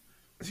deep.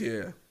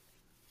 Yeah.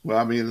 Well,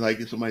 I mean, like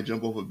if somebody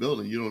jump off a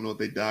building, you don't know if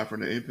they died from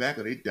the impact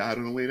or they died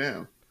on the way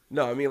down.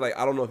 No, I mean, like,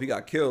 I don't know if he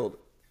got killed.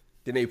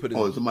 Then they put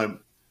his somebody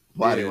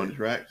body on the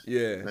tracks.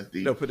 Yeah. That's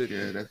deep. They'll put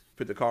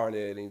the car in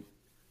there and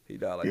he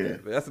died like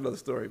that. But that's another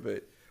story.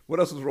 But what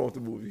else was wrong with the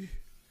movie?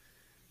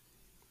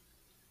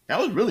 That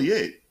was really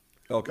it.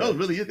 Okay. That was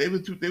really it. They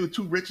were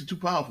too rich and too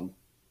powerful.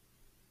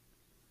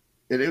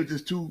 And they were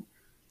just too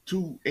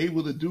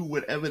able to do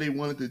whatever they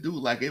wanted to do.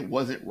 Like it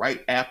wasn't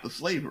right after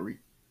slavery.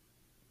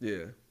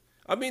 Yeah.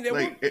 I mean,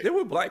 there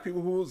were black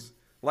people who was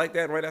like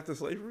that right after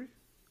slavery.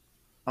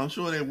 I'm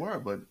sure they were,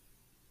 but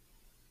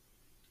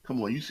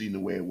come on, you seen the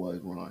way it was,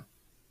 Ron.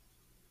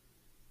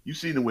 You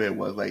seen the way it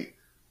was. Like,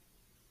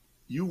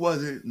 you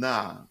wasn't,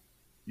 and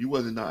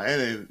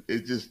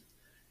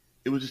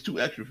it was just too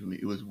extra for me.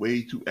 It was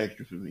way too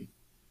extra for me.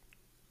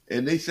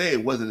 And they say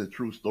it wasn't a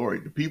true story.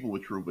 The people were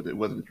true, but it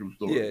wasn't a true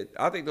story. Yeah,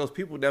 I think those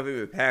people never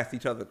even passed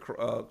each other,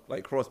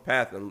 like cross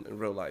paths in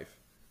real life.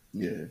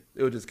 Yeah,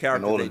 it was just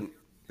characters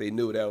they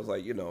knew that was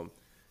like, you know,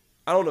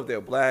 I don't know if they're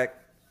black.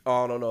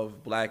 I don't know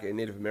if black and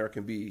Native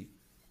American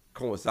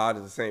coincide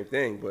as the same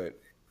thing, but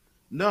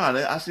no,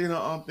 I seen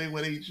a thing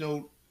where they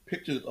showed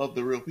pictures of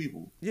the real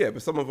people. Yeah,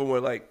 but some of them were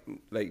like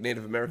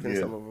Native American,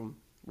 some of them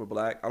were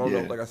black. I don't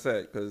know, like I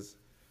said, because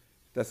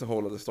that's a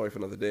whole other story for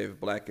another day if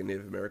black and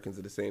Native Americans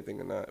are the same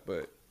thing or not.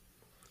 But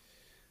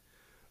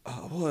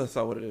what else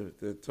I wanted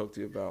to talk to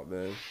you about,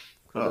 man?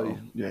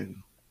 Yeah.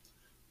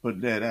 But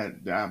I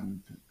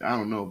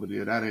don't know, but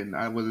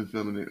I wasn't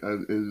feeling it.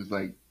 It was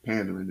like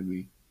pandering to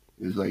me.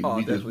 It's like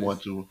we just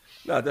want to.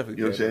 No, definitely.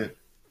 You know what I'm saying?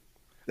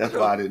 That's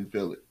why I didn't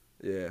feel it.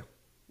 Yeah,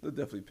 it's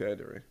definitely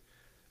pandering.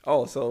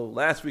 Oh, so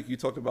last week you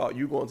talked about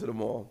you going to the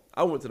mall.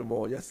 I went to the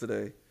mall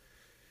yesterday.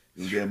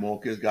 Yeah, mall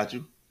kids got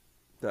you?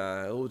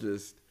 Nah, it was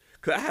just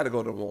because I had to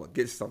go to the mall and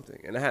get something,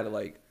 and I had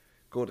to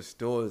go to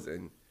stores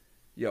and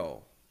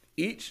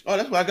each. Oh,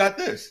 that's why I got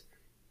this.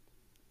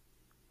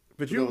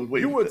 But you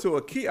went to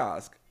a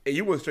kiosk and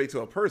you went straight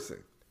to a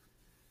person.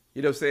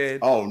 You know what I'm saying?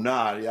 Oh,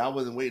 nah. Yeah, I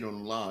wasn't waiting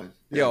on the lines.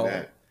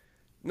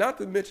 Not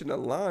to mention the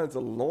lines are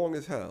long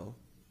as hell.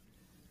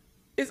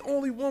 It's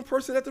only one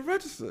person at the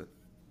register.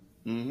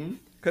 Mm-hmm.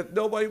 Because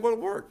nobody want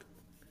to work.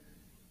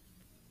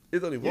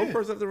 There's only one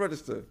person at the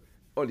register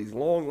on these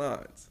long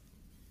lines.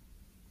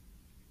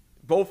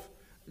 It's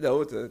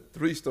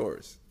 3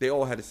 stores. They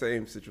all had the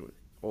same situation,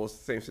 or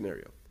same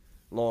scenario.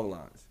 Long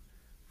lines.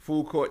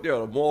 Food court,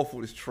 the mall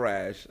food is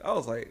trash. I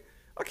was like,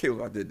 I can't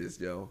believe I did this,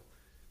 yo.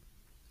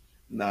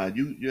 Nah,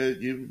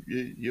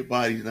 your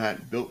body's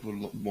not built for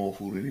mall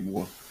food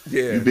anymore.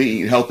 Yeah. You've been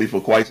eating healthy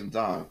for quite some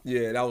time.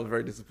 Yeah, that was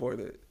very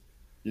disappointed.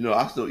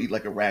 I still eat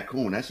like a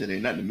raccoon. That shit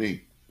ain't nothing to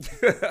me.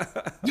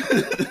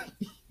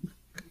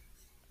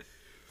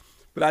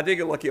 But I did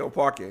get lucky on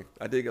parking.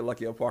 I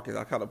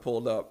kind of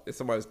pulled up, and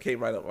somebody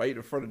came right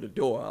in front of the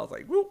door. I was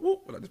like, whoop,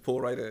 whoop, and I just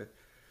pulled right in.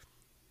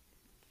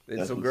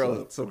 And some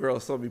girl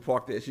saw me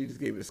park there. She just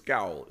gave me a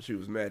scowl. She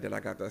was mad that I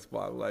got that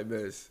spot. I'm like,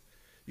 miss,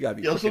 you gotta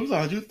be.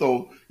 Sometimes you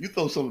throw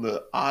some of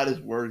the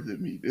oddest words at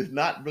me. It's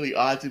not really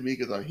odd to me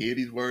because I hear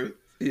these words.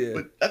 Yeah.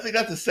 But I think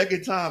that's the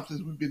second time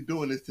since we've been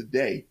doing this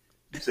today.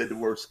 You said the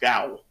word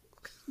scowl.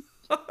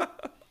 I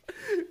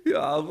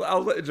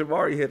was letting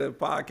Jamari hear the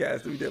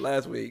podcast that we did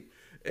last week.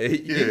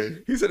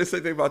 And he said the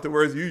same thing about the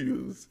words you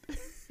used.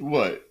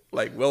 What?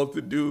 Like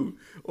well-to-do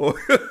or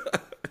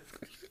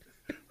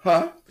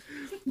huh?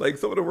 Like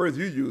some of the words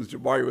you used,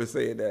 Jamari was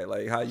saying that,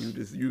 like how you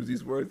just use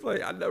these words.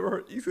 Like I never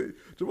heard. He said,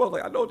 Jamari was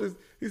like, I know this.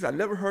 He said, I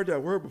never heard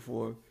that word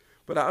before,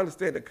 but I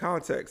understand the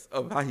context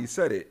of how he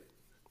said it,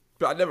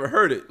 but I never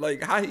heard it.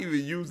 Like how he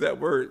even used that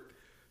word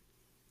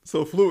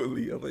so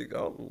fluently. I'm like,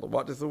 oh,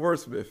 about this a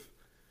wordsmith.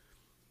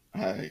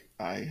 I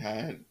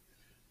had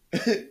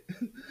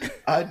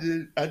I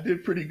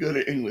did pretty good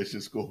at English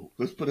in school.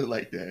 Let's put it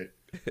like that.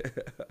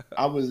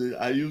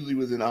 I usually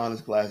was in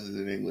honors classes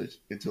in English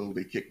until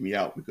they kicked me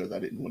out because I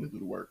didn't want to do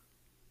the work.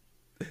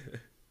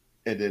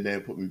 And then they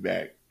put me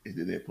back, and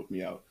then they put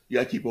me out. You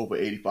got to keep over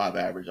 85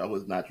 average. I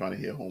was not trying to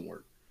hear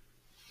homework.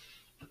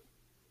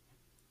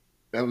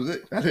 That was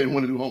it. I didn't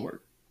want to do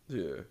homework.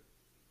 Yeah.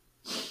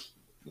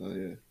 Oh,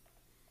 yeah.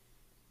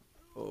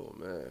 Oh,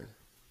 man.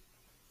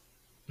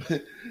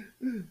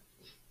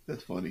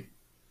 That's funny.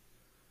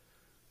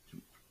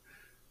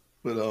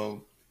 But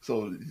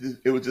so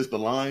it was just the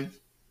lines.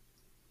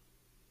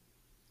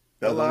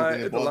 The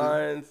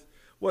lines.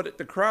 Well,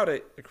 the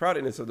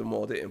crowdedness of the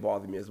mall didn't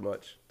bother me as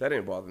much. That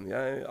didn't bother me.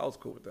 I was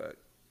cool with that.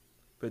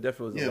 But it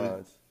definitely was the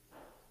lines.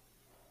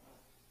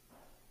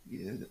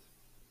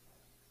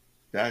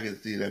 Yeah, I can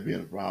see that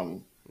being a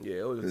problem. Yeah,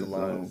 it was just the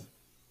lines.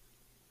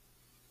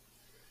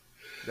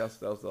 That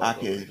was the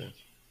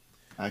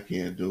I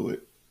can't do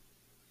it.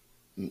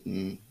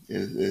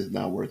 It's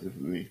not worth it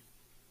for me.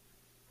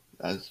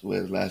 I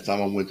swear, the last time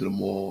I went to the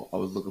mall, I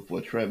was looking for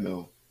a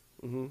treadmill.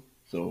 Mm-hmm.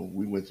 So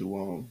we went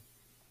to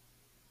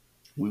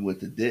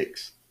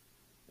Dick's,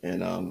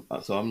 and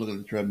so I'm looking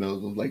at the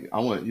treadmills. I'm like, I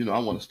want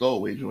a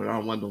stowaway joint. I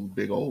don't want them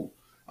big old.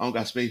 I don't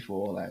got space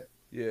for all that.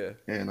 Yeah.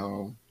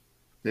 And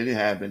they didn't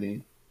have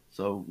any,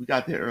 so we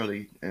got there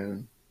early,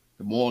 and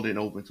the mall didn't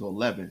open until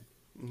 11.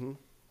 Mm-hmm.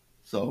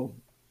 So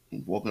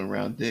I'm walking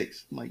around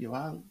Dick's. I'm like, yo,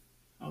 how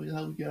we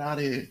get out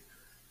of here?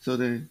 So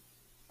then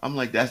I'm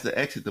like, that's the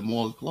exit. The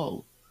mall is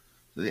closed.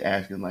 So they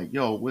asking like,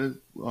 yo,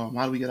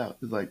 how do we get out?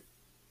 It's like,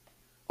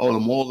 oh, the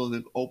mall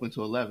doesn't open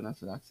till 11. I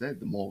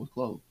said the mall was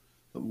closed.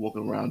 So we're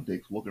walking around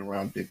Dick's.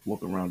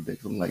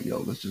 I'm like, yo,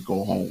 let's just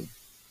go home.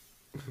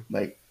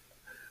 Like,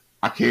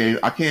 I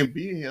can't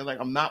be in here. Like,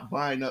 I'm not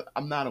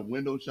a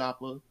window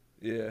shopper.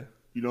 Yeah.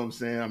 You know what I'm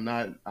saying?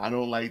 I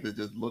don't like to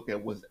just look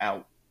at what's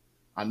out.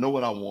 I know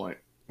what I want.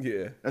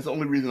 Yeah. That's the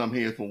only reason I'm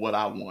here, for what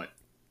I want.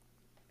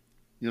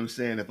 You know what I'm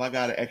saying? If I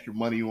got an extra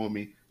money on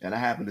me and I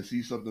happen to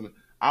see something,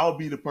 I'll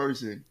be the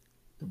person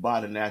to buy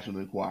the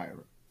National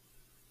Enquirer.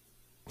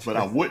 But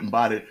I wouldn't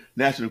buy the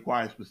National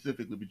Enquirer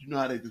specifically. But you know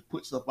how they just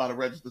put stuff out of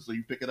register so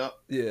you pick it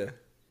up? Yeah.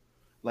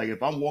 Like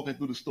if I'm walking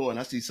through the store and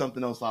I see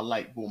something else I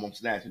like, boom, I'm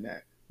snatching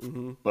that.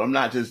 Mm-hmm. But I'm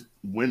not just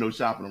window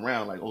shopping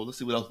around like, oh, let's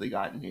see what else they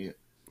got in here.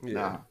 Yeah.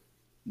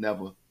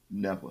 Nah,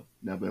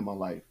 never in my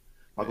life.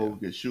 If I go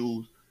get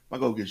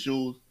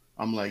shoes,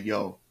 I'm like,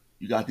 yo,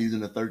 you got these in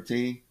the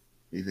 13?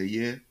 They say,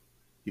 yeah.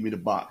 Give me the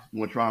box. You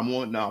want to try them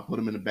on? No, I'll put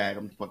them in the bag.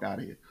 I'm the fuck out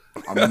of here.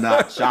 I'm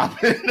not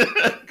shopping.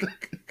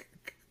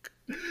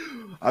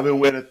 I've been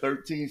wearing a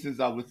 13 since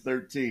I was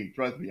 13.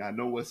 Trust me, I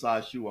know what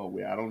size shoe I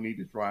wear. I don't need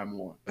to try them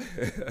on.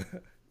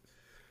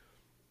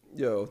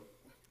 Yo,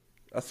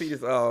 I see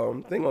this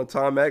thing on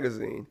Time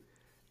Magazine.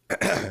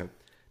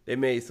 They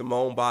made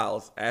Simone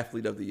Biles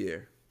Athlete of the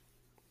Year.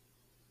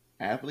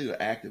 Athlete or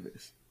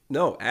activist?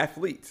 No,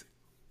 Athlete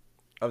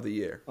of the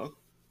Year. Oh,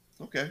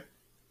 okay.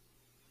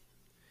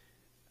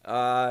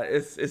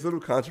 It's a little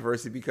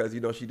controversy because, you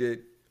know, she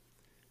didn't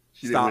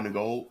win the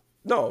gold?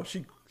 No,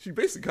 she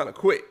basically kind of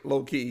quit,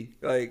 low key.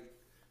 Like,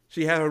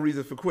 she had her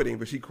reason for quitting,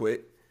 but she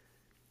quit.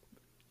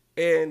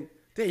 And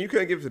damn, you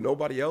couldn't give it to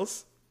nobody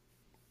else.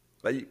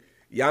 Like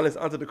Giannis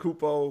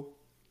Antetokounmpo,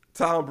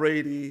 Tom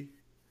Brady,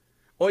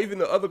 or even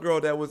the other girl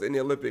that was in the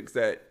Olympics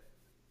that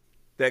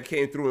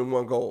came through and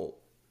won gold.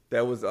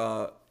 That was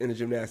in the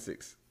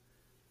gymnastics.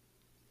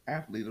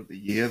 Athlete of the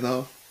Year,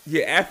 though?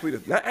 Yeah,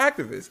 not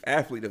activist,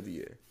 Athlete of the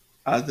Year.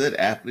 I said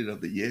Athlete of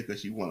the Year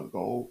because she won a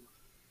gold.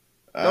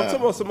 No, I'm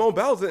talking about Simone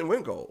Biles didn't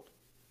win gold.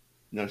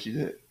 No, she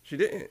did. She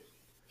didn't.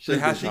 Should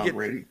have been Tom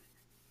Brady.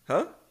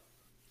 Huh?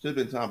 Should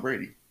have been Tom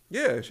Brady.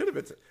 Yeah, it should have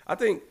been. I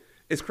think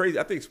it's crazy.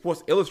 I think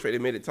Sports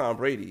Illustrated made it Tom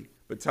Brady,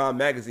 but Time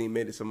Magazine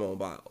made it Simone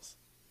Biles.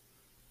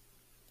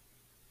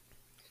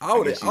 I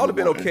would have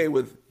been okay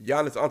with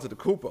Giannis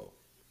Antetokounmpo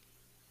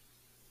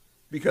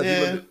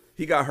because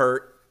he got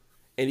hurt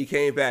and he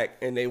came back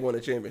and they won a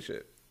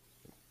championship.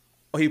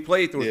 Or he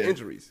played through his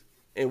injuries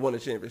and won a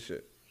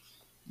championship.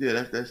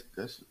 Yeah, that's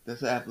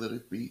an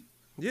athletic feat.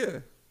 Yeah.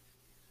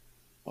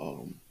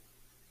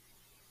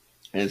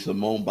 And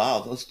Simone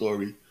Biles, her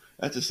story,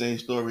 that's the same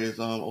story as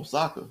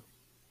Osaka.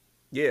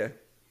 Yeah.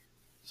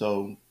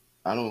 So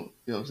I don't,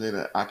 you know what I'm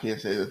saying? I can't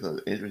say that's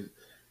an interest.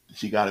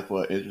 She got it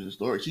for an interesting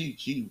story.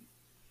 She's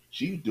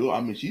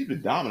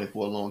been dominant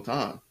for a long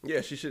time.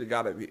 Yeah, she should have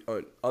got it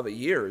on other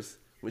years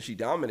when she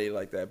dominated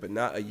like that, but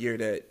not a year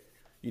that,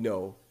 you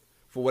know,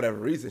 for whatever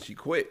reason she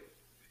quit.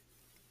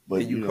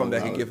 But you come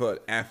back and give her an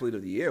Athlete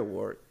of the Year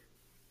award.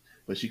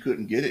 But she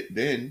couldn't get it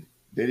then.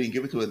 They didn't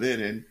give it to her then,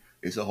 and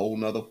it's a whole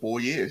nother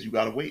 4 years. You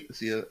got to wait to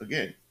see her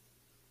again.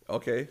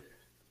 Okay,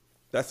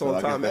 that's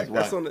on Time.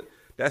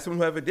 That's on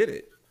whoever did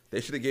it. They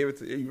should have gave it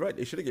to. You're right.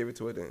 They should have gave it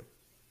to her then.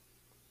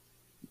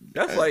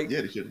 That's like.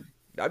 Yeah, they should have.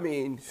 I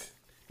mean,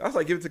 that's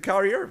like give it to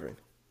Kyrie Irving.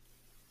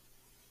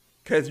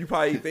 Because you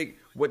probably think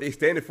what they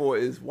standing for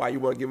is why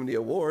you want to give them the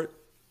award.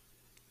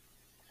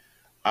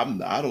 I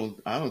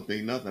don't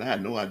think nothing. I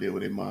had no idea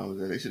what their mind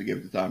was at. They should have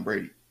given it to Tom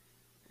Brady.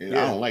 And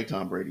I don't like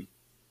Tom Brady.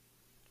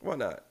 Why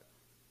not?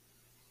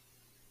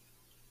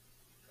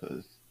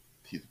 Because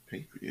he's a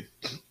Patriot.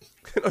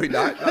 No, he's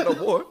not. Not no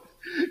more.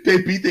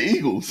 They beat the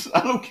Eagles.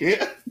 I don't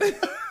care.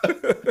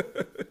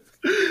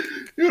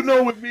 You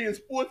know, with me in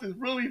sports, it's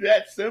really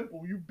that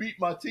simple. You beat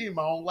my team,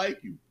 I don't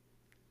like you.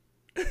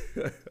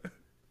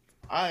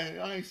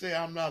 I ain't say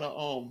I'm not. You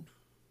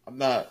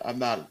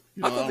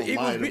know,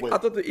 I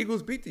thought the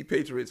Eagles beat the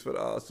Patriots for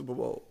the Super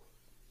Bowl.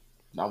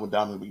 Not when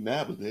Donovan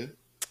McNabb was there.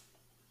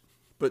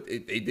 But they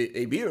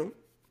beat them.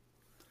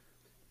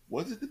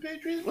 Was it the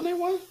Patriots when they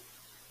won?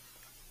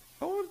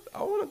 I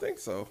want to think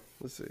so.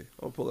 Let's see.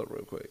 I'll pull up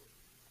real quick.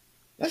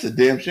 That's a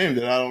damn shame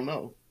that I don't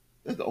know.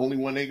 That's the only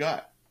one they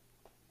got.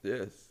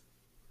 Yes.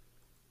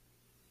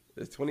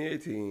 It's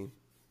 2018.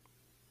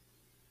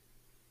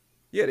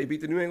 Yeah, they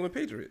beat the New England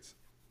Patriots.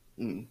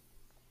 I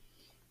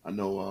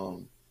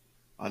know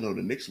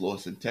the Knicks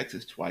lost in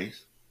Texas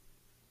twice.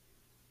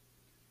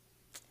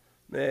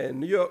 Man,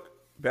 New York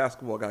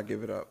basketball got to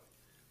give it up.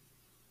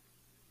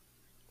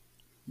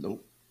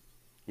 Nope.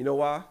 You know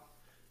why?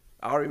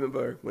 I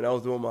remember when I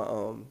was doing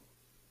my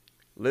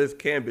Liz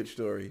Cambridge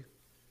story,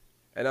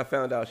 and I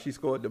found out she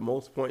scored the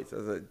most points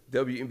as a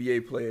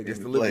WNBA player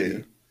against the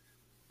Liberty.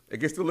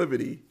 Against the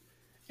Liberty.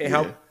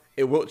 And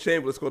Wilt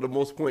Chamberlain scored the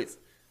most points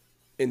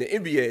in the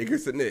NBA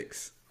against the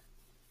Knicks.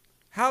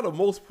 How the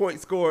most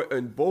points scored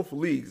in both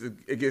leagues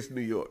against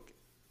New York?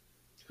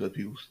 Because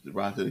people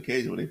rise to the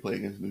occasion when they play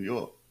against New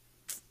York.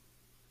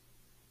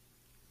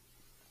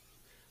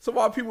 So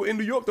why people in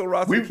New York don't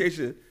rise to the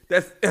occasion?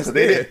 That's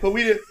but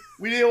we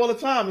did all the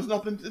time. It's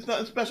nothing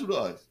special to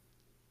us.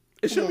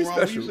 It should be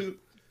special.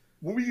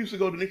 When we used to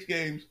go to Knicks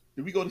games,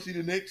 did we go to see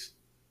the Knicks?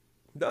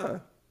 Nah.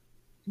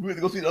 We had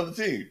to go see the other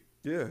team.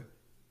 Yeah.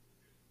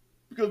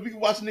 Because we can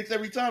watch the Knicks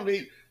every time.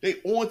 They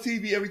on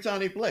TV every time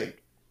they play.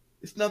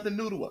 It's nothing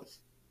new to us.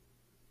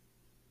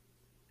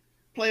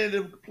 Playing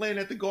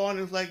at the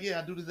Garden is like, yeah,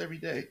 I do this every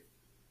day.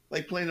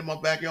 Like playing in my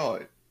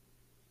backyard.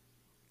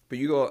 But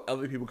you got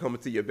other people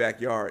coming to your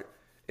backyard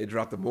and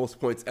drop the most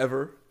points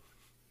ever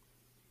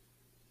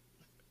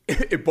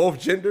in both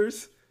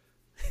genders.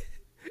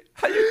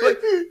 How you like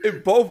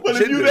in both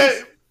genders?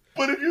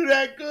 If you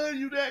that good,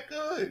 you that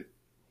good.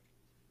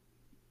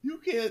 You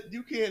can't.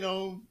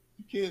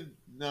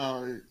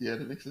 No, yeah,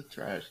 the Knicks are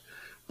trash,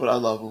 but I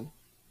love them.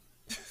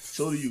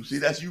 So do you. See,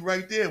 that's you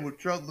right there with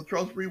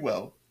Latrell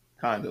Sprewell,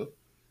 kind of.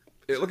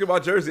 Hey, look at my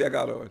jersey I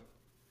got on.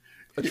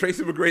 A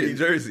Tracy McGrady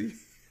jersey.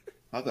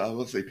 I thought I was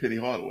going to say Penny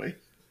Hardaway.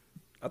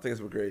 I think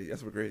it's McGrady.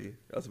 That's McGrady.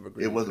 That's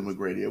McGrady. It wasn't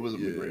McGrady. It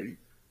wasn't McGrady.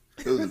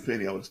 If it was a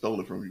Penny, I would have stolen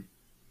it from you.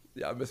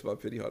 Yeah, I miss my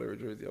Penny Hardaway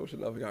jersey. I wish I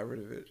never got rid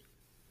of it.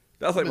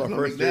 That's like my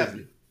first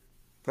jersey.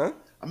 Huh?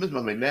 I miss my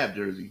McNabb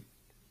jersey.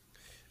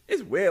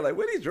 It's weird. Like,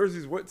 where these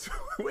jerseys went to?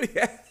 Where they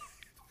at?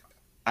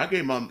 I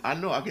gave my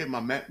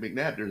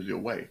McNabb jersey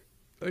away.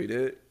 Oh, you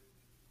did?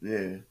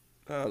 Yeah.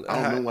 I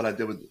don't know what I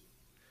did with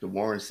the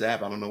Warren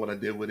Sapp. I don't know what I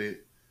did with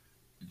it.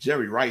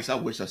 Jerry Rice. I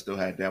wish I still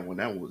had that one.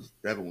 That one was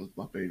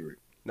my favorite.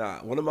 Nah,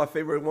 one of my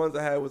favorite ones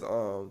I had was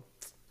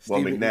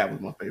McNabb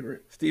was my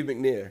favorite. Steve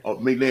McNair. Oh,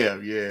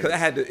 McNair, yeah.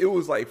 Because it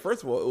was like,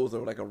 first of all, it was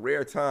like a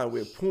rare time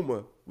where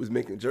Puma was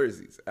making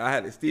jerseys. I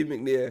had a Steve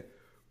McNair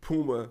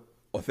Puma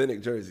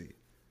authentic jersey.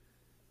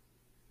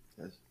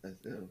 That's it.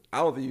 I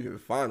don't think you can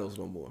find those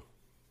no more.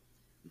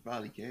 You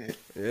probably can't.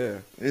 Yeah.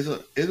 There's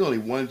only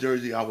one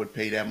jersey I would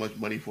pay that much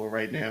money for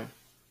right now.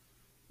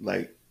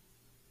 Like,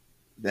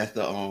 that's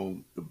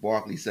the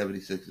Barkley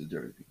 76ers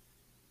jersey.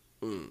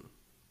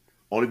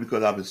 Only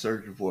because I've been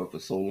searching for it for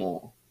so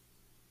long.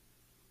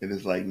 And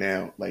it's like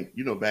now, like,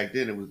 back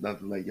then it was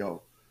nothing like, get a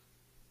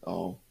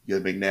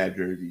McNabb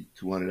jersey,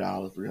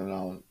 $200,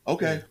 $300.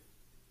 Okay.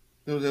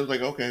 Yeah. It was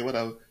like, okay,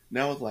 whatever.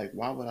 Now it's like,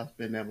 why would I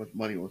spend that much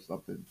money on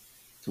something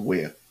to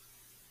wear?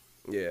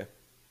 Yeah.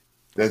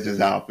 That's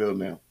just how I feel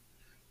now.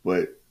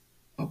 But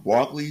a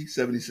Barkley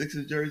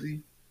 76ers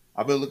jersey,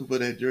 I've been looking for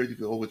that jersey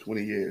for over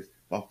 20 years.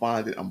 If I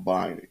find it, I'm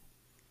buying it.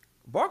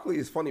 Barkley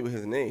is funny with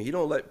his name. He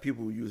don't let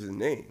people use his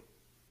name.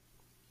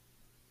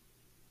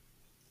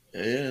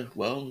 Yeah,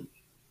 well,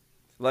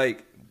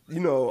 like, I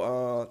think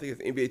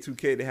it's NBA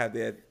 2K. They have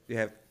the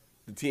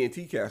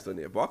TNT cast on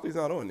there. Barkley's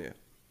not on there.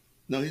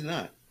 No, he's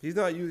not. He's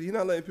not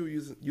letting people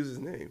use his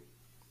name.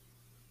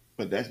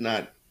 But that's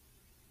a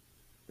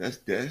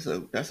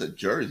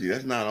jersey.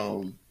 That's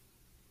not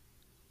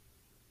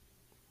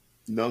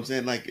you know what I'm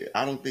saying? Like,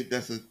 I don't think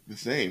that's the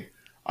same.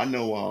 I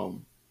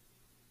know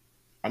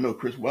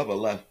Chris Webber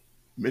left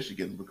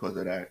Michigan because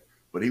of that,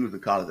 but he was a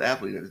college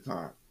athlete at the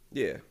time.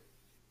 Yeah.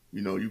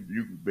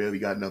 You barely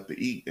got enough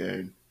to eat,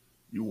 and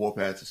you walk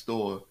past the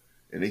store,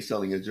 and they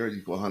selling a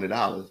jersey for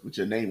 $100 with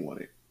your name on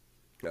it.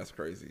 That's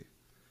crazy.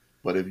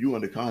 But if you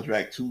under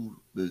contract to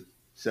the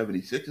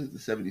 76ers, the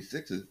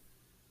 76ers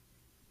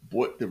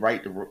bought the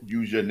right to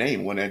use your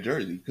name on that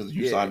jersey because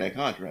you signed that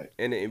contract.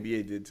 And the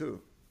NBA did too.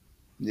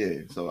 Yeah,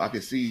 so I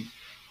can see,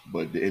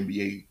 but the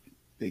NBA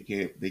they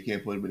can't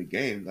put them in the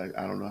game. Like,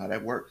 I don't know how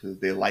that works because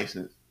they're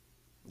licensed.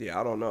 Yeah,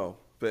 I don't know,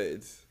 but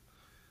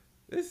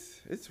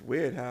it's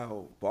weird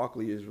how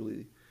Barkley is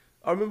really.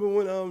 I remember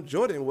when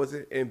Jordan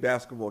wasn't in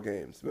basketball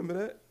games.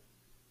 Remember that?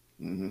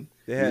 Mm-hmm.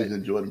 They had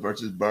in Jordan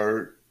versus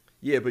Bird.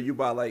 Yeah, but you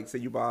buy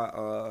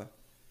NBA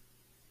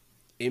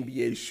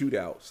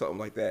shootout, something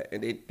like that,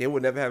 and they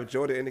would never have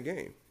Jordan in the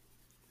game.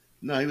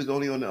 No, he was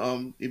only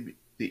on the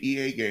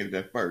EA games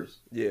at first.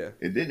 Yeah,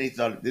 and then they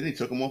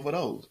took him off of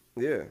those.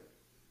 Yeah.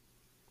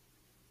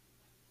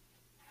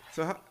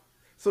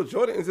 So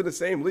Jordan is in the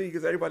same league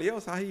as everybody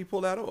else. How he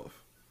pull that off?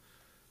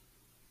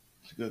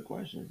 It's a good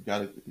question.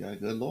 Got a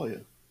good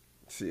lawyer.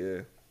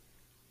 Yeah.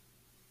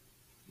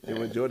 And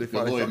when Jordan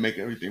the lawyer make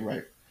everything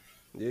right.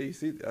 Yeah, you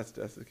see, that's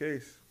the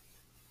case.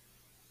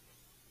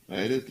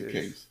 It is the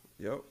case.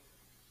 Yep.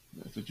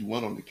 That's what you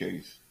want on the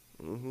case.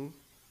 Mm-hmm.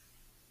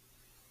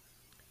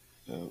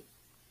 So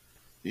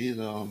he's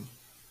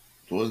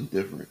Jordan's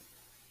different.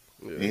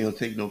 Yeah. He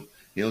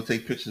don't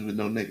take pictures with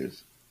no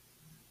niggas.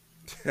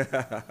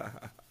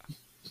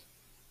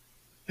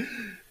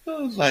 I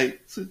was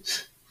like,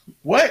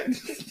 what?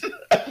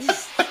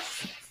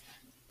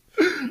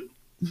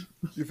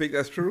 You think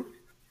that's true?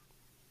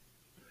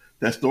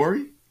 That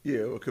story?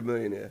 Yeah, or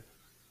Chameleonaire.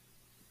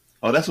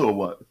 Oh, that's what it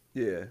was.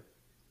 Yeah.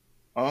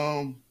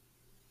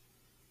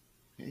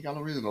 He ain't got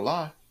no reason to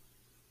lie.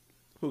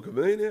 Who,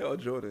 Chameleonaire or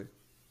Jordan?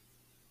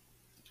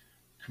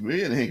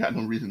 Chameleonaire ain't got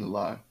no reason to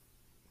lie.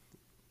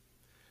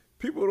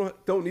 People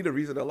don't need a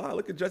reason to lie.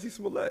 Look at Jussie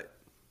Smollett.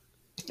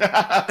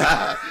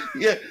 Yeah.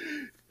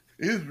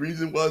 His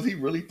reason was he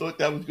really thought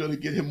that was going to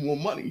get him more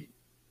money.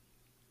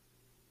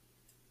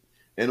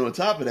 And on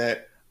top of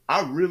that,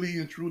 I really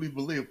and truly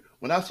believe,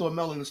 when I saw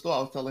Mel in the store,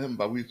 I was telling him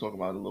we were talking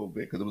about it a little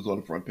bit because it was on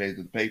the front page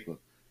of the paper.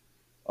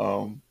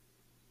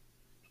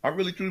 I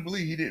really truly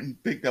believe he didn't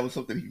think that was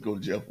something he could go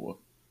to jail for.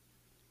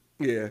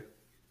 Yeah.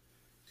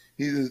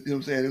 He just, you know what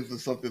I'm saying? It was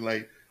just something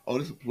like, oh,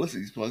 this is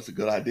publicity, so it's a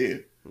good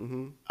idea.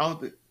 Mm-hmm. I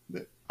don't think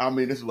that,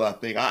 this is what I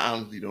think. I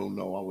honestly don't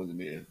know. I wasn't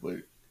there, but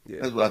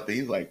that's what I think.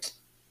 He's like,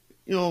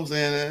 you know what I'm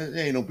saying? It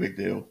ain't no big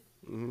deal.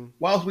 Mm-hmm.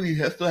 Why else would he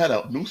still had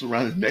a noose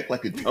around his neck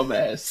like a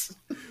dumbass?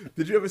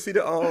 Did you ever see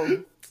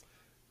the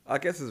I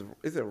guess is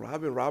it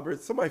Robin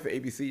Roberts? Somebody from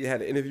ABC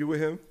had an interview with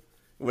him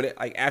when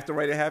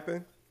after it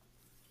happened.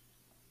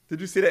 Did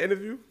you see that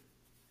interview?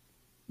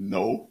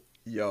 No.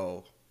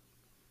 Yo,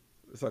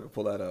 So I can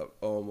pull that up.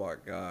 Oh my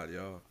God,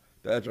 yo.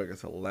 That joint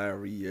is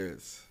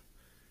hilarious.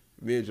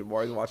 Me and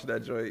Jamari watching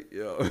that joint,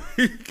 yo.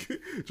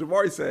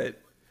 Jamari said,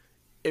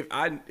 if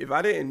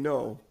I didn't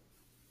know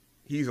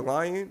he's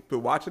lying, but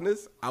watching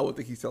this, I would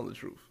think he's telling the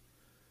truth.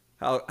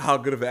 How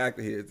good of an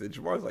actor he is. And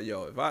Jamari's like,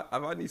 yo, if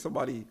I need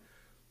somebody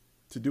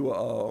to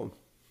do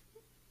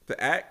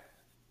to act,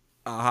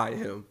 I'll hire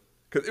him.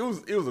 Cause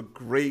it was a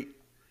great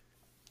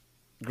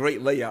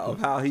layout of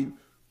how he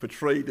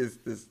portrayed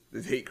this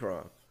hate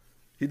crime.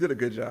 He did a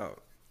good job.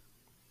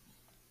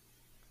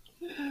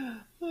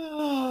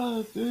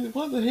 Oh, dude, it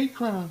was a hate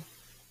crime.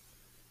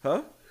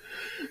 Huh?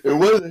 It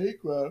was a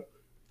hate crime.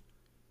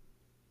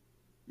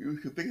 You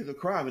could think it's a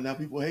crime, and now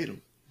people hate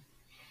him.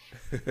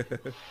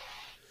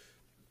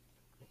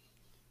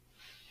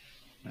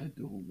 That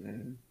dude,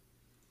 man.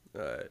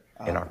 All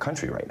right. In our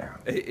country right now.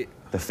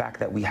 The fact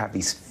that we have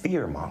these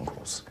fear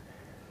mongrels,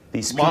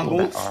 these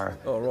Mongols? people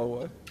that are wrong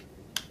way.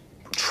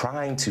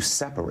 Trying to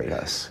separate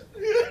us.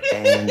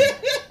 And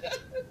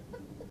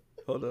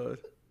hold on.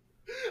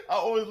 I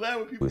always laugh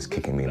when people he was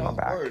kicking me in my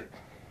back.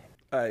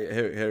 All right,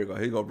 here we go.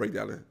 He's gonna break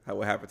down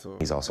what happened to him.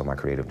 He's also my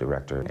creative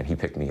director, and he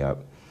picked me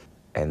up.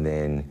 And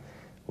then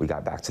we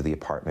got back to the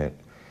apartment.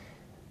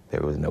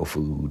 There was no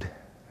food,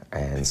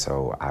 and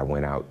so I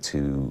went out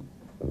to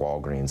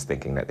Walgreens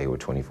thinking that they were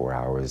 24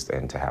 hours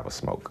and to have a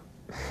smoke.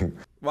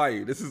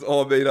 Why? This is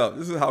all made up.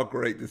 This is how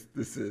great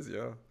this is,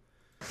 yo.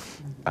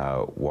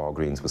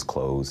 Walgreens was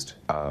closed.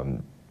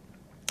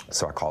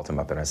 So I called him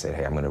up and I said,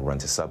 hey, I'm gonna run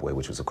to Subway,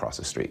 which was across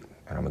the street,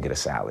 and I'm gonna get a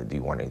salad. Do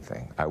you want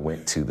anything? I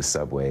went to the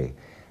Subway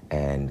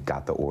and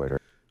got the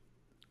order.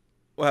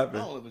 What happened?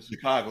 I don't live in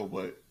Chicago,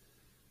 but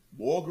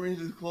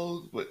Walgreens is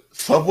closed, but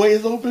Subway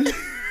is open?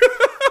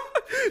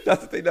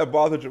 That's the thing that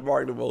bothered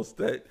Jamari the most,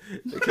 that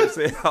they kept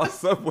saying how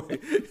Subway,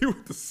 he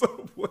went to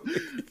Subway.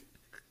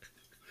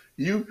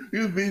 You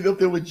beat up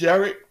there with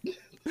Jared?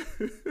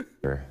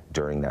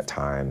 During that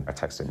time, I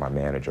texted my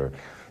manager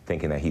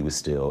thinking that he was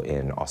still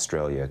in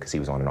Australia because he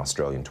was on an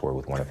Australian tour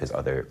with one of his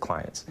other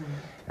clients. Mm-hmm.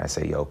 And I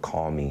said, yo,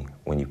 call me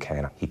when you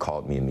can. He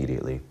called me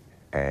immediately.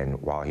 And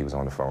while he was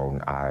on the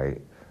phone, I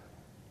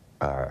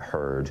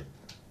heard,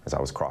 as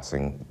I was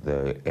crossing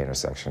the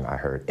intersection, I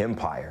heard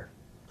Empire.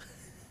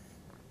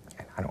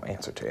 And I don't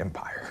answer to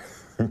Empire.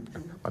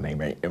 My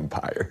name ain't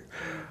Empire.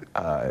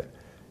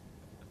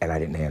 And I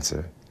didn't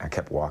answer. I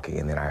kept walking,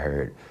 and then I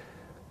heard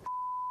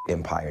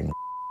Empire.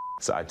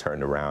 So I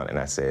turned around and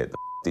I said,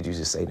 did you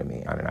just say to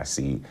me? And I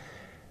see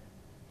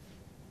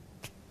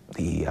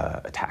the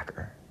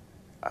attacker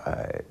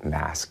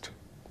masked,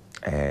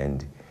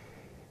 and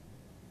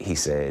he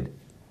said,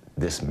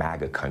 this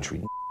MAGA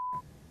country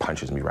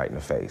punches me right in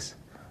the face.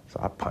 So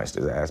I punched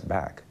his ass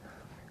back.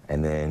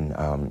 And then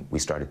we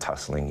started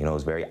tussling. You know, it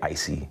was very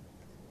icy,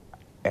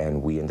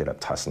 and we ended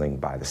up tussling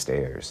by the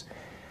stairs.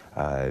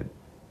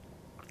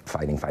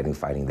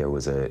 Fighting. There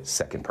was a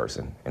second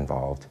person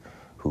involved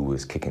who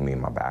was kicking me in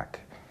my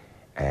back.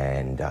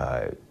 And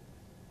then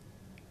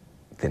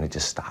it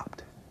just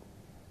stopped.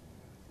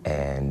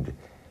 And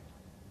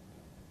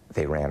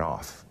they ran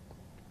off.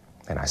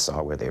 And I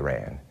saw where they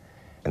ran.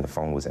 And the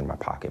phone was in my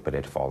pocket, but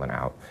it had fallen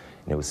out.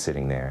 And it was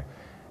sitting there.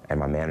 And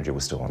my manager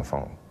was still on the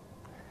phone.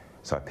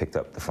 So I picked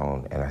up the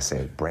phone and I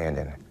said,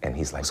 Brandon. And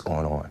he's like, what's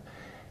going on?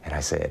 And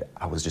I said,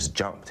 I was just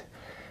jumped.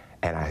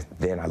 And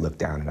then I looked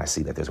down and I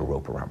see that there's a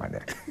rope around my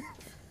neck,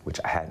 which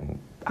I hadn't.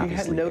 You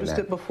hadn't noticed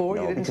it before?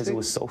 No, you didn't because see? It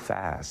was so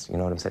fast. You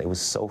know what I'm saying? It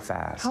was so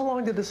fast. How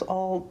long did this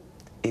all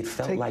It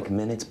felt take? like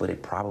minutes, but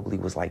it probably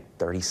was like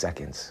 30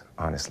 seconds,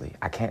 honestly.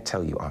 I can't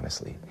tell you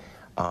honestly.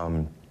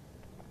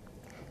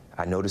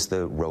 I noticed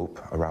the rope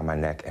around my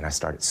neck and I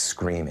started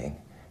screaming.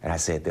 And I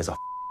said, there's a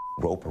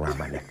rope around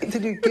my neck.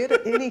 Did you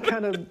get any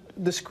kind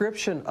of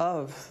description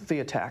of the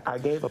attack? I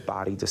gave a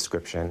body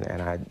description,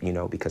 and I,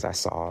 because I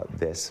saw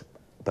this,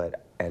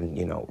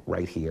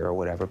 right here or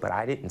whatever, but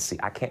I didn't see,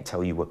 I can't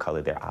tell you what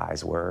color their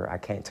eyes were. I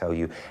can't tell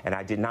you, and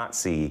I did not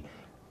see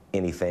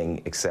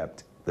anything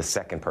except the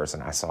second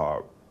person I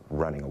saw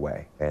running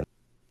away. And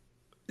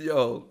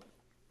yo,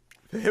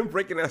 him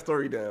breaking that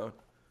story down,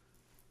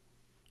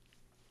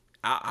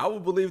 I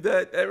would believe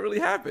that really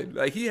happened.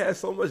 Like, he has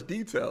so much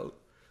detail.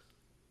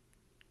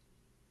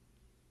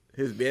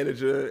 His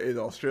manager in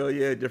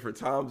Australia, different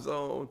time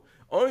zone.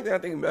 Only thing I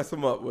think messed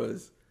him up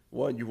was,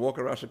 one, you walk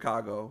around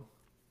Chicago.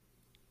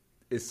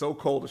 It's so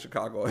cold in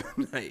Chicago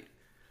at night.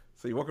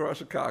 So you walk around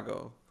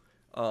Chicago.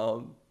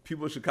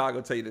 People in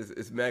Chicago tell you this,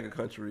 it's MAGA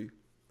country.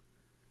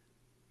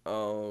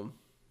 Walgreens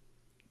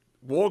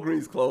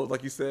closed,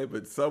 like you said,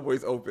 but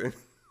Subway's open.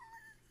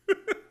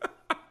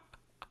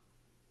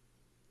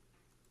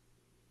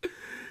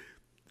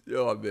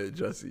 Yo, I met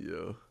Jesse,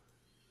 yo.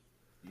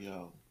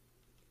 Yo.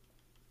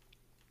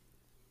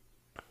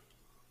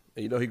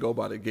 And you know he go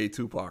by the gay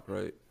Tupac,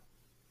 right?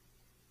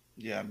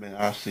 Yeah, man,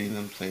 I've seen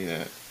him say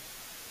that.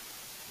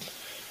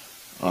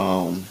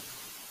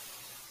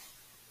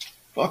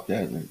 Fuck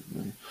that nigga,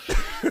 man.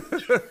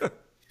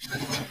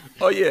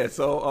 Oh yeah,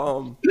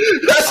 so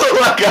that's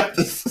all I got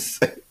to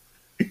say.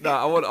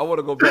 Nah, I want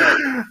to go back.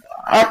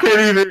 I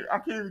can't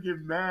even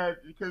get mad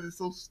because it's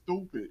so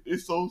stupid.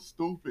 It's so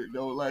stupid,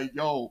 though. Like,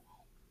 yo,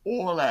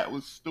 all that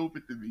was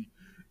stupid to me.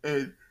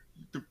 And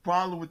the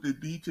problem with the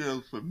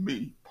details for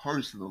me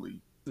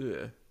personally,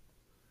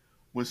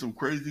 when some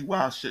crazy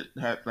wild shit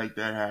like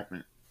that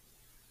happened,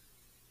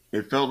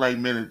 it felt like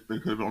minutes, but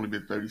it could have only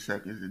been 30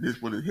 seconds. And this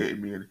would have hit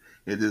me, and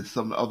then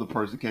some other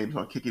person came and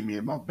started kicking me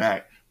in my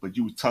back, but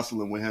you was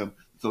tussling with him.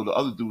 So the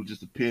other dude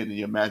just appeared in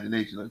your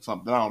imagination or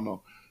something. I don't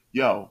know.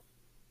 Yo,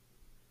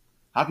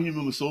 how can you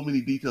remember so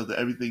many details of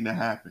everything that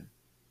happened?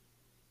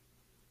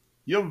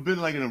 You ever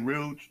been like in a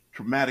real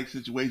traumatic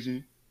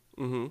situation?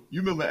 Mm-hmm.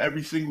 You remember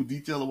every single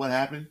detail of what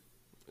happened?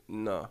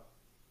 No.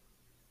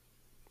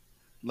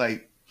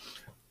 Like,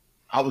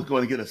 I was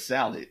going to get a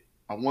salad.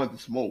 I wanted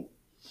to smoke.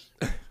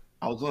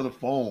 I was on the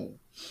phone.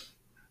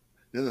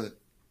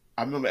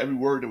 I remember every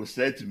word that was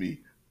said to me.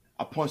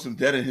 I punched him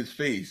dead in his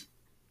face.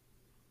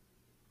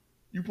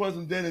 You punched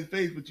him dead in his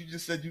face, but you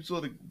just said you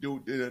saw the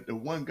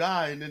one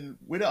guy, and then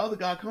where the other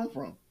guy come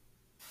from?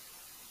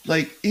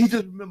 Like, he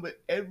just remembered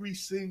every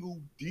single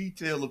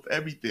detail of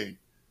everything,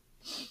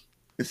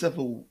 except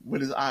for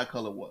what his eye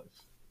color was.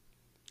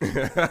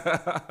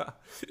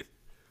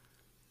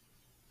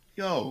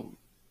 Yo,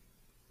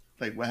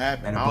 like, what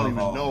happened? I don't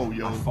even know,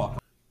 yo.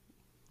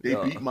 They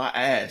beat my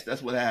ass.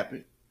 That's what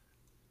happened.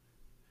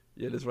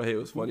 Yeah, this right here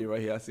was funny right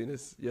here. I seen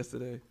this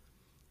yesterday.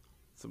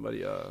 Somebody,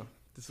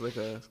 this is like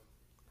a,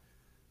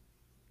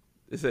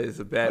 they say it's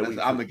a bad week.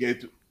 I'm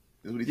against it.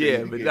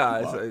 Yeah, but nah,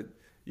 it's like,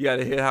 you got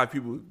to hear how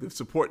people, the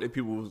support that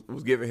people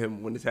was giving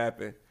him when this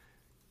happened.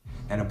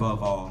 And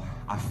above all,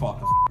 I fought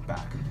the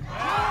back.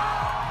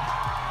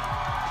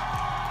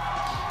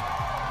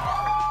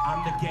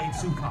 I'm the gay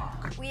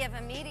Tupac. We have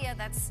a media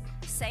that's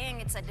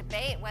saying it's a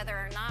debate whether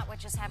or not what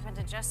just happened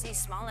to Jussie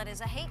Smollett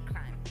is a hate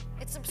crime.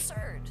 It's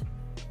absurd.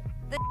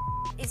 The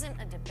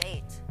isn't a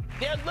debate.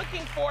 They're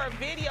looking for a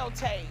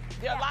videotape.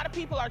 A lot of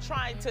people are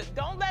trying to,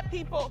 don't let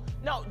people,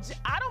 no,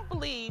 I don't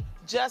believe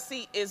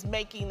Jussie is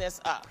making this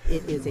up.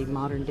 It is a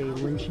modern day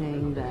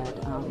lynching that,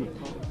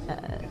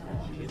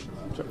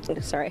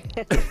 sorry.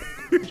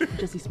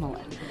 Jussie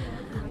Smollett.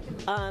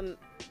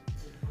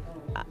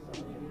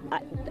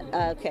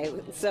 Okay,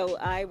 so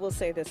I will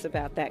say this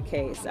about that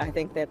case. I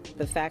think that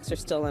the facts are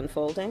still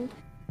unfolding.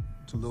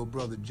 To little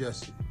brother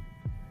Jussie,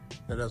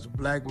 that as a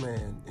black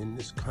man in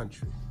this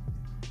country,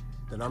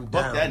 that I'm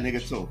down. Fuck that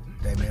nigga too.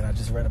 Hey man, I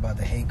just read about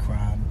the hate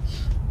crime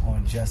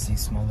on Jussie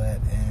Smollett,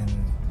 and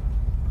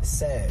it's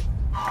sad.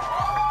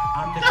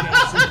 I'm the gay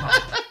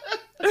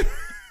Tupac.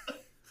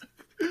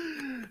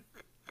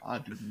 I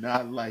do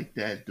not like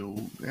that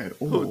dude at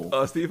all.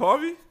 Who, Steve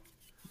Harvey?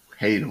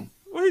 Hate him.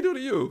 What he do to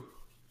you?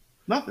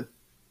 Nothing.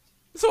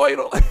 So why you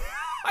don't?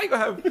 How you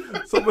gonna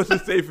have so much to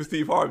say for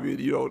Steve Harvey and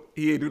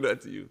he ain't do nothing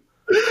to you?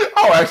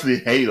 I actually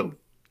hate him.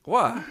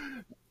 Why?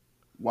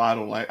 Why I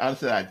don't like? I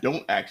said I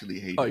don't actually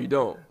hate him. Oh, you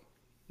don't?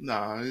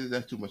 Nah,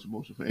 that's too much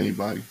emotion for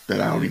anybody that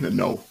I don't even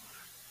know.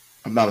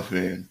 I'm not a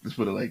fan. Let's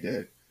put it like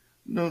that.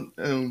 No,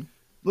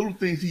 little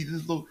things he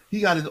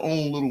got his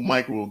own little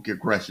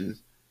microaggressions,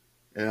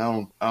 and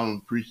I don't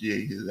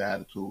appreciate his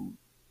attitude.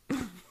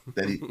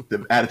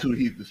 The attitude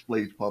he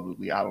displays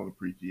publicly, I don't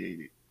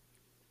appreciate it.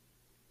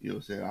 You know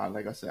what I'm saying?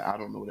 Like I said, I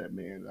don't know that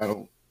man. I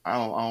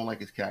don't like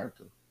his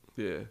character.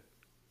 Yeah.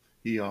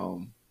 He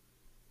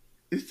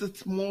it's the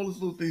smallest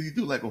little things he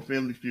do, like on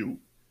Family Feud.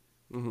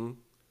 Mm-hmm.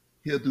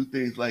 He'll do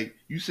things like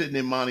you sitting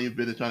there minding your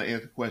business trying to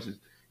answer questions.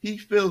 He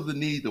feels the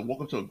need to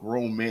walk up to a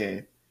grown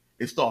man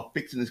and start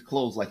fixing his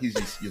clothes like he's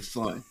just your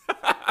son.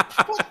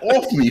 Fuck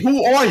off me.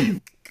 Who are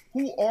you?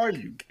 Who are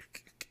you?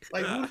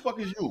 Like, who the fuck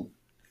is you?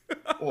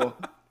 Or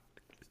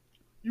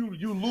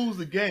you lose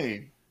the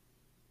game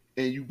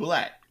and you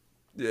black.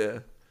 Yeah.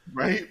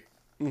 Right?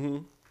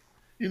 Mm-hmm.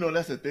 You know,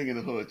 that's a thing in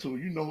the hood too.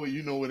 You know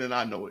it, and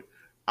I know it.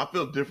 I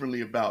feel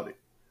differently about it.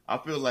 I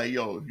feel like,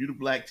 yo, if you the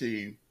black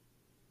team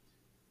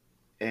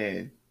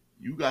and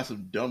you got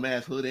some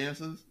dumbass hood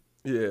answers,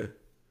 yeah,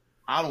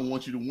 I don't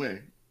want you to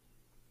win.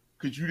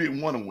 Because you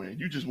didn't want to win.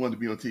 You just wanted to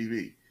be on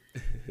TV.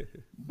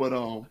 But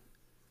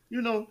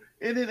you know,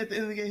 and then at the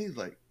end of the game, he's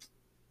like,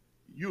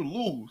 you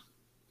lose.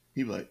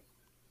 He's like,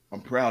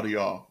 I'm proud of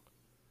y'all.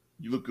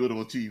 You look good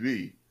on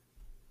TV.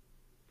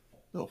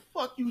 The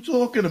fuck you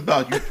talking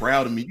about? You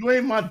proud of me? You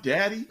ain't my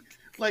daddy.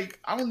 Like,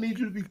 I don't need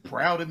you to be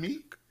proud of me.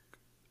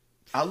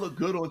 I look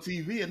good on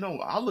TV, and no,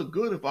 I look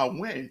good if I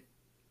win.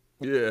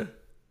 Yeah.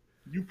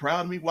 You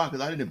proud of me? Why?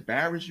 Because I didn't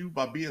embarrass you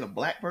by being a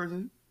black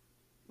person?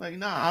 Like,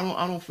 nah,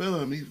 I don't feel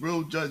him. He's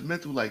real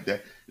judgmental like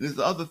that. And there's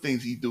other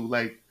things he do,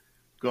 like,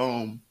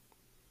 he'll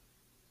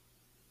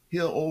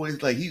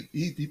always, like,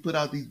 he put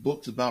out these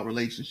books about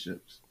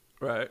relationships.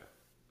 Right.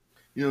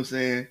 You know what I'm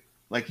saying?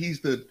 Like,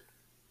 he's the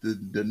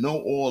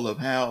know-all of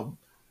how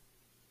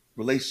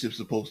relationships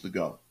supposed to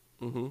go.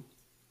 Mm-hmm.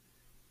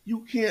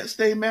 You can't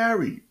stay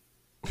married.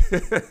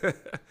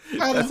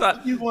 That's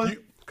not you.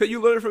 Because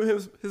you learn from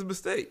his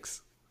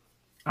mistakes.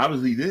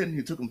 Obviously, he didn't.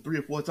 It took him 3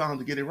 or 4 times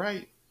to get it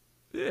right.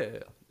 Yeah,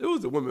 it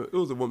was a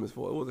woman's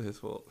fault. It wasn't his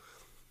fault.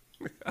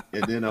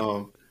 And then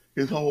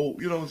his whole,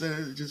 you know what I'm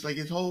saying? It's just like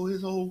his whole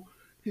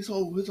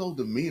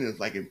demeanor is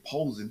like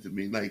imposing to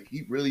me. Like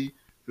he really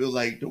feels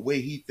like the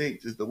way he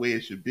thinks is the way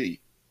it should be.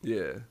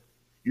 Yeah.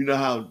 You know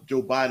how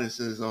Joe Biden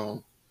says,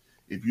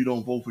 if you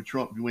don't vote for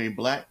Trump, you ain't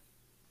black.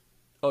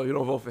 Oh, you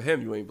don't vote for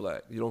him, you ain't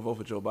black. You don't vote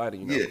for Joe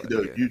Biden, you're not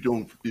black. You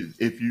don't.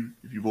 If you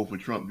vote for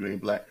Trump, you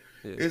ain't black.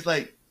 Yeah. It's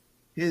like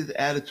his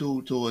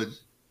attitude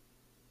towards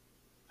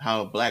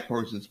how a black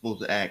person is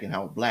supposed to act and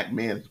how a black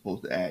man is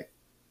supposed to act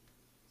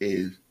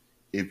is,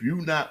 if you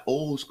not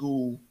old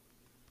school,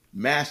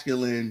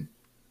 masculine,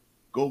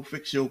 go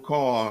fix your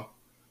car,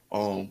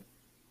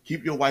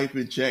 keep your wife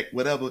in check,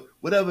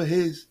 whatever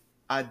his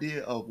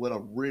idea of what a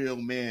real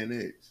man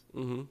is.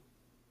 Mm-hmm.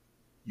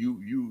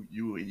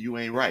 You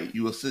ain't right.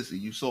 You a sissy.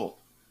 You soft.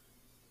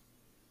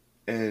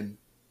 And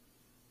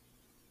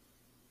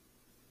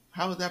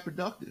how is that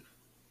productive?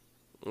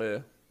 Yeah. You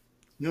know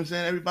what I'm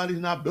saying? Everybody's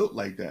not built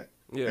like that.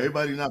 Yeah.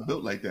 Everybody's not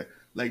built like that.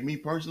 Like me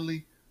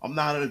personally, I'm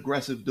not an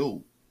aggressive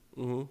dude.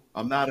 Mm-hmm.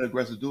 I'm not an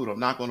aggressive dude. I'm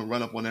not going to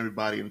run up on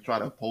everybody and try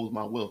to oppose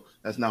my will.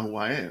 That's not who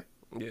I am.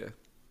 Yeah.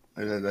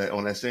 And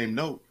on that same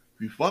note,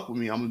 if you fuck with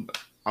me, I'm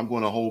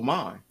going to hold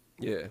mine.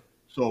 Yeah.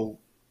 So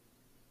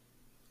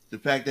the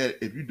fact that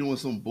if you're doing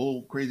some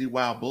crazy,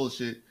 wild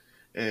bullshit,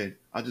 and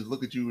I just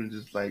look at you and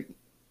just like,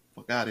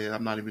 fuck out of here,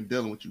 I'm not even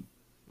dealing with you.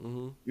 Mm-hmm.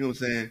 You know what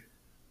I'm saying?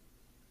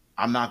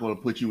 I'm not going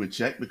to put you in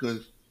check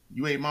because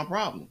you ain't my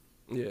problem.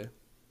 Yeah.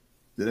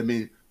 Does that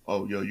mean,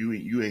 oh, yo,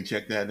 you ain't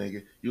check that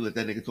nigga? You let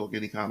that nigga talk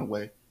any kind of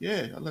way?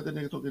 Yeah, I let that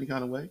nigga talk any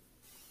kind of way.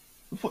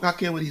 The fuck I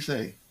care what he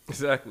say?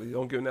 Exactly.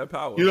 Don't give him that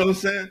power. You know what I'm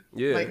saying?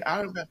 Yeah. Like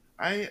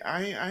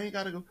I ain't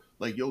gotta go.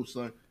 Like, yo,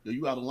 son,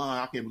 you out of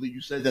line. I can't believe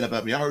you said that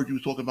about me. I heard you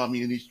was talking about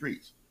me in these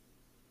streets.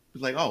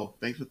 It's like, oh,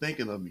 thanks for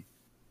thinking of me.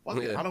 Fuck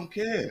it, I don't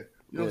care.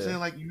 You know what I'm saying?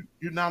 Like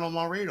you're not on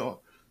my radar.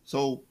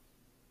 So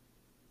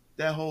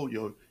that whole,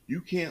 yo,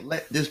 you can't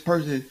let this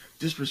person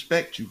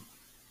disrespect you.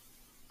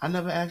 I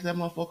never asked that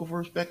motherfucker for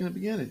respect in the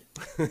beginning.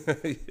 Yeah.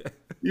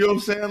 You know what I'm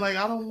saying? Like,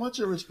 I don't want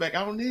your respect.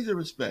 I don't need your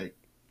respect.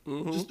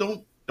 Mm-hmm. Just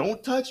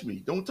don't touch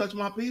me. Don't touch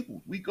my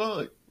people. We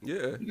good.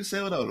 Yeah. You can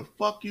say whatever the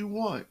fuck you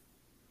want.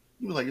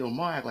 You be like, yo,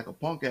 Ma act like a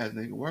punk ass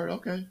nigga. Word,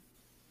 okay.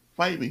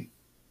 Fight me.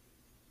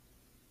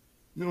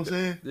 You know what I'm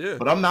saying? Yeah.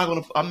 But I'm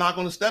not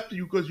gonna step to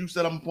you because you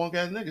said I'm a punk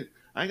ass nigga.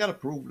 I ain't gotta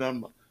prove that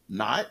I'm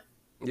not.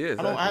 Yeah,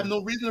 exactly. I have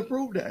no reason to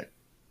prove that.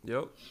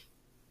 Yep.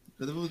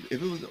 Because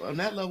if it was on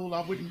that level,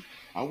 I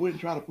wouldn't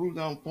try to prove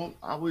that I'm punk.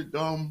 I would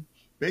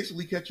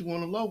basically catch you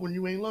on the low when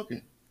you ain't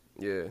looking.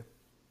 Yeah.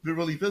 If you're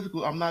really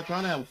physical, I'm not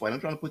trying to have a fight.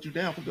 I'm trying to put you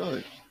down for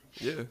good.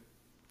 Yeah.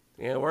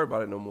 You ain't worry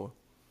about it no more.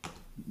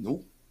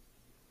 Nope.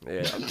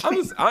 Yeah.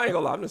 I ain't gonna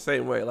lie, I'm the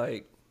same way.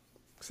 Like,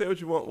 say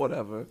what you want,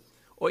 whatever.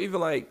 Or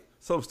even like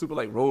something stupid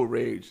like road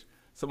rage.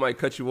 Somebody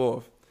cut you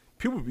off.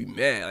 People be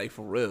mad, like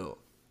for real.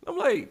 I'm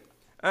like,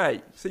 all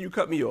right, say you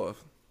cut me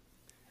off.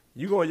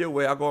 You going your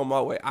way, I go on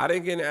my way. I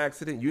didn't get in an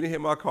accident. You didn't hit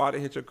my car. I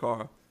didn't hit your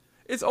car.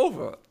 It's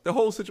over. The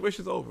whole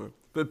situation's over.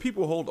 But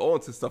people hold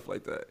on to stuff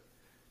like that.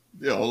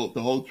 Yeah,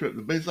 the whole trip.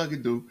 The most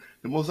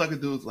I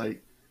could do is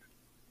like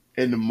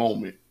in the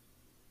moment.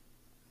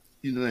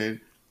 You know, and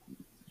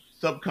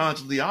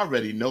subconsciously I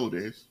already know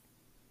this.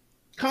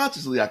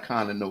 Consciously I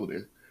kind of know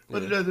this.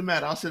 But it doesn't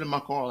matter. I'll sit in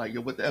my car like,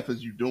 yo, what the F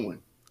is you doing?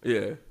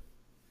 Yeah.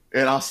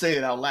 And I'll say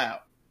it out loud.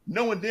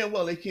 Knowing damn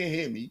well they can't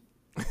hear me.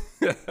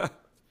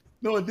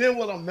 Knowing damn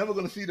well I'm never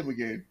going to see them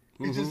again.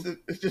 Mm-hmm.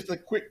 It's just a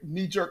quick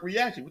knee-jerk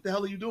reaction. What the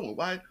hell are you doing?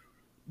 Where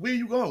are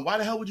you going? Why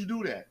the hell would you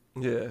do that?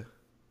 Yeah.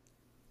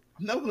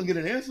 I'm never going to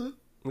get an answer.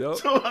 Yep.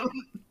 So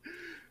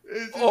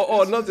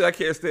another thing I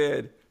can't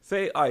stand.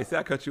 Say I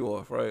cut you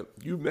off, right?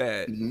 You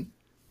mad. Mm-hmm.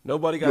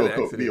 Nobody got an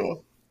accident. Me off.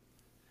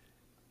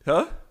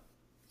 Huh?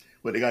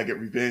 But they got to get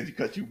revenge to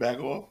cut you back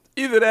off?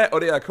 Either that or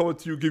they got to come up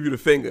to you, give you the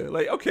finger.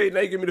 Like, okay,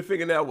 now you give me the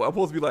finger now. I'm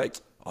supposed to be like,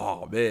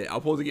 oh, man, I'm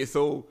supposed to get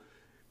so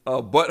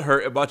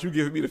butthurt about you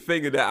giving me the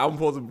finger that I'm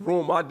supposed to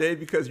ruin my day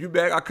because you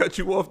mad. I cut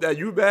you off. That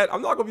you mad.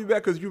 I'm not going to be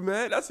mad because you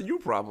mad. That's a you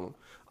problem.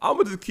 I'm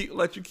going to just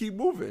let you keep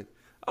moving.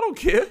 I don't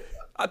care.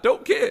 I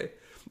don't care.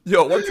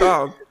 Yo, one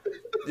time,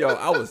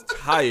 I was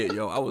tired,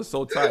 I was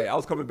so tired. I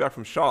was coming back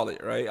from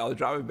Charlotte, right? I was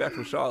driving back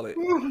from Charlotte.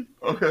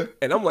 Okay.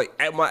 And I'm like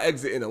at my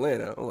exit in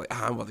Atlanta. I'm like,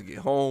 I'm about to get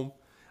home.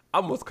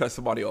 I must cut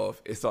somebody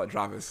off and start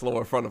driving slow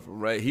in front of him,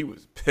 right? He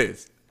was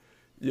pissed.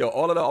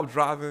 All of that, I'm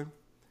driving.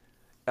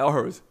 I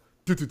heard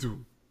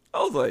do-do-do. I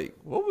was like,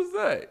 what was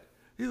that?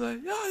 He's like,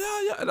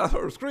 yeah. And I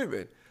heard him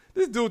screaming.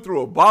 This dude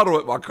threw a bottle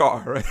at my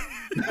car, right?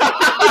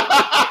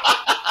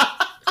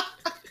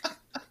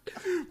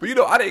 But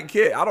I didn't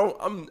care.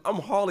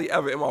 I'm hardly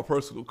ever in my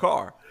personal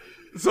car.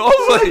 So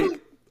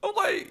I'm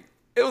like,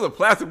 it was a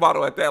plastic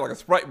bottle at that, like a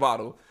Sprite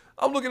bottle.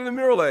 I'm looking in the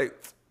mirror like,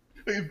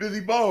 hey,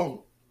 busy bone.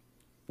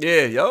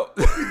 Yeah, yup.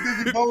 He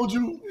busy boned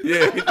you?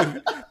 Yeah, he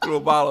threw a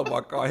bottle in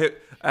my car.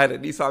 I had a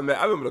Nissan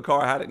Maxima. I remember the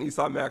car I had a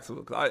Nissan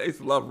Maxima because I used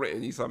to love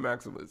renting Nissan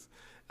Maximas.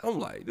 I'm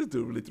like, this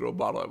dude really threw a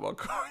bottle at my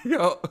car,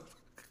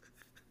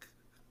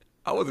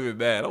 I wasn't even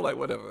mad. I'm like,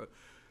 whatever.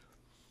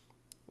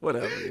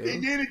 He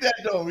needed that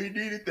though. He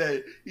needed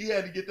that. He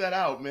had to get that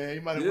out, man. He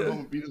might have went home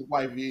and beat his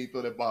wife if he ain't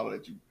throw that bottle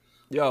at you.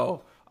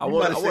 Yo, I You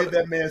want might have saved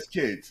that man's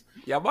kids.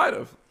 Yeah, I might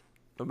have.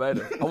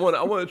 I want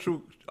to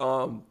true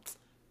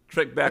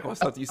trick back on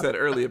something you said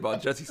earlier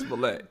about Jesse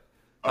Smollett.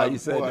 How you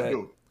said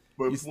that.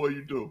 Before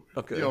you do,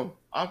 okay. Yo,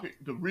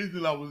 the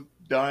reason I was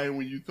dying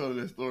when you told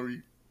that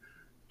story,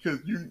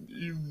 because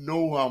you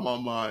know how my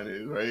mind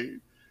is, right?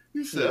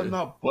 You said I'm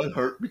not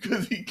butthurt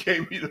because he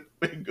gave me the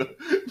finger,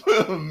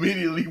 but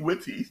immediately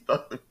he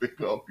stuck the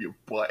finger up your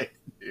butt.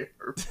 It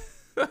hurt.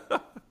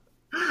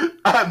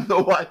 I have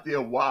no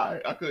idea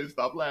why. I couldn't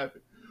stop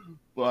laughing.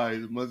 But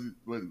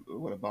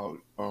what about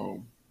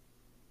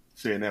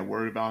saying that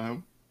word about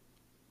him?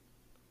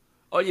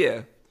 Oh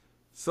yeah.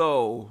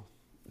 So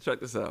check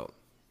this out.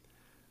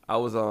 I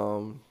was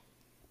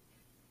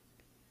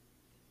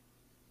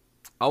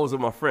with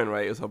my friend,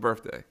 right? It was her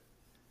birthday,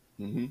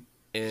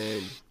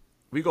 and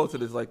we go to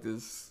this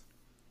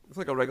it's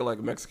like a regular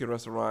Mexican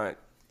restaurant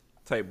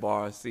type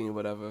bar scene,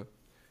 whatever.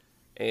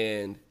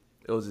 And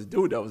it was this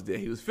dude that was there.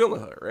 He was feeling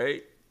her,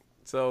 right?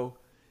 So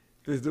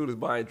this dude is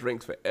buying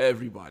drinks for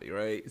everybody,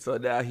 right? So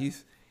now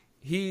he's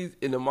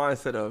in the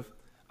mindset of,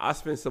 I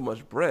spend so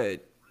much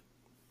bread,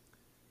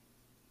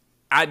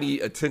 I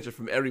need attention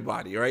from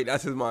everybody, right?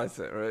 That's his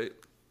mindset, right?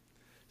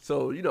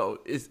 So,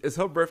 it's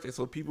her birthday,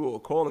 so people are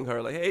calling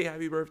her like, hey,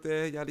 happy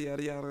birthday, yada,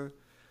 yada, yada.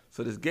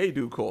 So this gay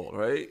dude called,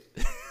 right?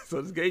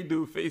 So this gay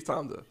dude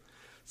FaceTimed her.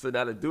 So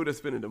now the dude that's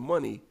spending the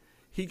money,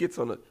 he gets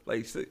on the, let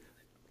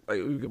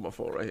me get my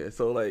phone right here.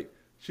 So,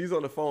 she's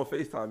on the phone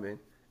FaceTiming,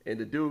 and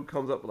the dude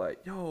comes up like,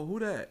 yo, who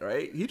that,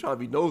 right? He trying to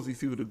be nosy,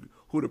 see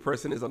who the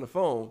person is on the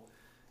phone.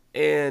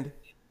 And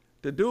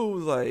the dude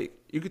was like,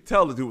 you could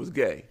tell the dude was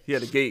gay. He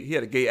had a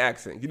gay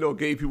accent.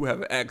 Gay people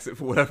have an accent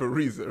for whatever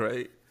reason,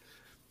 right?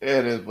 Yeah,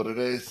 it is what it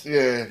is.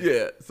 Yeah.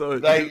 Yeah. So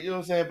you know what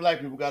I'm saying? Black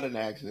people got an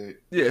accent.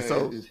 Yeah.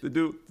 So the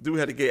dude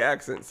had a gay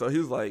accent. So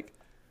he's like,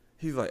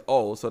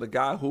 oh, so the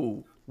guy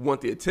who want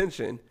the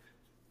attention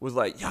was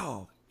like,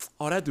 yo,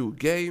 oh, that dude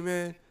gay,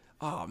 man.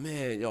 Oh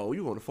man, yo,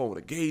 you on the phone with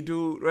a gay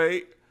dude,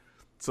 right?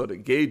 So the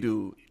gay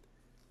dude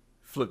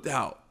flipped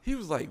out. He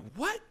was like,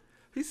 what?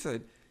 He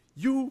said,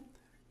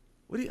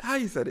 how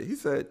he said it? He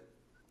said,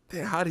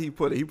 damn, how did he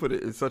put it? He put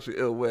it in such an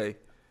ill way.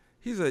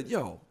 He said,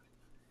 yo,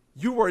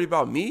 you worried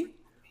about me?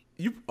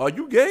 Are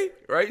you gay?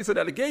 Right? So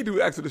that the gay dude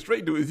asked the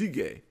straight dude, is he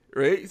gay?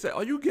 Right? He said,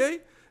 are you gay?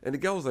 And the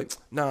guy was like,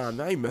 nah,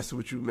 man, I ain't messing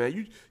with you,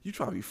 man. You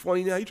trying to be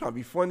funny now? You trying to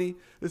be funny?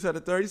 This at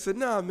the third. He said,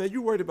 nah, man,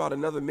 you worried about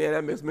another man.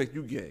 That makes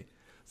you gay.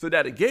 So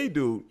that the gay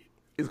dude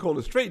is calling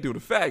the straight dude a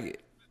faggot.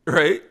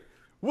 Right?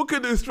 What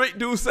could the straight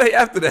dude say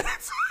after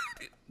that?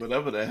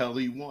 Whatever the hell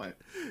he want.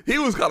 He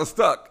was kind of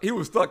stuck. He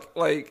was stuck.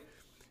 Like,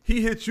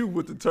 he hit you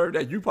with the term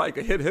that you probably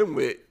could hit him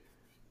with.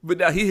 But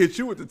now he hit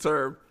you with the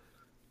term.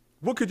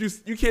 What could you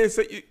can't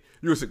say,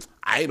 you were saying,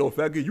 I ain't no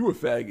faggot, you a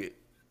faggot.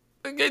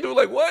 The gay dude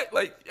like, what?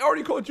 Like, I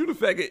already called you the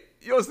faggot.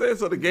 You know what I'm saying?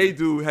 So the gay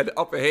dude had the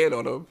upper hand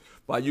on him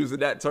by using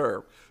that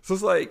term. So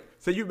it's like,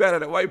 say you mad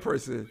at a white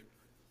person.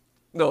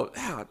 No,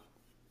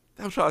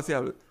 I'm trying to see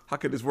how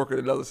could this work in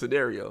another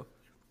scenario.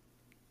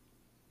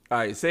 All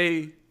right,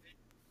 say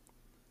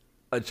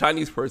a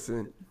Chinese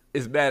person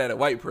is mad at a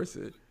white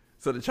person.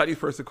 So the Chinese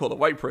person called a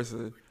white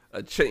person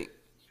a chink.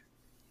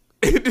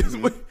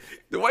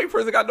 The white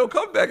person got no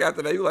comeback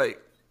after that. You're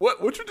like,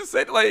 what you just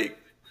said? Like,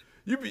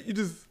 you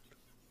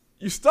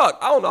stuck.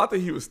 I don't know. I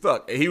think he was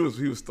stuck, and he was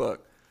stuck.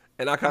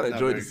 And I kind of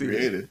enjoyed to see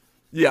it.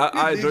 Yeah,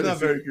 I enjoyed to see.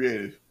 Very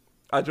creative.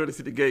 I enjoyed to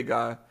see the gay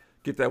guy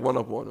get that one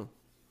up on him.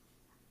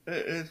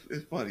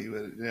 It's funny,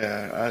 but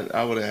yeah,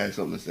 I would have had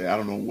something to say. I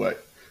don't know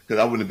what, because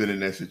I wouldn't have been in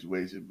that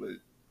situation. But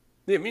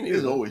yeah, me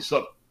neither.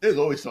 There's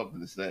always something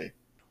to say.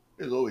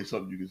 There's always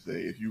something you can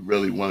say if you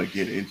really want to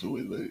get into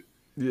it. But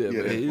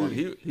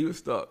he was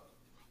stuck.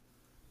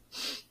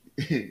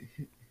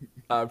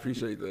 I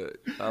appreciate that.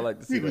 I like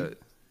to see that.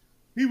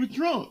 He was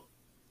drunk.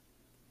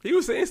 He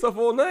was saying stuff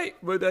all night,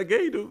 but that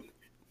gay dude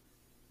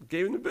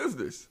gave him the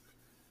business.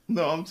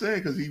 No, I'm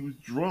saying because he was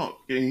drunk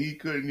and he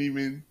couldn't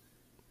even.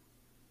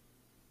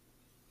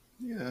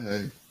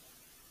 Yeah,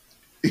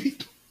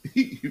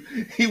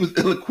 he was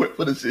ill-equipped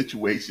for the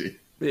situation.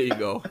 There you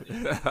go.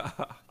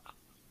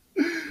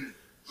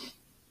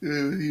 He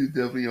was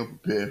definitely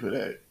unprepared for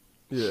that.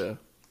 Yeah,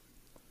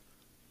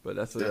 but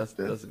that's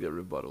a good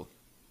rebuttal.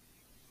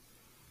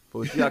 But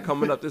what you got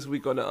coming up this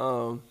week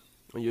on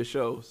your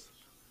shows?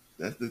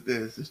 That's the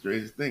thing. It's the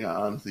strangest thing. I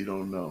honestly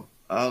don't know.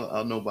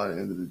 I'll know by the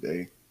end of the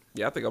day.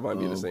 Yeah, I think I might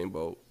be in the same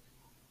boat.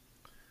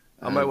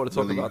 I might want to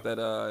talk about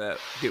that.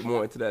 Get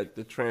more into that.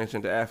 The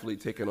transgender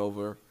athlete taking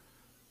over,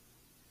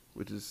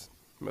 which is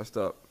messed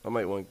up. I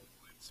might want to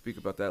speak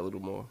about that a little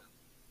more.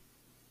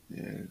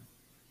 Yeah.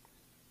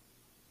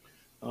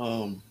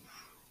 Well,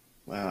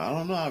 I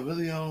don't know. I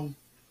really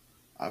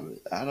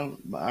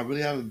I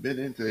really haven't been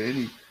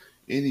into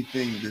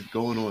anything that's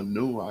going on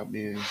new. I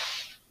mean,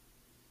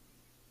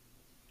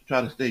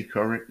 try to stay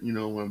current, when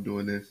I'm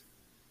doing this.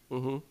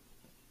 Mm-hmm.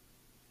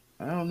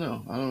 I don't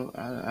know.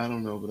 I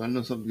don't know, but I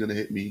know something's gonna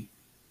hit me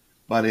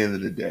by the end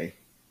of the day.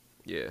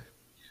 Yeah.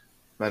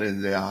 By the end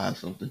of the day, I'll have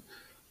something.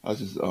 I was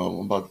just I'm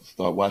about to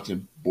start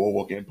watching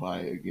Boardwalk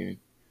Empire again.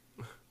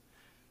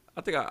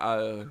 I think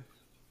I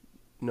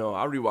no,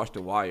 I rewatched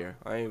The Wire.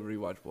 I ain't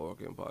rewatched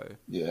Boardwalk Empire.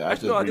 Yeah, I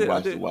just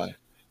rewatched The Wire.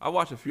 I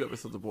watched a few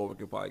episodes of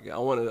Boardwalk Empire again. I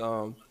want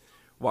to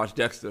watch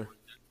Dexter.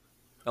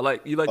 You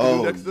like the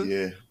new Dexter?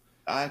 Yeah,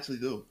 I actually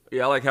do.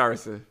 Yeah, I like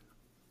Harrison.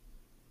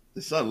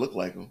 The son looked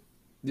like him.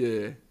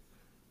 Yeah.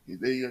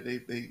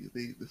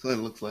 The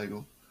son looks like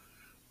him.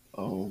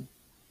 I'm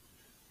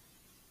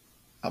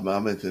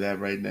into that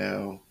right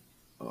now.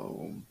 I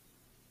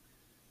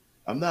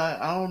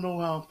don't know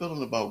how I'm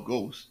feeling about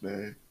Ghost,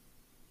 man.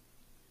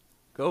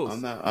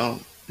 Ghost?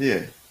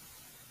 Yeah.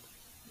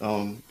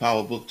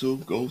 Power Book 2,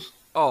 Ghost.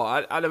 Oh,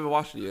 I never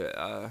watched it yet.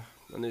 I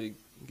need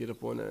to get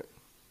up on that.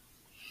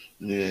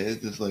 Yeah,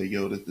 it's just like,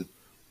 yo,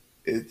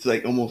 it's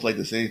like almost like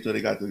the same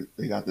story.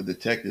 They got the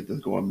detective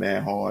that's going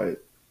mad hard,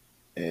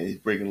 and he's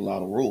breaking a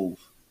lot of rules.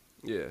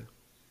 Yeah.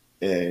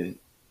 And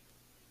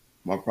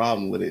my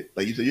problem with it,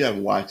 like you said, you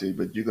haven't watched it,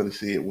 but you're gonna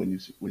see it when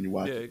you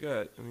watch it. Yeah, go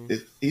ahead.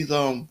 He's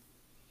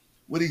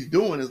what he's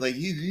doing is like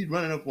he's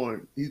running up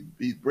on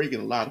he's breaking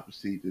a lot of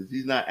procedures.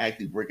 He's not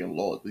actually breaking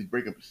laws, but he's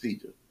breaking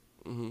procedure.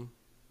 Mm-hmm.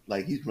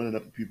 Like he's running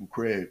up to people's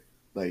crib,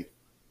 like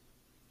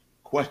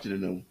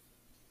questioning them,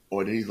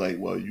 or then he's like,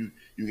 "Well, you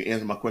can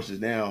answer my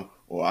questions now,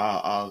 or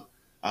I'll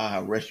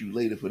arrest you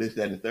later for this,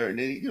 that, and the third." And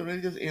then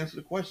they just answer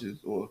the questions,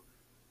 or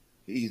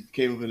he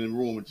came up in the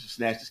room and just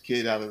snatched his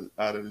kid out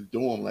of the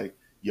dorm, like,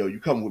 "Yo,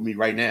 you come with me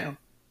right now,"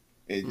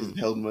 and just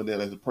held him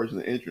there as a person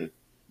of interest.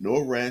 No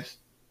arrest,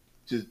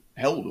 just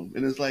held him,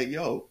 and it's like,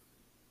 yo,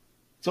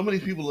 some of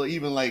these people are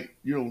even like,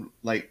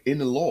 like in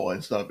the law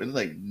and stuff, and it's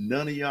like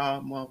none of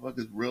y'all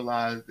motherfuckers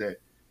realize that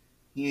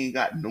he ain't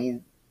got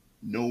no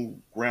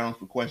grounds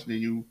for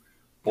questioning you.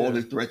 All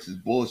his threats is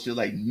bullshit.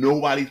 Like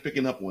nobody's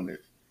picking up on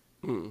this.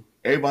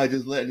 Everybody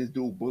just letting this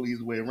dude bully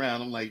his way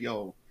around. I'm like,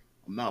 yo,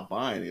 I'm not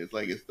buying it. It's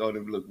like it's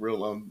starting to look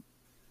real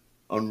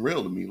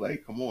unreal to me.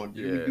 Like, come on,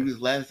 did we do this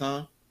last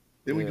time?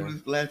 Did we do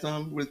this last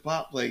time with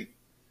Pop? Like,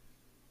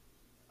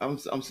 I'm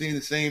seeing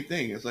the same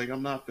thing. It's like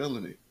I'm not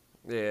feeling it.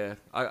 Yeah,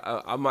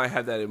 I might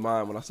have that in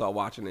mind when I start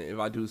watching it. If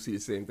I do see the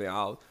same thing,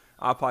 I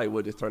probably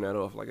would just turn that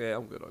off. Like, yeah,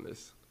 I'm good on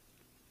this.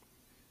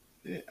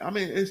 Yeah, I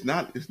mean, it's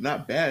not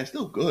bad. It's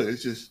still good.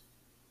 It's just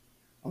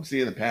I'm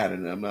seeing a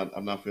pattern. And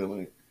I'm not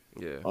feeling it.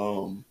 Yeah.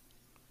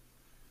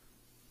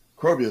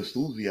 Curb Your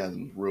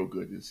Enthusiasm was real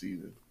good this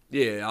season.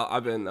 Yeah,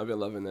 I've been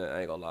loving that. I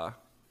ain't gonna lie.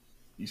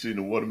 You seen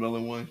the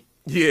watermelon one?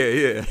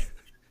 Yeah.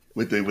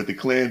 With the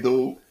Klan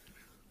dude.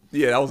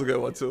 Yeah, that was a good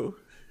one too.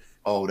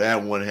 Oh,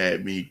 that one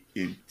had me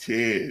in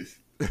tears.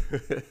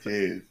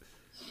 Tears.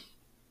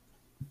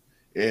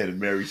 And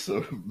Mary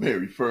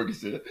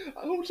Ferguson.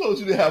 I'm supposed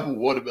you to have a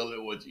watermelon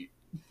orgy.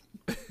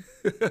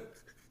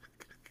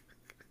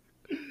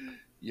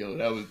 Yo,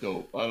 that was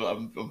dope.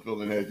 I'm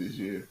feeling that this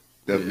year.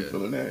 Definitely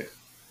feeling that.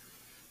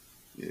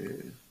 Yeah.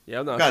 Yeah,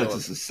 I'm not got sure.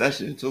 into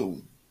Succession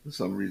too for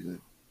some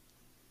reason.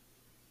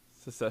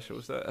 Succession,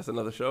 what's that? That's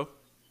another show?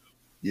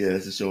 Yeah,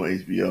 that's a show on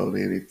HBO.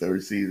 They in their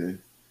third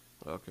season.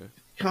 Okay.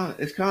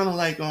 It's kind of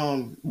like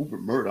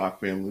Rupert Murdoch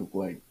family,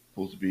 like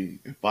supposed to be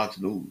in Fox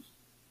News.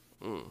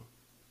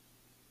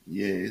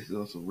 Yeah, it's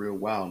also real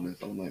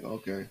wildness. I'm like,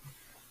 okay.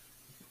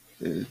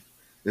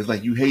 It's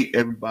like you hate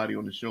everybody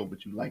on the show,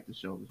 but you like the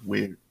show. It's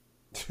weird.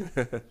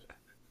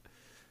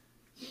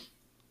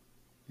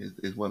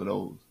 It's one of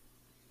those.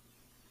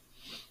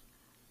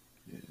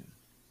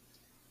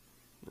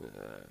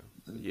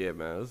 Yeah,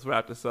 man. Let's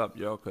wrap this up,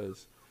 yo,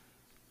 because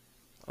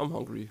I'm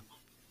hungry.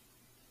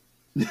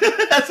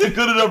 That's a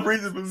good enough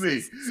reason for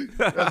me.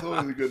 That's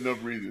always a good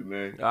enough reason,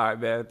 man. All right,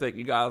 man. Thank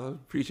you guys.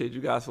 Appreciate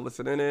you guys for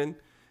listening in.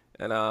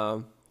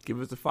 And give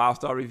us the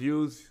 5-star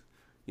reviews.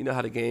 You know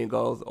how the game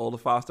goes. All the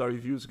 5-star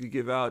reviews we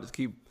give out, just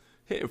keep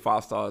hitting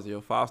 5 stars,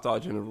 yo. 5-star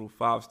general,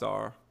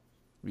 5-star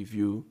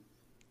review.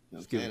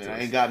 Just give it to us.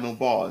 I ain't got no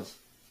bars.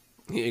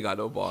 He ain't got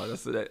no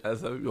bars.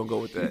 That's how we're going to go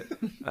with that.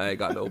 I ain't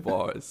got no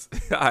bars.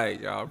 All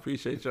right, y'all.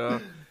 Appreciate y'all.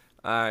 All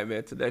right,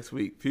 man. Till next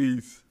week.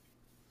 Peace.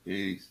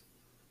 Peace.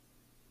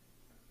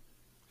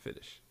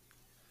 Finish.